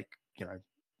outliers like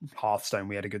Hearthstone,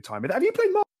 we had a good time with. Have you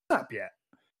played Marvel Snap yet?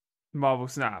 Marvel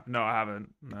Snap? No, I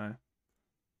haven't. No.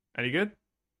 Any good?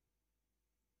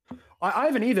 I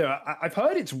haven't either. I've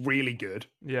heard it's really good.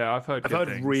 Yeah, I've heard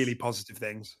really positive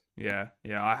things. Yeah,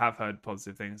 I have heard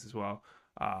positive things as well.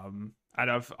 And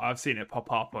I've seen it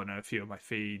pop up on a few of my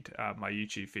my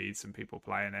YouTube feeds, some people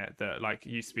playing it that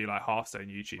used to be like Hearthstone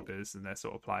YouTubers, and they're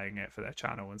sort of playing it for their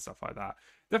channel and stuff like that.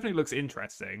 Definitely looks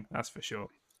interesting, that's for sure.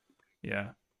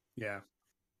 Yeah.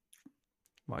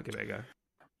 Might give it a go.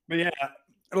 But yeah,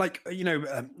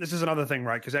 this is another thing,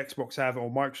 right? Because Xbox have, or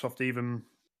Microsoft even.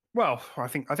 Well, I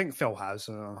think Phil has.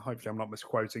 Hopefully, I'm not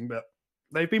misquoting, but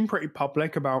they've been pretty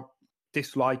public about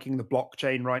disliking the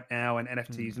blockchain right now and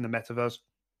NFTs in the metaverse.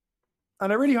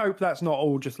 And I really hope that's not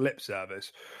all just lip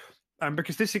service,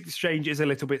 because this exchange is a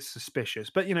little bit suspicious.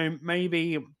 But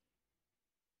maybe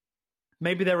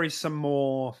there is some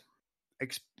more.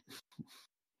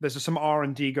 There's some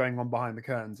R&D going on behind the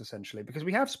curtains, essentially, because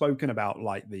we have spoken about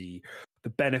the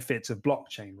benefits of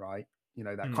blockchain, right?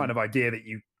 That kind of idea that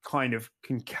you kind of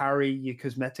can carry your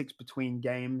cosmetics between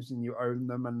games and you own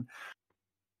them. And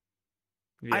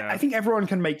I think everyone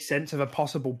can make sense of a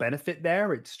possible benefit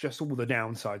there. It's just all the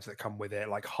downsides that come with it,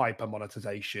 like hyper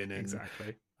monetization and,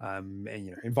 exactly. And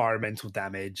environmental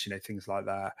damage, things like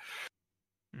that.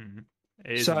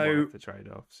 It is one of the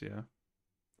trade-offs, yeah.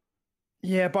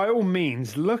 Yeah, by all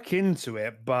means, look into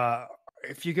it. But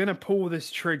if you're going to pull this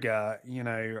trigger,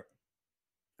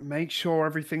 make sure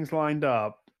everything's lined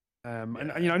up. And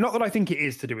not that I think it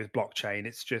is to do with blockchain.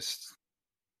 It's just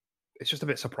a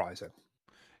bit surprising.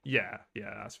 Yeah,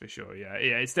 that's for sure. Yeah,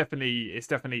 it's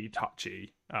definitely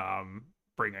touchy.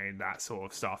 Bringing that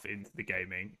sort of stuff into the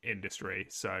gaming industry.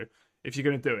 So if you're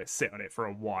going to do it, sit on it for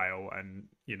a while, and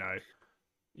you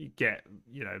get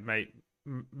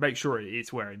make sure it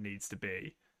is where it needs to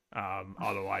be.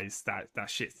 Otherwise, that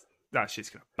shit's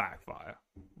gonna backfire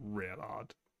real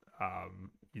hard.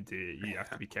 You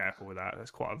have to be careful with that. That's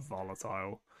quite a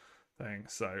volatile thing.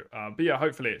 So, but yeah,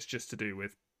 hopefully it's just to do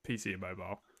with PC and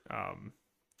mobile, and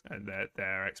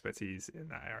their expertise in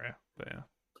that area. But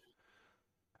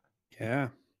Yeah.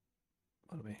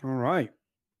 What do we? All right.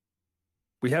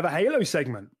 We have a Halo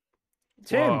segment.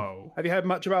 Tim, Whoa. have you heard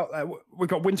much about we've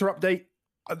got winter update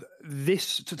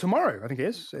tomorrow, I think it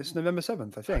is. It's November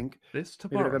 7th, I think. This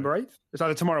Maybe tomorrow? November 8th? It's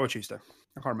either tomorrow or Tuesday.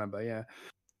 I can't remember, yeah.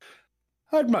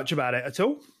 Heard much about it at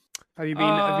all? Have you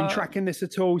been tracking this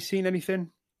at all? Seen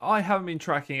anything? I haven't been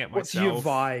tracking it myself. What's your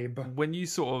vibe? When you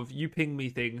ping me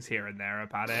things here and there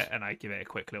about it, and I give it a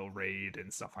quick little read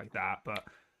and stuff like that, but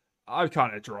I've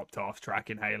kind of dropped off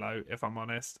tracking Halo, if I'm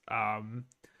honest. But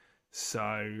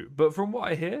from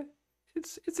what I hear,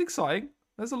 it's exciting.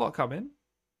 There's a lot coming.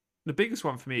 The biggest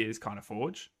one for me is kind of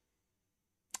Forge.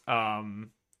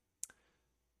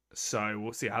 So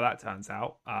we'll see how that turns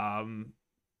out.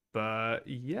 But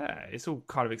yeah, it's all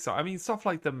kind of exciting. I mean, stuff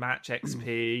like the match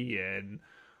XP and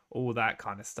all that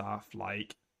kind of stuff.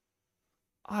 Like,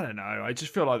 I don't know. I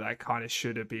just feel like that kind of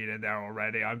should have been in there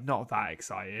already. I'm not that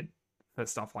excited for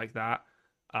stuff like that.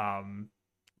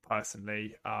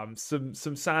 Personally, some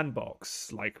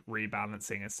sandbox like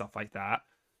rebalancing and stuff like that.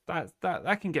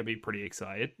 That can get me pretty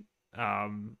excited.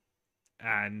 And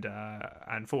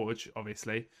Forge,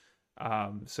 obviously.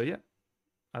 So yeah,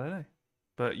 I don't know.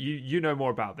 But you know more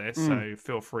about this, so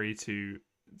feel free to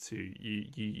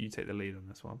you take the lead on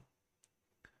this one.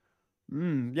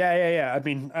 Yeah. I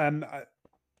mean,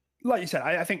 like you said,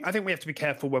 I think we have to be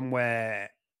careful when we're.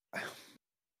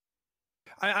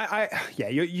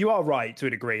 You are right to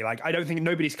a degree. Like, I don't think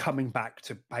nobody's coming back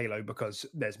to Halo because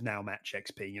there's now match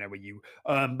XP. Where you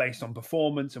earn based on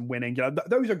performance and winning.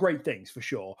 Those are great things for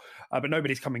sure. But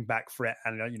nobody's coming back for it,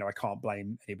 and I can't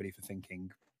blame anybody for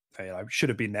thinking. Should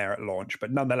have been there at launch,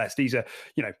 but nonetheless, these are,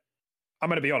 I'm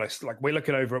going to be honest, like we're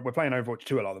playing Overwatch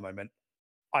 2 a lot at the moment.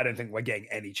 I don't think we're getting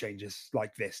any changes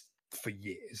like this for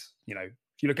years.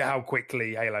 If you look at how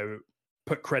quickly Halo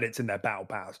put credits in their battle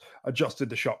pass, adjusted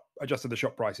the shop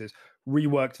prices,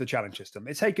 reworked the challenge system.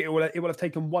 It will have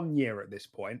taken 1 year at this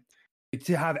point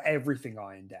to have everything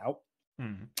ironed out.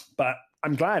 But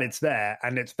I'm glad it's there,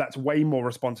 and that's way more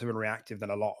responsive and reactive than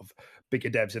a lot of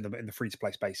bigger devs in the free to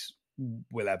play space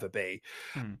will ever be.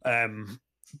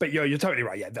 But you're totally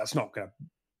right. Yeah, that's not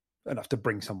enough to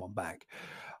bring someone back.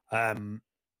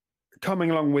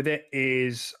 Coming along with it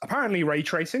is apparently ray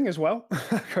tracing as well,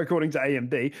 according to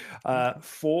AMD.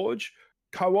 Forge,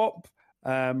 co-op,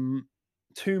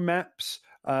 2 maps,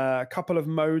 a couple of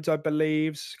modes, I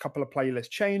believe, a couple of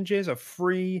playlist changes, a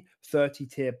free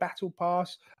 30-tier battle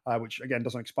pass, which again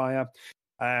doesn't expire.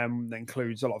 That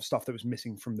includes a lot of stuff that was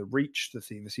missing from the Reach, the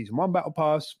Season 1 battle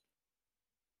pass.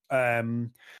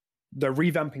 They're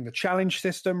revamping the challenge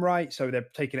system, right? So they're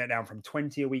taking it down from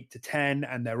 20 a week to 10,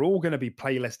 and they're all going to be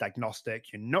playlist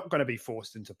agnostic. You're not going to be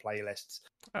forced into playlists.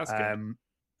 That's good.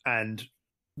 And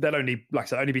they'll only, like I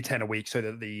said, only be 10 a week, so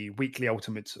that the weekly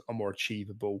ultimates are more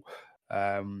achievable.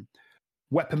 Weapon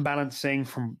balancing,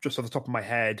 from just off the top of my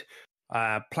head,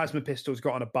 Plasma Pistol's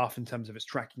got on a buff in terms of its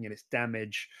tracking and its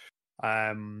damage.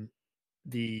 What's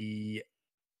the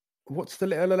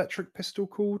little electric pistol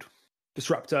called?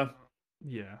 Disruptor.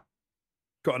 Yeah.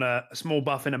 Got on a small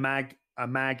buff in a mag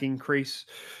increase.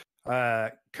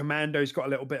 Commando's got a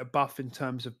little bit of buff in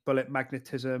terms of bullet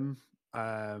magnetism.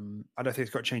 I don't think it's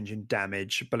got a change in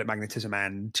damage, bullet magnetism,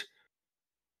 and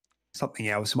something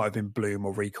else. It might have been bloom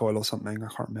or recoil or something. I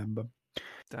can't remember.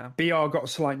 Damn. BR got a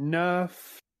slight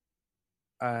nerf.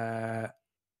 Can't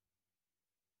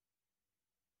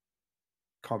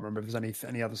remember if there's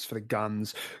any others for the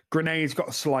guns. Grenades got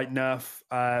a slight nerf.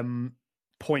 I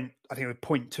think it was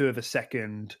 0.2 of a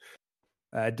second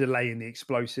delay in the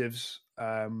explosives,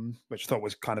 which I thought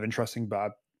was kind of interesting,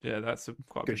 but yeah, that's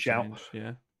quite a good big shout. Change.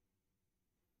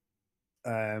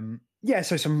 Yeah.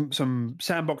 So some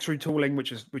sandbox retooling,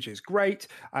 which is great.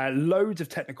 Loads of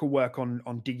technical work on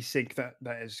desync that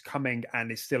is coming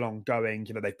and is still ongoing.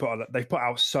 They've put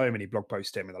out so many blog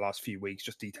posts in the last few weeks,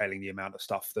 just detailing the amount of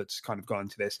stuff that's kind of gone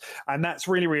into this, and that's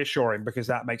really reassuring because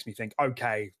that makes me think,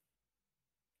 okay,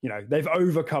 they've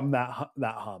overcome that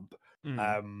hump.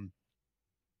 And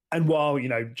while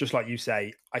just like you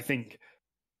say, I think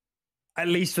at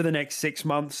least for the next 6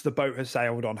 months, the boat has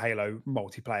sailed on Halo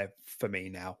multiplayer for me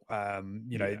now.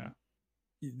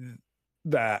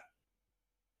 That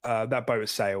boat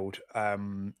has sailed.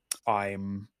 I'm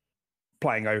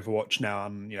playing Overwatch now,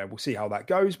 and we'll see how that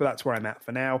goes. But that's where I'm at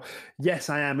for now. Yes,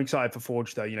 I am excited for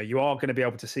Forge, though. You are going to be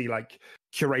able to see like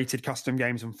curated custom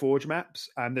games and Forge maps.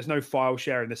 There's no file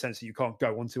share in the sense that you can't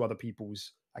go onto other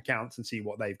people's accounts and see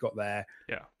what they've got there.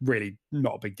 Yeah, really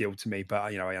not a big deal to me, but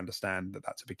I understand that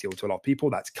that's a big deal to a lot of people.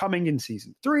 That's coming in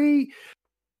season 3.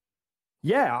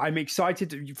 Yeah, I'm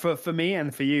excited for me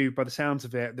and for you. By the sounds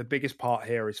of it, the biggest part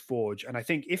here is Forge, and I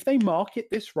think if they market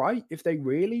this right, if they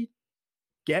really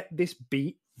get this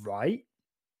beat right,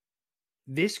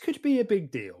 this could be a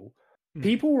big deal.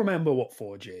 People remember what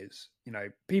Forge is.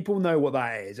 People know what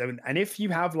that is. And if you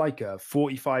have like a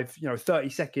 45,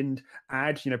 30-second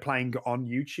ad, playing on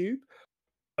YouTube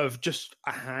of just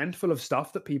a handful of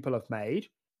stuff that people have made,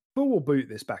 people will boot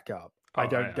this back up. I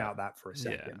don't doubt that for a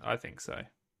second. Yeah, I think so.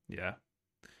 Yeah.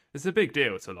 It's a big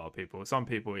deal to a lot of people. Some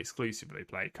people exclusively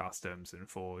play customs and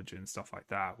Forge and stuff like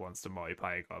that once the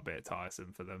multiplayer got a bit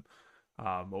tiresome for them.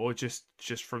 Or just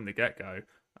from the get-go.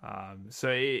 So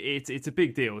it's a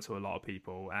big deal to a lot of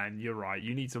people, and you're right,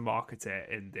 you need to market it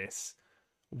in this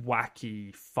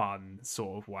wacky, fun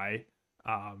sort of way,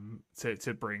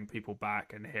 to bring people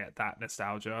back and hit that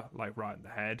nostalgia like right in the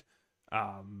head.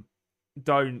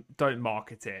 Don't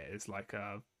market it as like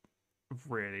a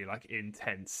really like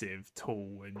intensive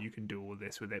tool and you can do all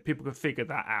this with it. People can figure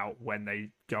that out when they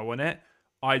go on it.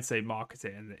 I'd say market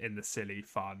it in the silly,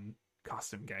 fun,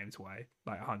 custom games way,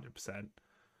 like 100%.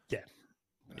 Yeah.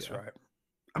 That's right.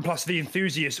 And plus, the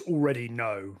enthusiasts already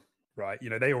know, right?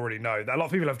 They already know. A lot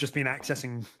of people have just been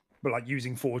accessing, but like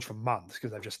using Forge for months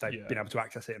because they've just been able to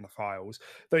access it in the files.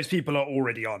 Those people are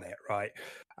already on it, right?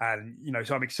 And,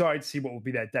 so I'm excited to see what will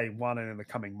be there day one and in the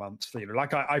coming months.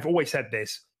 Like I've always said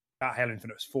this about Halo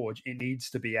Infinite's Forge, it needs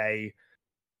to be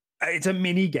it's a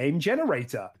mini game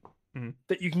generator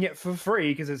that you can get for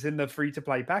free because it's in the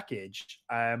free-to-play package.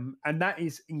 And that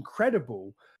is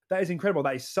incredible. That is incredible.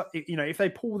 That is, if they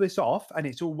pull this off and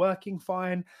it's all working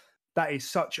fine, that is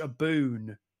such a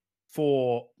boon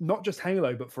for not just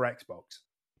Halo, but for Xbox.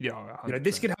 Yeah, 100%.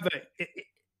 This could have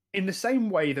in the same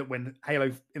way that when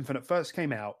Halo Infinite first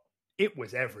came out, it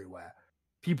was everywhere.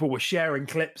 People were sharing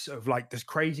clips of like this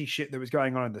crazy shit that was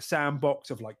going on in the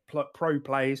sandbox of like pro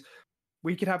plays.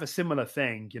 We could have a similar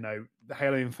thing, the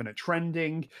Halo Infinite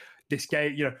trending, this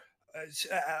game,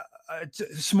 a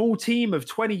small team of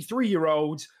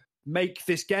 23-year-olds make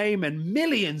this game and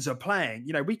millions are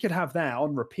playing. We could have that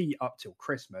on repeat up till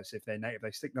Christmas if they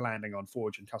stick the landing on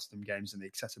Forge and custom games and the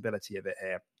accessibility of it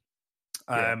here.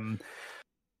 Yeah.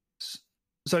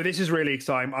 So this is really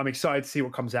exciting. I'm excited to see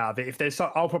what comes out of it.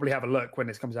 I'll probably have a look when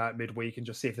this comes out midweek and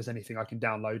just see if there's anything I can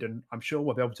download. And I'm sure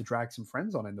we'll be able to drag some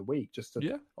friends on in the week,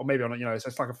 or maybe on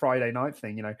it's like a Friday night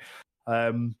thing.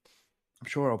 I'm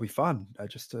sure it'll be fun,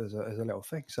 just as a little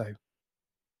thing. So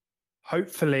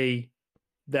hopefully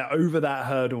they're over that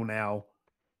hurdle now,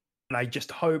 and I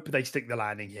just hope they stick the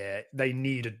landing here. They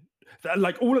need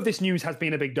all of this news has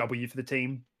been a big W for the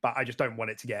team, but I just don't want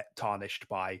it to get tarnished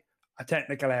by a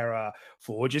technical error.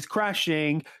 Forge is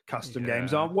crashing, custom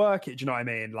games aren't working. Do you know what I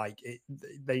mean?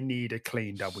 They need a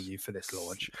clean W for this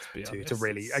launch to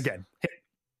really again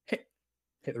hit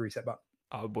the reset button.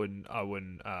 I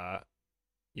wouldn't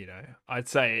I'd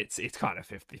say it's kind of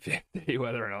 50-50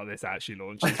 whether or not this actually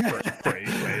launches pretty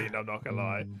clean. I'm not gonna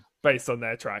lie, based on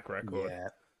their track record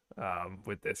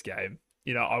with this game.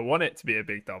 I want it to be a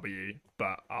big W,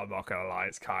 but I'm not gonna lie,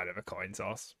 it's kind of a coin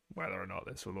toss whether or not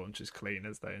this will launch as clean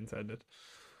as they intended.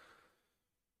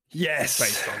 Yes,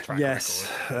 based on track record.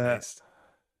 At least.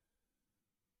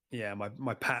 Yeah,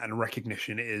 my pattern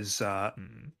recognition is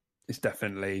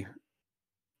definitely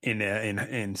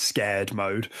in scared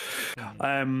mode.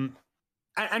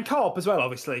 And co-op as well,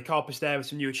 obviously. Co-op is there with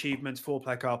some new achievements,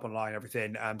 4-player co-op online,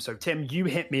 everything. So Tim, you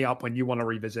hit me up when you want to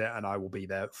revisit and I will be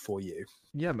there for you.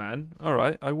 Yeah, man. All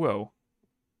right, I will.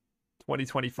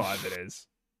 2025 it is.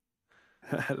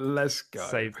 Let's go.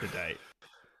 Save the date.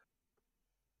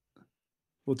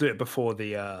 We'll do it before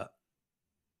the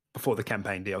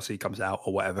campaign DLC comes out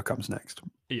or whatever comes next.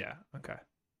 Yeah, okay.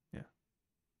 Yeah.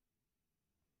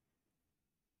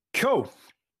 Cool.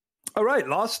 All right,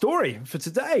 last story for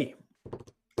today.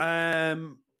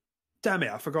 Damn it,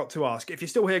 I forgot to ask. If you're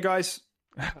still here, guys,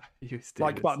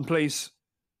 like button, please.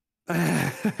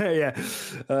 Yeah,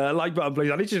 like button,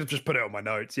 please. I need you to just put it on my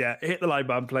notes. Yeah, hit the like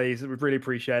button, please. We'd really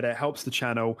appreciate it. Helps the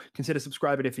channel. Consider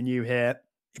subscribing if you're new here.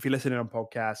 If you're listening on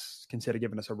podcasts, consider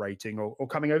giving us a rating or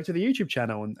coming over to the YouTube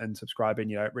channel and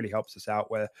subscribing. It really helps us out.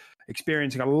 We're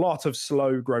experiencing a lot of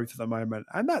slow growth at the moment,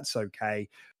 and that's okay.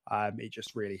 It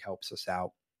just really helps us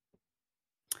out.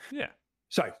 Yeah.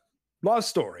 So, last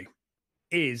story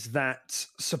is that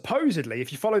supposedly,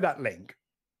 if you follow that link,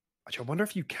 which I wonder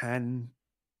if you can.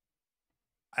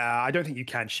 I don't think you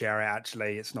can share it,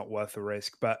 actually. It's not worth the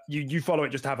risk. But you follow it,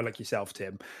 just have a look yourself,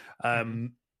 Tim.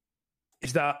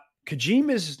 Is that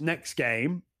Kojima's next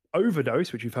game,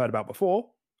 Overdose, which you've heard about before,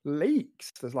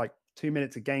 leaks. There's like 2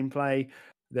 minutes of gameplay.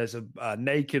 There's a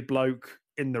naked bloke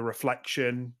in the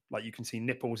reflection. Like you can see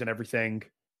nipples and everything.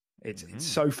 It's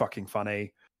so fucking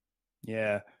funny.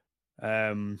 Yeah.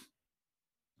 And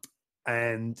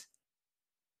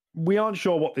we aren't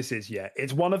sure what this is yet.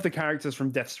 It's one of the characters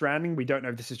from Death Stranding. We don't know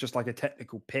if this is just like a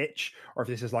technical pitch or if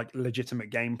this is like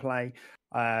legitimate gameplay.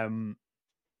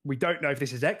 We don't know if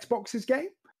this is Xbox's game.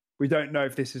 We don't know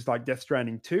if this is like Death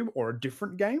Stranding 2 or a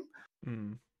different game.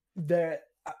 There,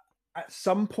 at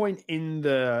some point in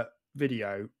the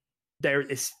video, there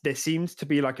seems to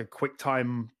be like a quick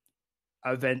time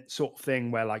event sort of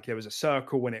thing where like there was a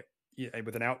circle when it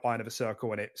with an outline of a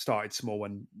circle and it started small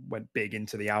and went big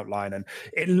into the outline, and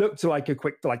it looked like a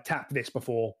quick like tap this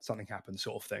before something happened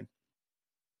sort of thing.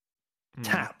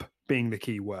 Tap being the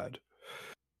key word.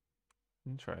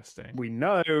 Interesting. We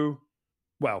know,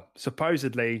 well,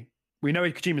 supposedly we know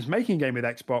Kojima's making a game with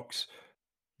Xbox.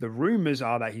 The rumors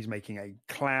are that he's making a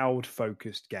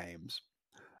cloud-focused game,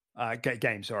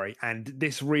 and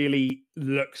this really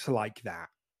looks like that.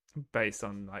 Based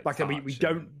on like we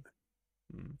don't.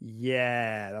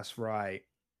 Yeah, that's right.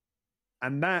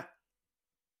 And that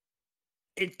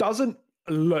it doesn't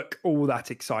look all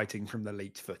that exciting from the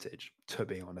leaked footage, to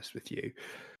be honest with you.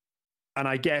 And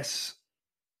I guess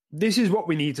this is what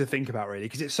we need to think about, really,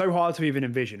 because it's so hard to even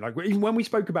envision. Like, even when we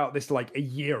spoke about this like a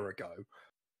year ago,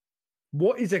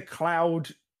 what is a cloud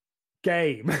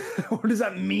game? What does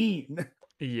that mean?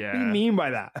 Yeah. What do you mean by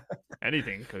that?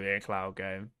 Anything could be a cloud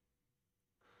game.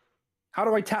 How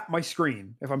do I tap my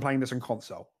screen if I'm playing this on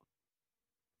console?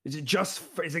 Is it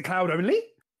cloud only?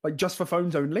 Like just for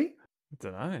phones only? I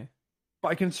don't know. But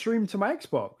I can stream to my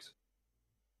Xbox.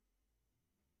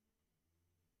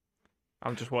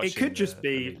 I'm just watching. It could just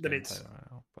be that it's. By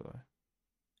the way.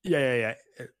 Yeah.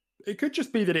 It could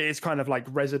just be that it is kind of like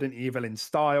Resident Evil in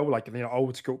style, like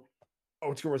old school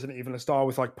Resident Evil in style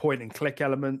with like point and click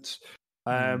elements.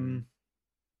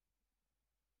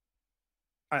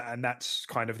 And that's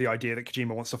kind of the idea that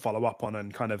Kojima wants to follow up on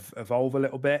and kind of evolve a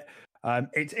little bit.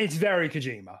 It's very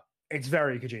Kojima. It's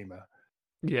very Kojima.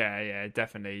 Yeah,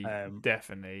 definitely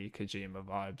Kojima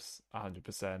vibes,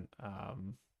 100%.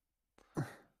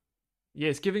 Yeah,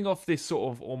 it's giving off this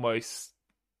sort of almost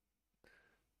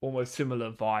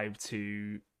similar vibe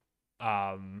to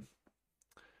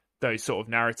those sort of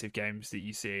narrative games that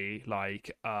you see,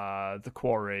 like The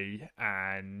Quarry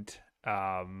and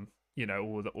all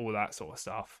that sort of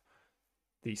stuff.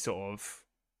 These sort of,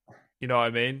 you know what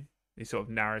I mean? These sort of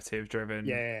narrative driven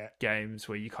games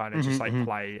where you kind of just like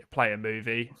play a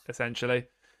movie essentially.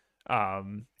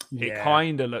 It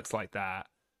kind of looks like that,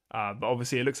 but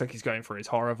obviously it looks like he's going for his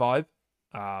horror vibe.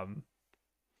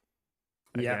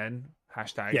 Again,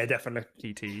 hashtag definitely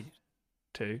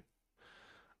ET2.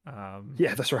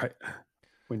 Yeah, that's right.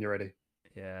 When you're ready.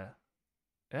 Yeah.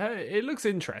 It looks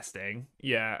interesting.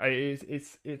 Yeah,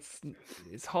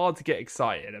 it's hard to get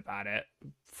excited about it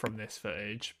from this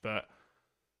footage, but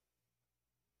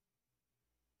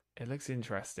it looks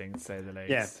interesting to say the least.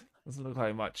 Yeah. Doesn't look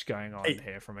like much going on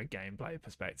here from a gameplay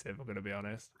perspective, I'm going to be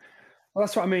honest. Well,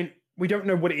 that's what I mean. We don't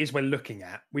know what it is we're looking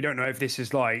at. We don't know if this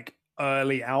is like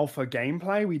early alpha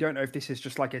gameplay. We don't know if this is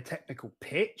just like a technical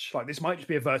pitch. Like this might just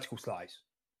be a vertical slice.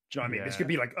 Do you know what I mean? This could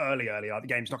be like early. Like the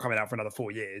game's not coming out for another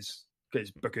 4 years.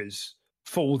 Because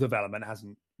full development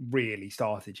hasn't really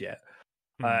started yet.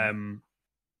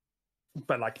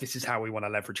 But like this is how we want to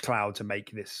leverage cloud to make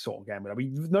this sort of game. We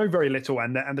know very little,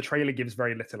 and the trailer gives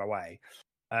very little away.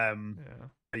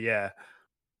 But yeah,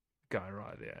 guy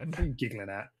right at the end. What are you giggling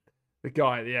at? The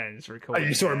guy at the end is recording. Oh,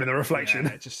 you saw him in the reflection.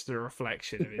 Yeah, just the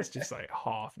reflection of his just like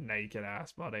half naked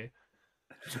ass body,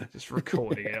 just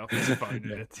recording it off his phone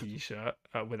in a t-shirt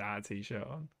without a t-shirt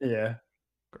on. Yeah.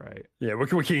 Great. Yeah,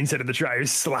 what Joaquin said in the trailer,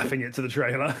 slapping it to the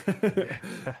trailer.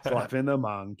 Slapping the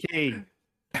monkey.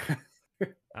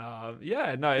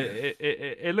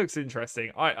 It looks interesting.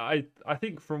 I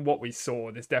think from what we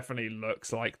saw, this definitely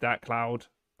looks like that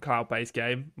cloud-based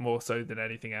game more so than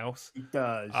anything else. It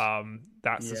does.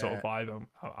 That's the sort of vibe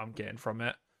I'm getting from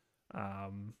it.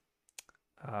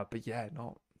 But yeah,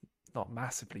 not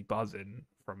massively buzzing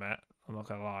from it. I'm not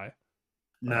gonna lie.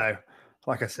 No,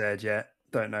 like I said,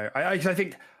 don't know. I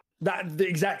think that the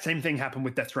exact same thing happened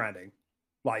with Death Stranding.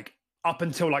 Like up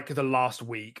until like the last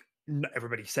week,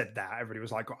 everybody said that. Everybody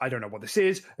was like, I don't know what this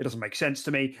is. It doesn't make sense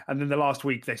to me. And then the last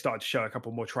week they started to show a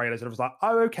couple more trailers and it was like,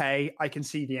 oh, okay, I can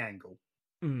see the angle.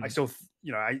 I still,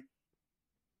 it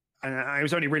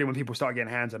was only really when people started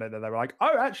getting hands on it that they were like,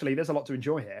 oh, actually, there's a lot to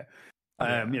enjoy here.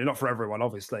 Not for everyone,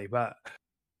 obviously, but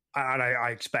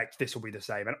I expect this will be the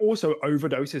same. And also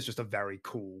Overdose is just a very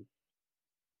cool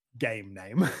game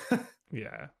name.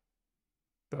 Yeah,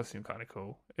 does seem kind of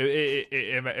cool.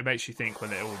 It makes you think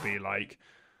when it will be like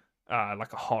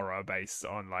a horror based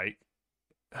on like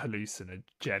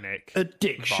hallucinogenic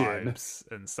addiction vibes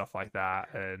and stuff like that,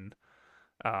 and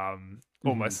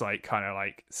almost like kind of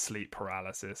like sleep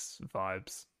paralysis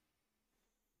vibes.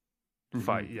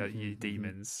 Fight you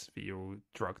demons, but you're all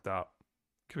drugged up.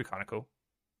 Could be kind of cool.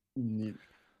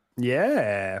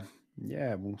 Yeah,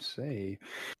 we'll see.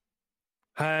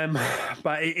 But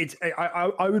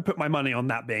I would put my money on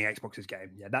that being Xbox's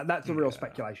game. Yeah, that's a real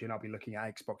speculation. I'll be looking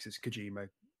at Xbox's Kojima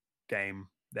game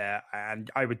there, and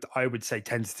I would say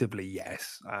tentatively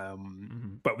yes.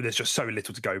 But there's just so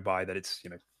little to go by that it's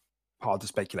hard to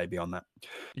speculate beyond that.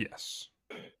 Yes,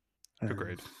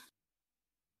 agreed.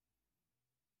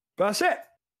 But that's it.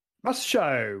 That's the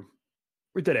show.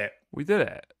 We did it.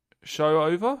 Show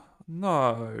over?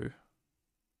 No.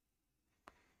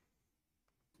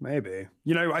 Maybe.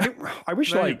 I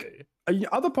wish like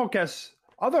other podcasts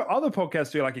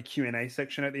do like a Q&A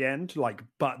section at the end,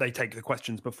 but they take the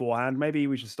questions beforehand. Maybe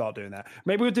we should start doing that.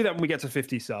 Maybe we'll do that when we get to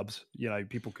 50 subs.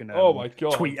 People can oh my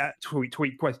God.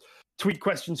 tweet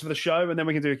questions for the show, and then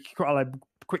we can do a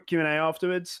quick Q&A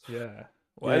afterwards. Yeah.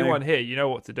 Well, anyone here, you know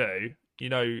what to do.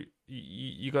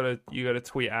 You gotta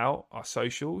tweet out our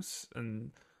socials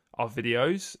and our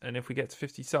videos, and if we get to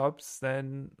 50 subs,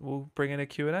 then we'll bring in a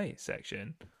Q&A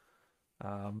section.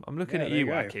 I'm looking at you,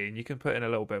 Wacky, and you can put in a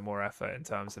little bit more effort in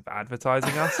terms of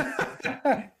advertising us.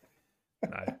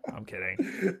 No, I'm kidding.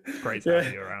 It's great to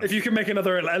have you around. If you can make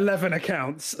another 11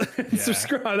 accounts and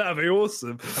subscribe, that'd be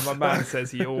awesome. And my man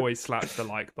says he always slaps the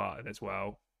like button as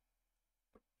well.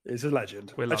 He's a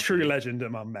legend. A true legend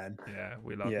among men. Yeah,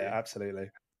 we love you. Yeah, absolutely.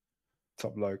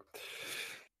 Top bloke.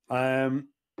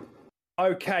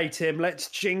 Okay, Tim,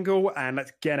 let's jingle and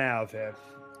let's get out of here.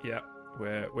 Yeah,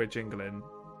 we're jingling.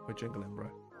 We're jingling, bro.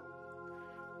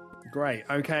 Great.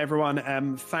 Okay,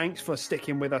 everyone. Thanks for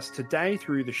sticking with us today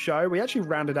through the show. We actually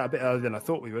rounded out a bit earlier than I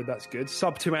thought we would. That's good.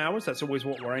 Sub 2 hours. That's always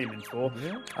what we're aiming for.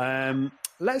 Yeah.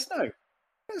 Let us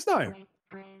know.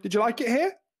 Did you like it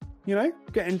here?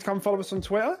 Come follow us on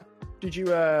Twitter. Did you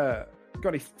got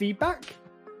any feedback?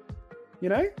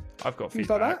 I've got things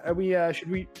feedback. like that. Are we?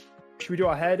 Should we do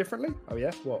our hair differently? Oh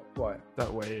yeah. What? Why?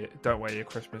 Don't wear your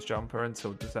Christmas jumper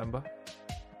until December.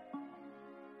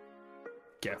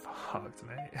 Get fucked,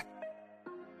 mate.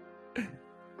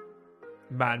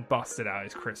 Man busted out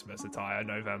his Christmas attire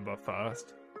November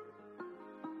 1st.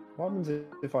 What happens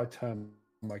if I turn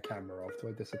my camera off? Do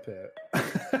I disappear?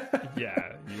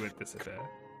 Yeah, you would disappear.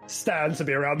 Stand to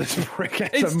be around this prick.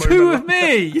 It's two of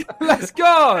me! Let's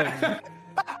go!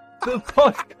 The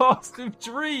podcast of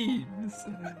dreams!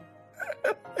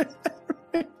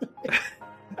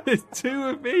 There's two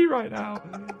of me right now.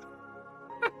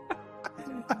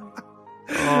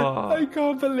 Oh. I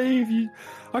can't believe you.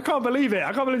 I can't believe it.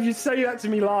 I can't believe you say that to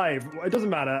me live. It doesn't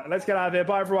matter. Let's get out of here.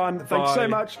 Bye, everyone. Thanks so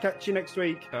much. Catch you next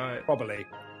week. All right. Probably.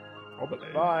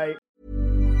 Bye.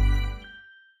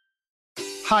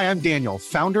 Hi, I'm Daniel,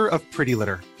 founder of Pretty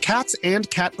Litter. Cats and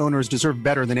cat owners deserve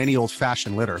better than any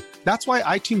old-fashioned litter. That's why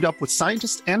I teamed up with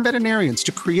scientists and veterinarians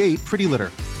to create Pretty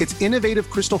Litter. Its innovative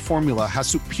crystal formula has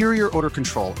superior odor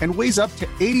control and weighs up to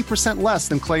 80% less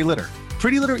than clay litter.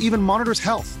 Pretty Litter even monitors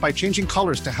health by changing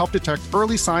colors to help detect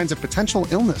early signs of potential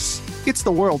illness. It's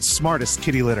the world's smartest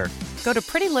kitty litter. Go to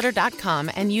prettylitter.com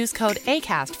and use code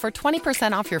ACAST for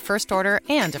 20% off your first order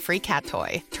and a free cat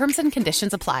toy. Terms and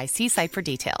conditions apply. See site for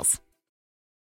details.